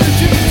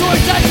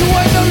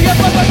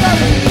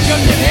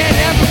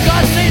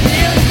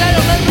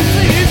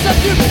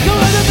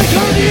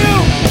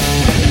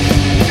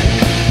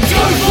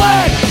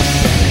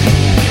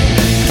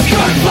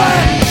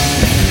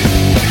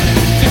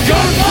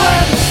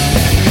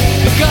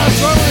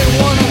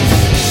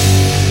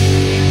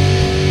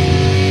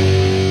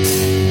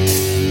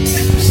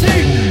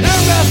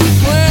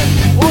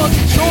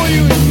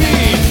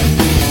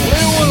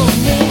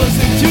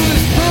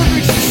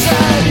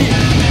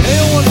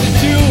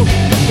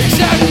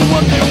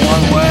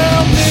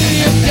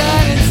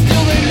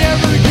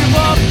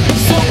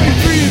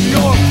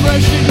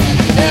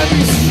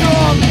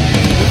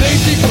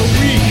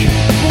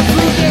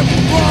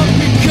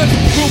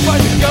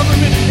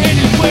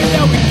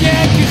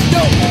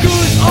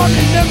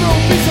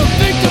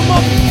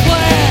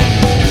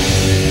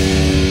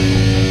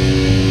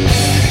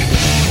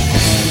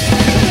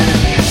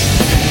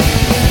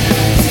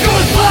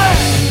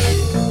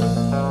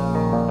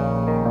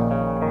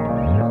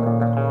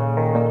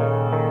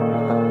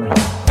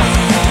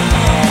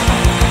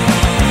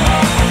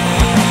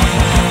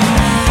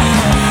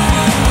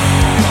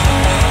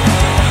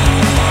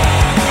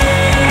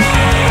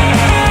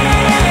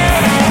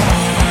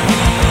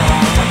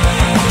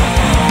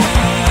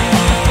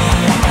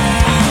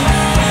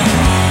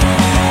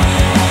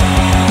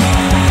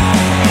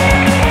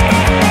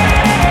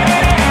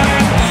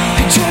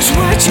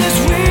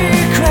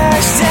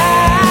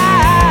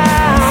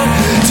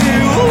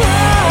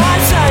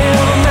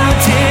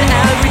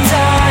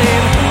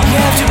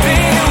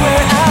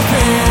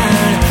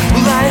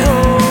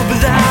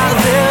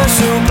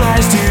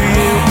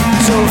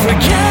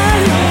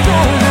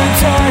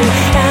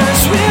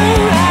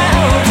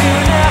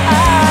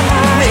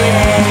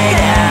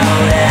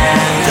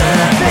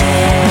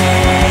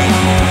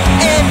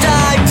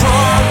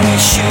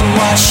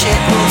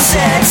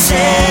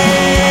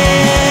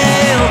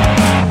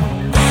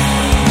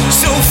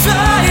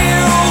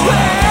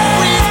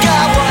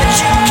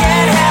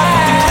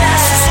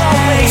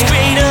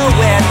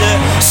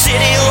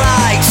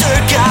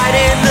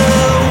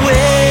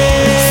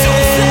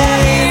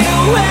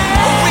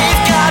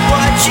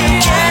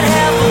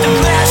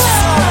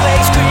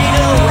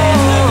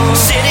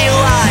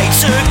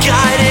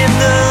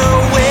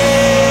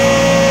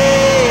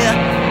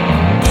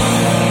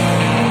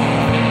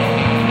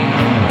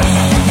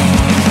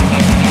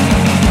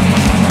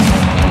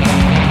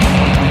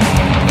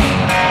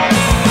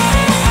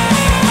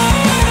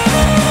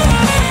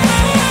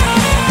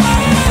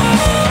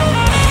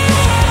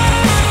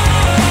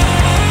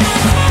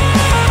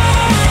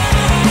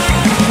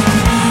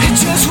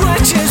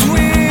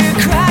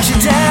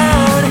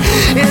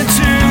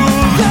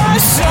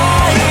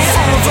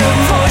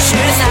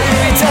satisfaction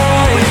every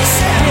time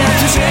we have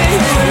to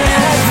change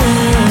forever.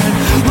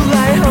 Well,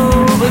 I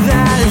hope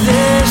that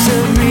this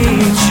will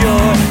reach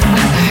your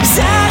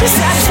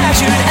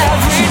satisfaction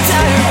every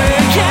time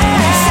again.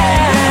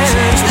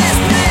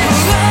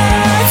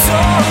 Let's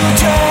all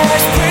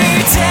just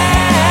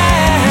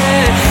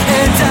pretend,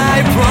 and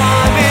I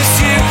promise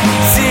you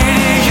it's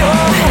in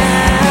your head.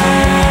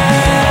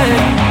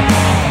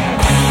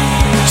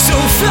 So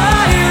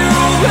fly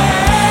away.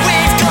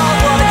 We've got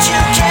what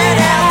you can't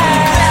have.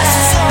 The grass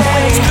is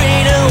always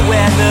greener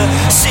when the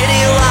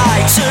city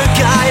lights are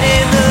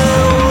guiding the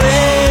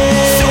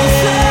way. So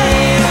fly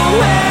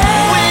away.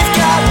 We've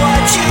got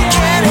what you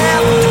can't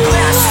have. The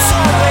grass is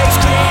always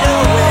greener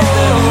when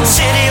the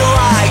city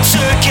lights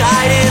are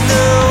guiding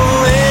the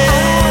way. I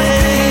don't wanna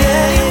be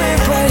anywhere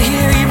but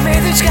here. You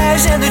made the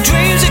skies and the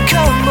dreams that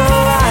come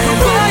alive.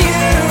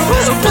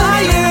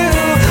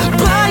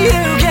 By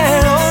you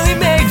can only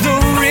make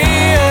them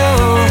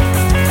real.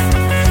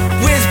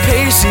 With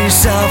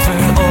paces of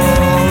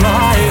all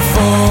I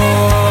for.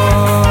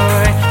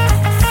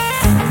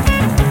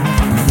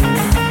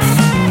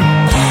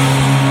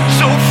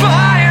 So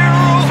fire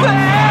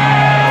away.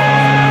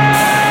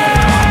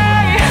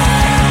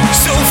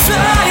 So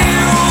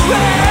fire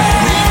away.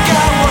 We've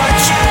got what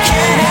you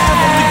can't have.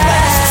 The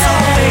grass is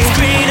always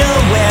greener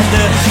when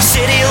the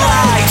city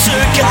lights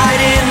are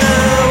guiding the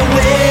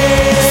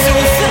way. So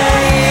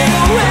fire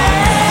away.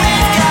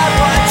 We've got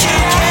what you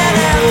can't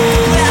have.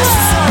 The grass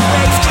is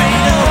always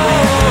greener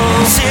when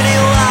the city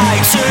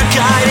lights are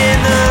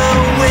guiding the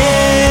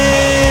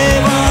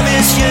way.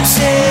 Promise you'd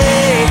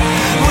say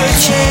we'll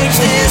change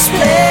this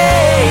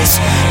place,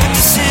 but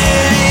the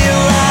city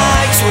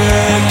lights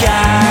were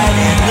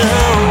guiding the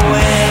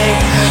way.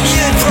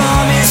 You'd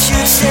promise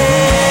you'd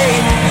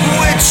say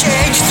we'll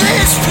change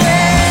this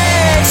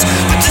place,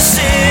 but the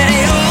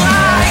city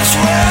lights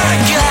were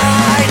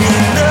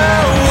guiding the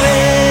way.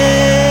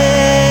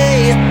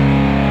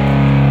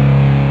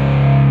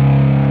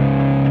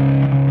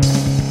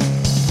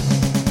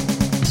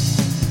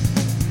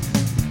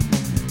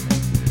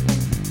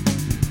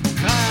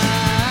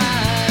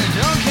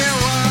 Don't care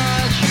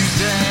what you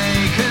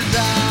say, 'cause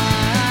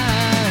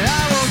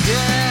I will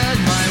get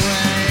my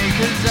way,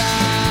 'cause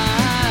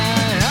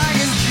I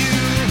can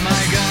shoot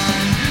my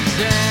gun,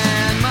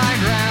 stand my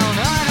ground,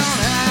 I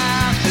don't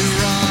have to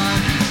run.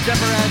 Step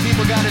ahead,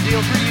 people got a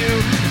deal for you.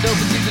 It's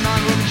open season on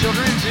women,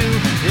 children too.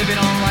 If you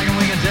don't like 'em,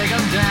 we can take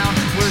 'em down.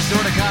 We're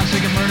sort of cops, we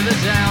can murder the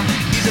town.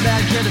 He's a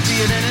bad kid, I see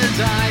it in his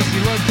eyes. He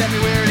looked at me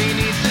weird, he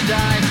needs to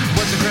die.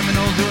 What's a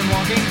criminal doing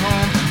walking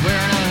home,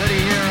 wearing a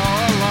hoodie here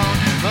all alone?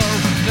 Oh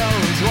no,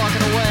 he's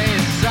walking away,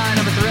 it's a sign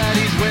of a threat,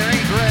 he's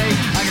wearing gray.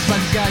 I can spot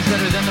these guys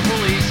better than the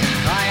police.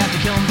 I have to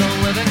kill him to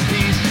live in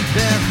peace.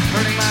 They're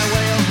hurting my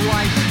way of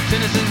life.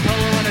 Tennyson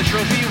polo and a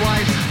trophy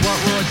wife. What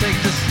will it take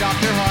to stop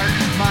their heart?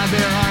 My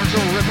bare arms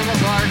will rip them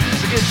apart.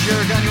 So get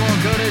your gun, you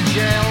won't go to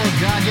jail.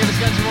 God gave us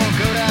guns, you won't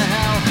go to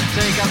hell.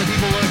 Take out the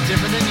people who look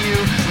different than you.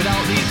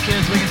 Without these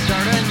kids, we can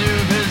start anew.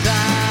 'Cause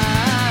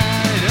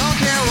I don't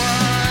care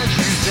what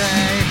you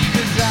say.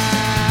 'Cause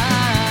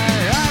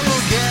I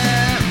will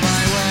get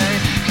my way.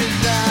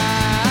 'Cause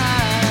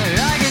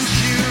I can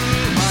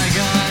shoot my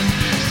gun,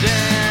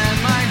 stand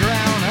my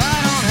ground, I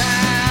don't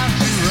have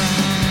to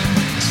run.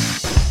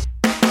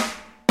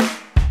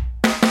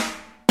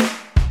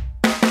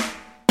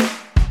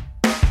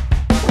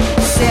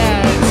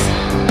 Sex,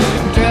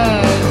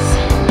 drugs,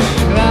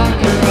 rock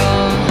and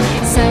roll.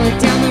 Sell it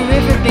down the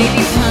river,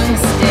 baby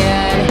punk's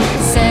dead.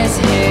 Says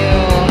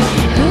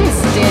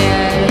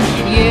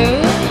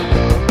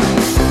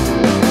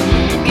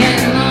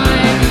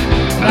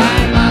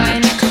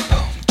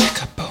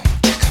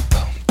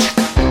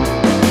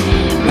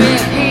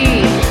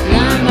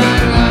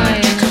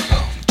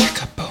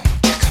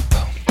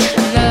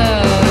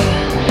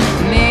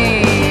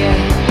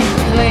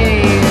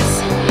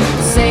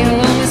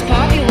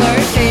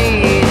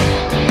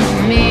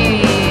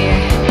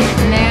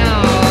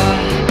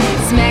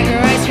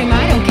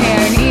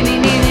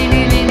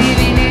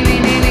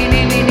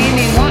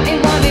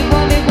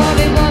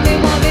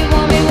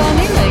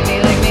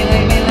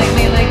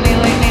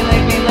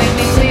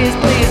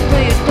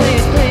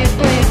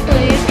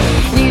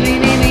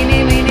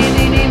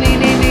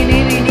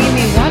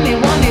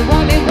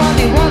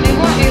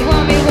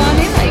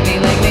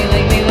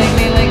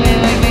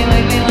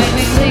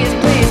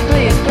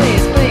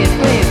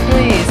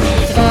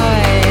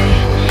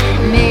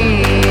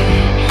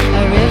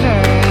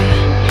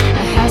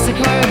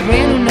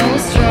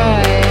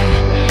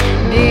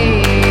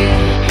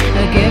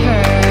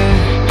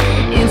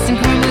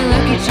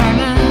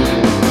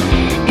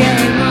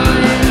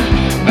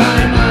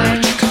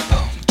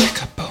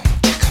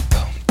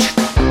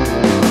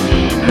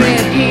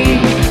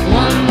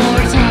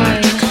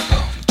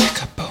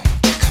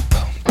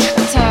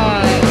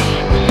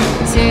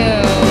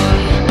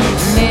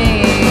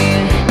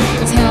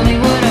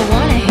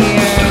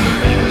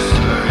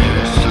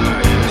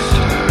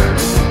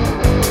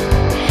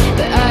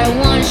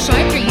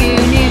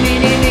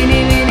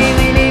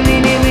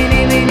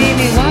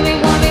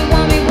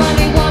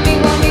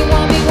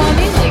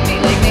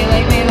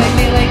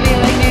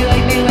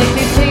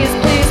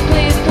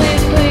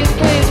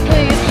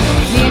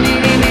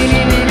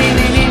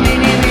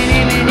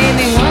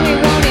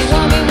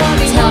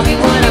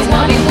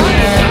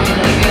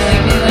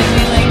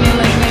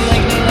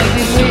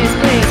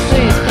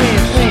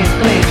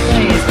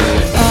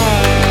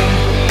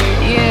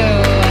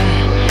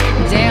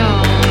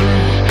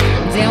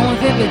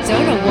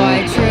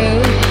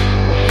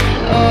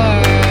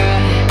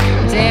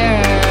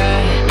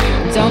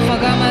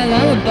my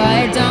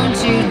lullaby. Don't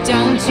you,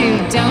 don't you,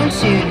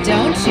 don't you,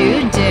 don't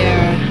you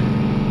dare.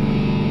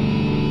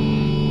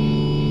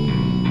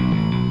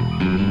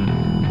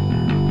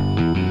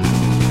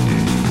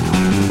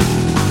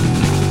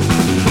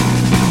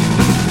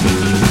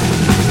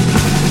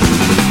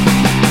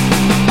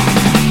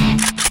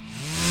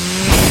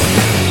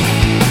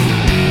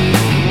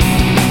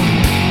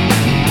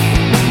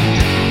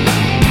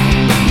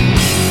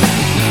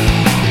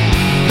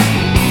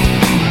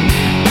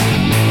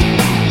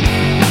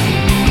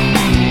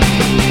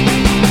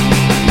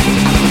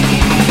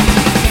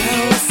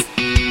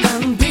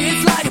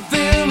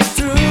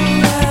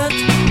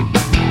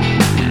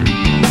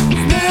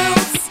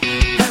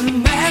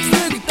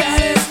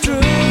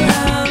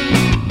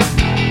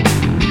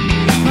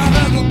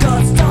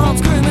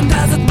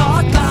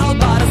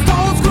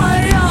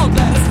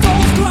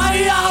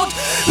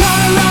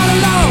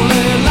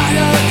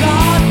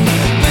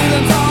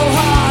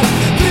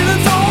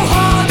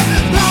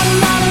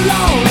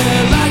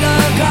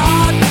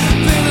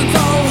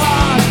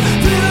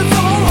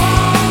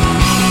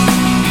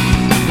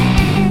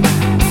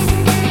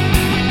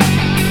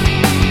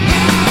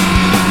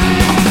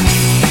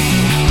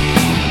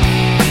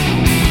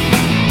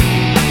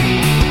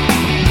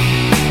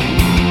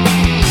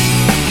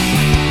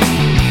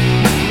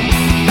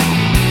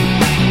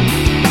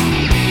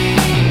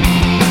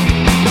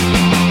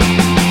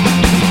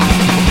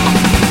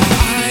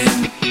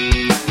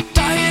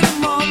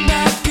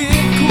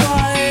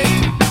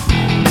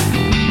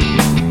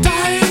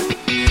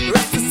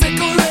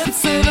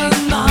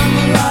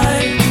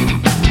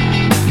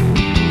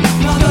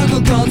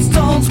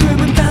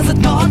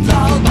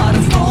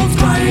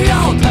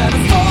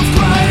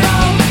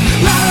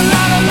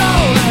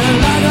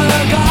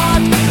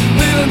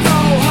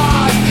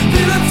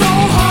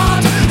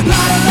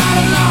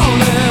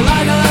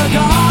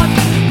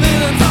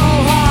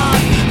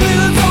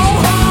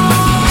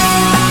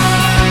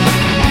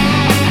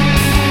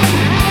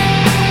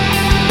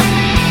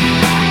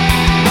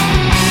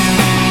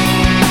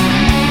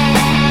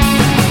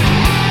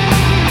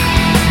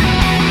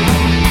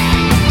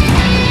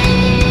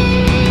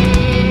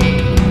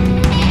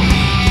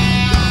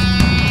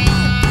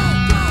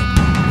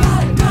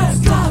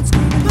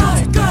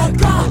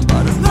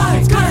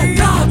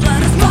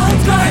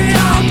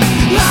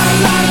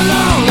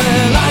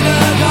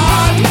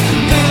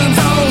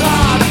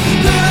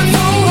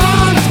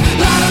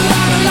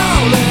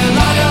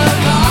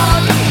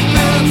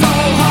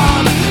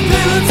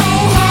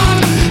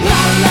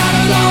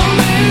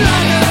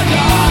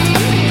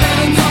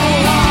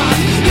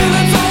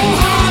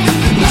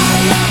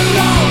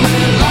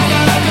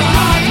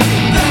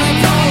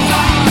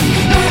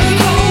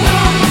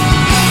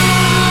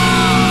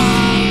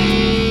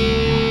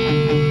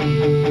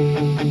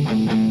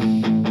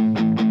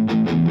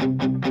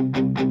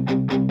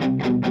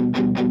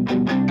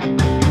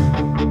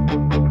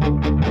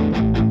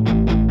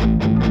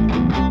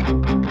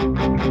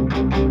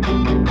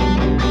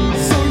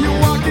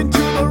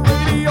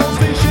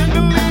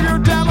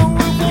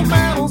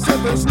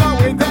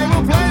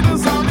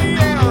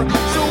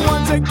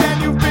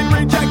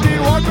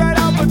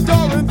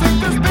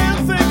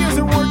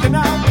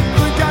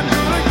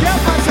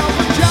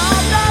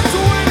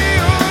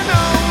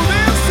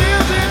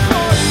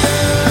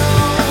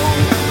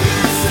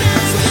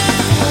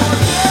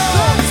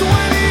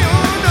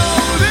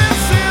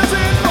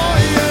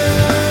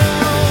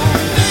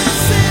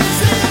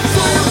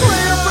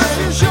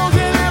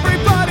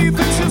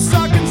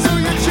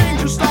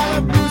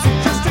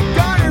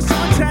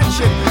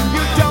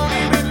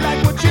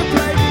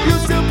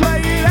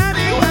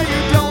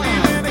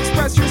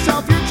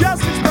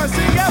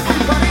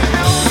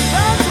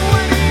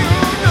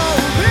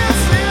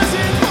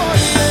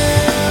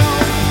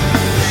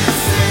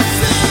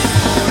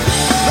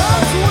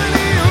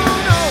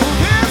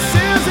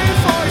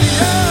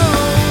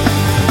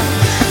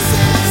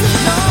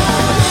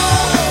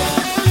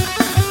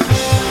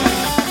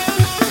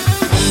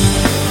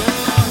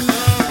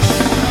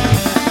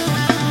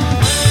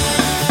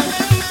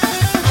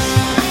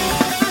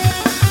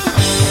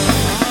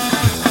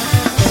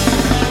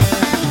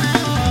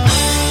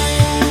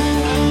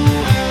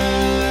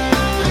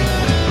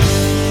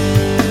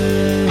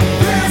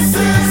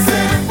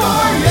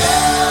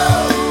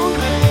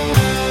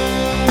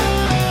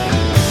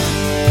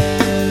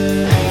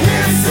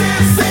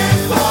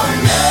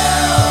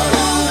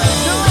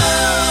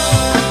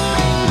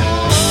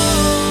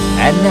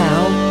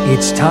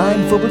 It's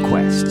time for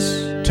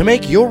requests. To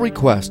make your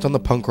request on the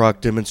punk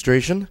rock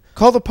demonstration,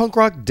 call the punk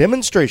rock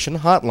demonstration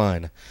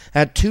hotline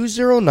at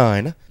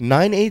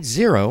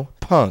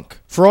 209-980-PUNK.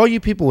 For all you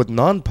people with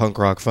non-punk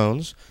rock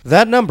phones,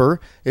 that number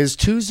is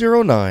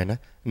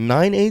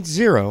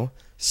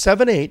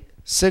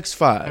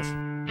 209-980-7865.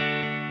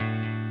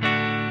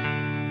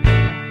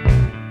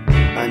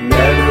 I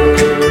met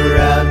her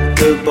at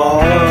the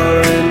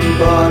bar and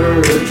bought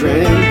her a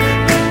drink.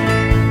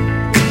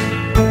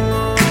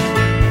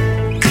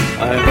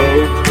 I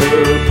hope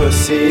her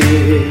pussy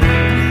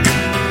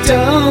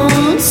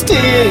don't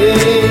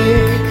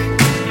stink.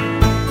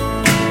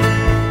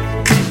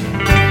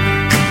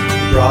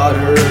 brought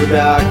her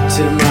back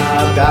to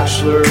my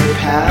bachelor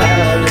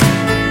pad.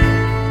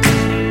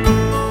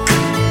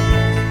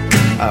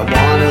 I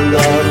wanna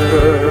love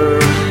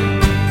her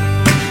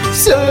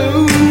so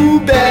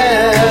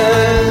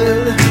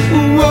bad.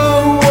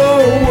 Whoa,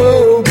 whoa,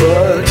 whoa,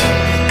 but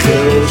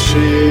will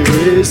she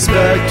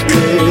respect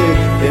me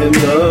in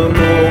the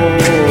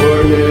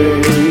morning?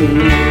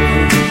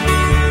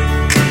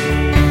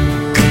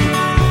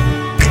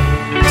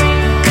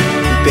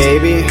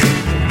 Baby,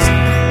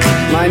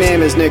 my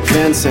name is Nick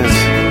Vincent,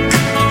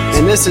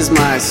 and this is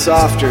my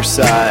softer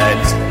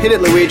side. Hit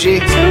it, Luigi.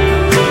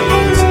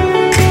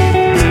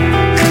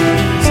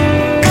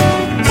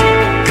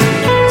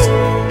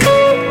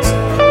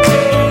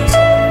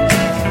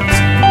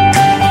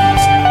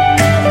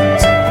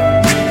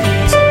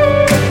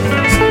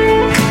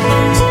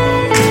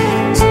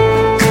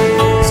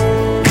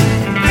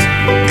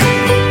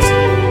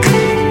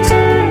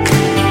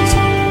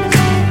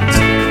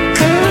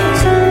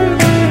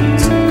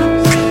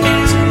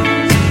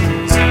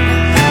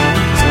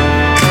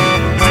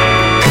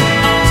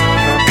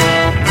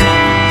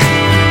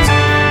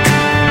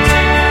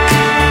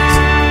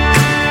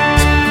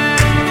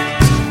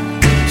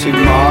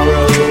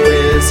 Tomorrow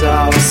is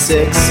our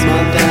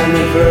 6-month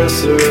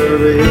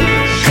anniversary.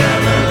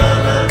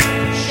 Sha-la-la-la,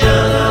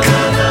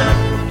 sha-la-la-la.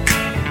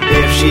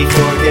 If she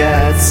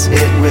forgets,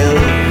 it will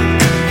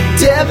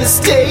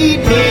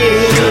devastate me.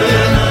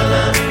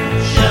 Sha-la-la-la,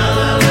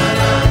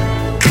 sha-la-la-la.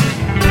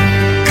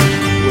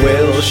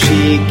 Will she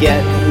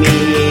get me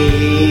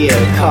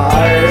a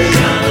card?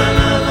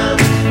 Sha-la-la-la,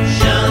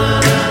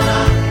 sha-la-la-la.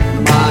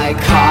 My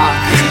cock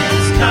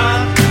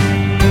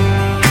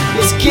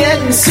is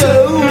getting so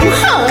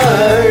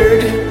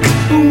hard.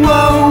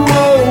 Whoa,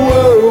 whoa,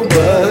 whoa,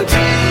 but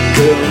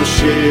will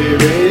she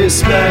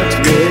respect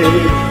me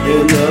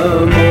in the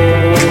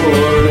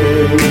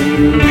morning?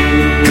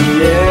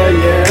 Yeah,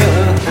 yeah.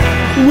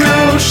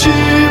 Will she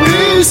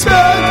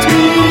respect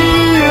me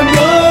in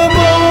the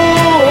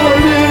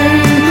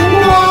morning?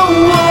 Whoa,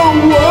 whoa,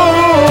 whoa.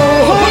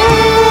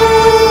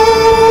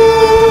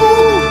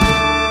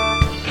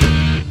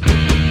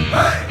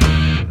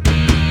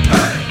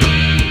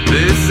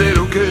 They say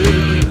don't care,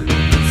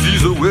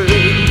 she's away.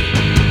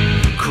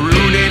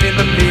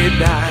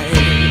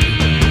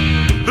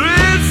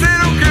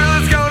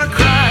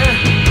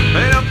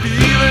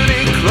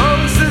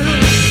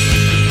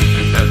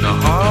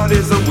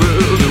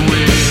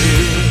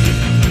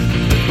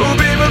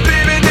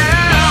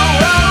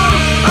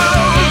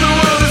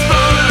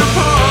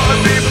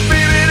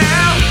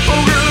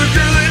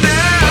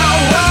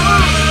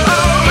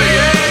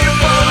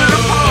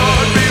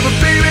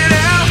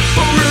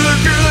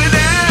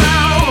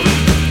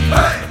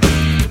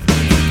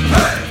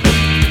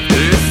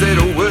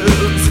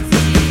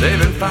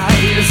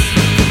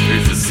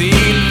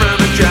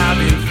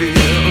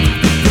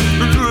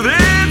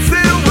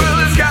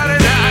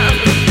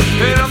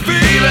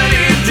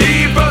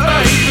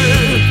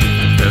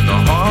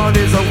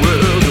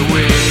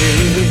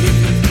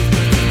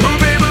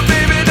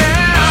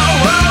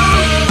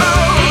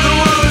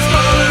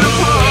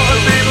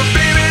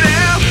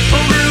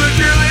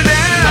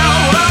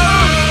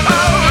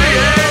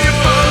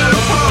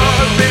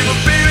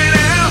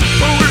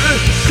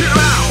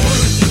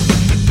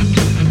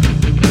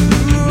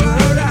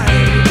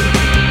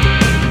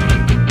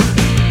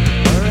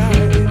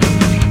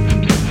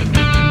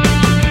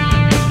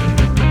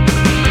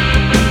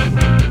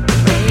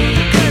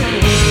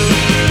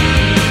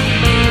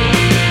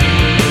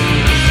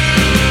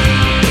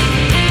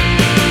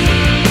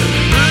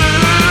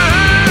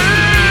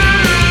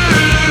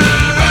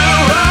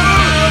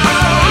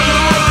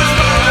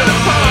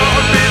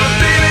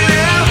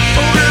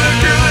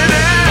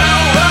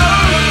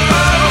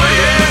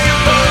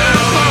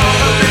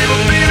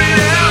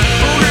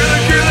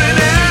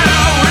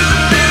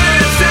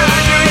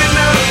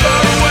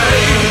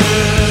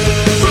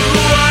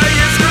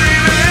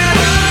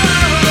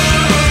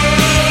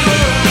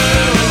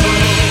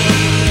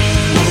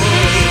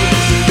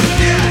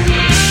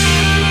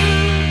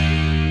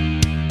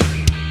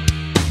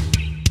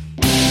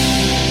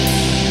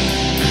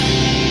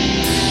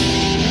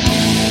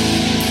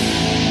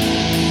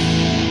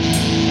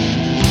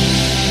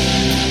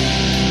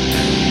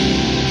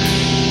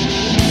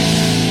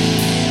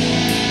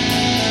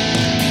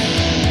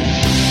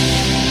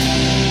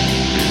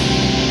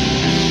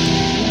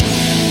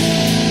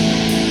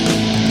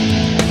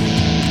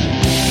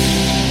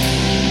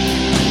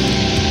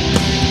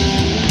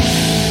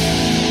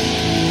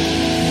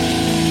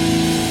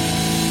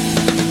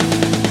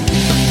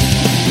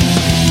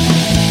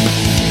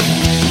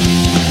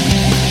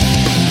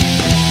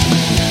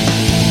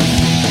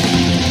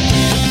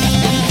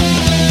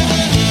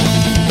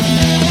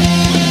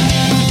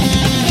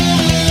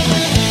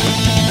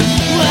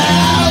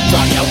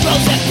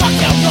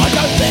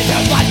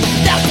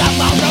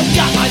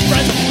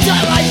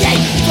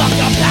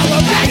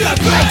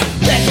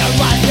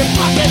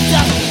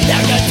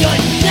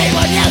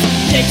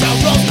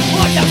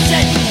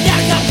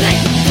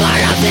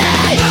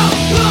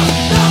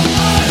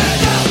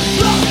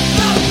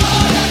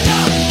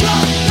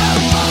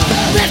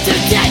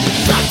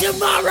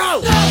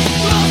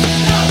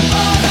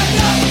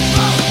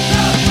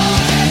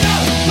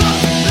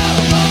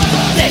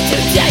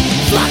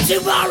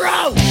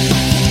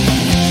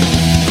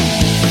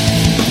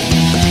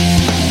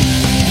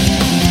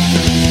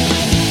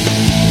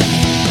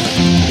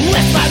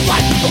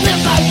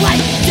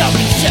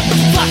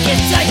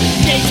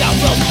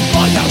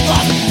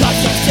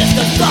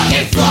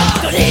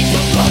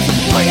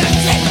 Oh yeah.